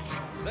 swordfish.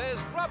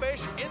 There's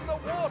rubbish in the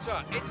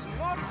water. It's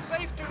not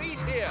safe to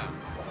eat here.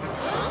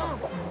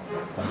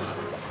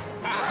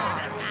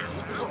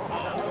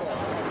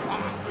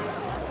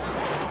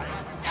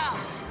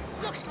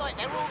 Looks like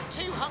they're all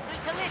too hungry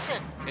to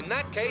listen. In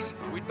that case,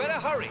 we'd better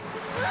hurry.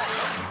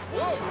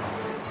 Whoa!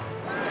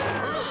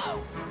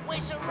 Whoa! We're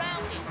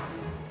surrounded.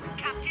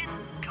 Captain,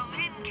 come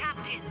in,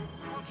 Captain.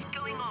 What's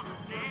going on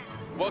up there?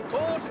 We're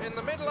caught in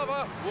the middle of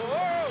a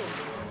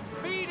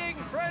feeding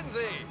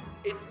frenzy.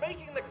 It's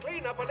making the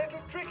cleanup a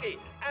little tricky,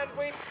 and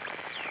we...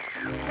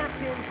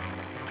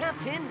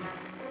 Captain!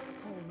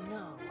 Oh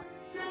no,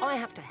 I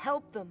have to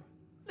help them.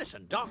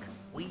 Listen, Doc,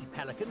 we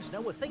pelicans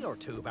know a thing or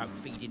two about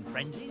feeding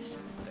frenzies.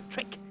 The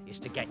trick is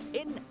to get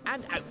in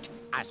and out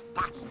as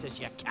fast as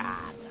you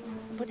can.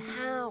 But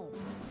how?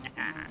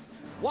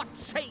 What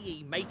say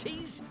ye,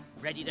 mateys?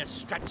 Ready to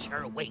stretch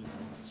your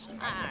wings?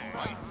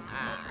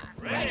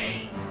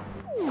 Ready?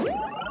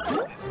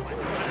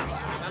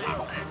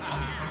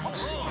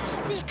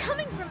 They're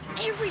coming from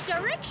every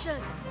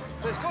direction.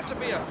 There's got to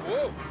be a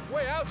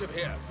way out of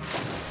here.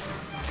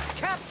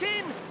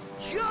 Captain,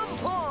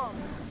 jump on!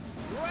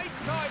 Great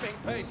timing,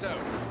 Peso.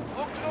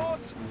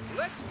 Octonauts,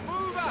 let's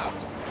move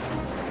out.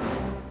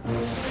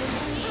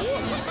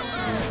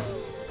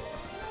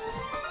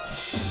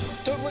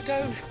 Don't look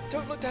down!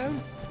 Don't look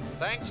down!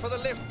 Thanks for the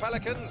lift,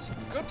 Pelicans.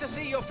 Good to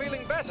see you're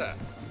feeling better.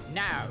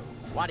 Now,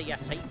 what do you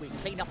say we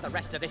clean up the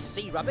rest of this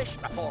sea rubbish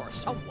before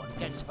someone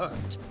gets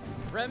hurt?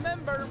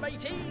 Remember,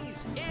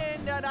 mateys,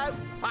 in and out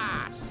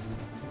fast.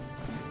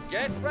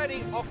 Get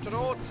ready,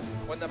 Octonauts.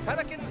 When the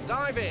Pelicans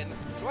dive in,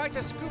 try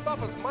to scoop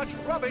up as much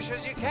rubbish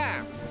as you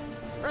can.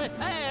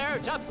 Prepare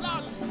to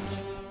plunge.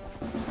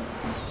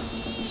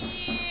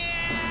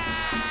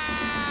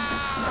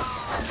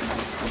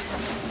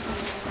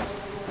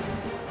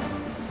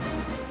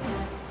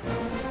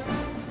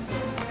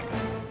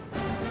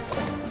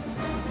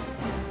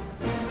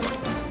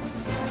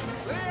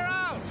 Clear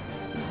out!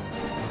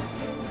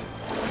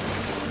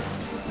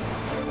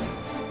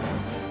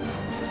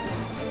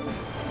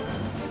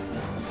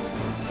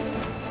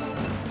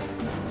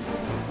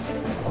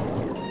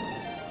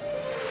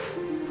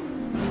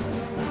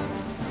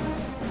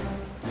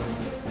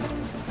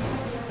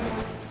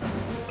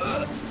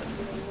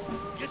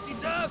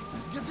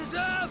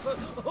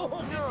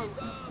 Oh no!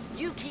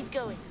 You keep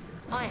going.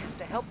 I have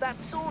to help that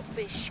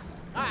swordfish.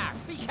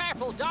 Be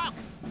careful, Doc.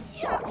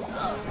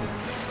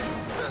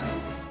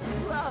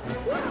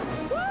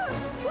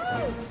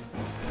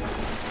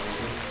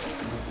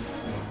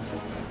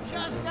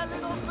 Just a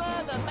little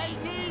further,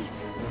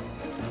 mateys.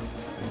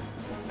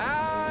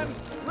 And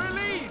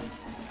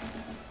release!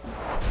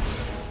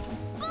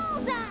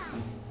 Bullseye!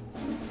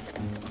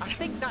 I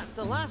think that's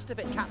the last of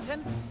it,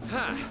 Captain.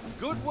 Ha!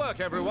 Good work,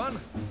 everyone.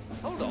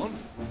 Hold on.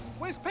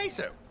 Where's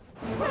Peso?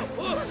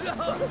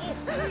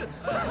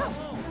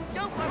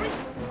 Don't worry,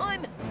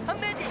 I'm a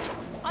medic.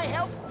 I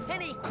help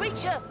any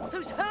creature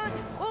who's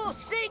hurt or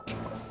sick.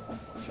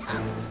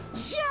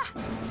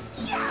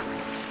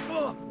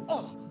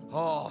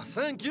 Oh,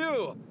 thank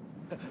you.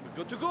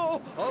 Good to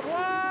go. Au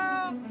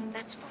revoir.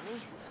 That's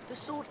funny. The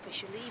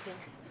swordfish are leaving.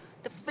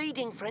 The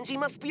feeding frenzy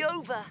must be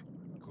over.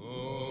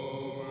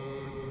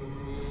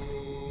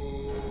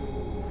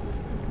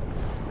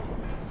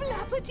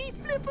 Flappity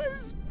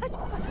flippers!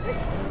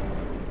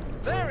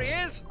 There he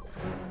is.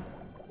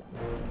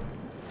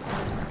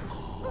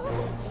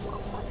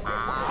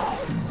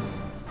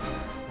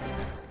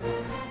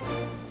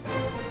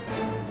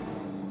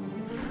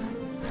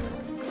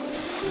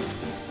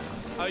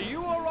 Are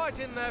you all right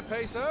in there,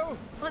 Peso?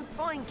 I'm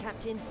fine,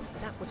 Captain.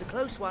 That was a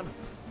close one.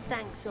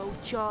 Thanks,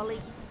 old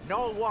Charlie.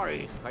 No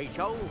worry,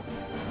 Peso.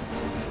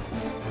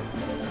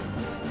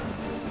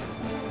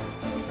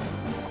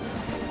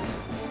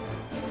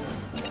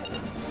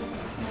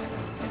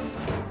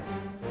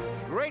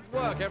 Great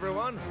work,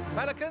 everyone.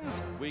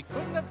 Pelicans, we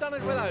couldn't have done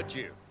it without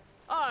you.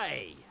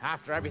 Aye,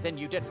 after everything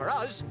you did for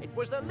us, it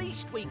was the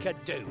least we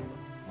could do.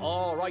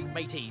 All right,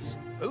 mateys,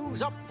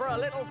 who's up for a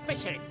little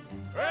fishing?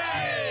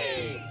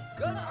 Hey!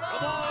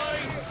 Goodbye!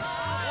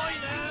 Bye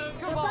now!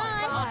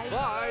 Goodbye!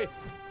 Bye.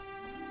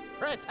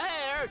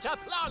 Prepare to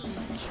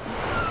plunge!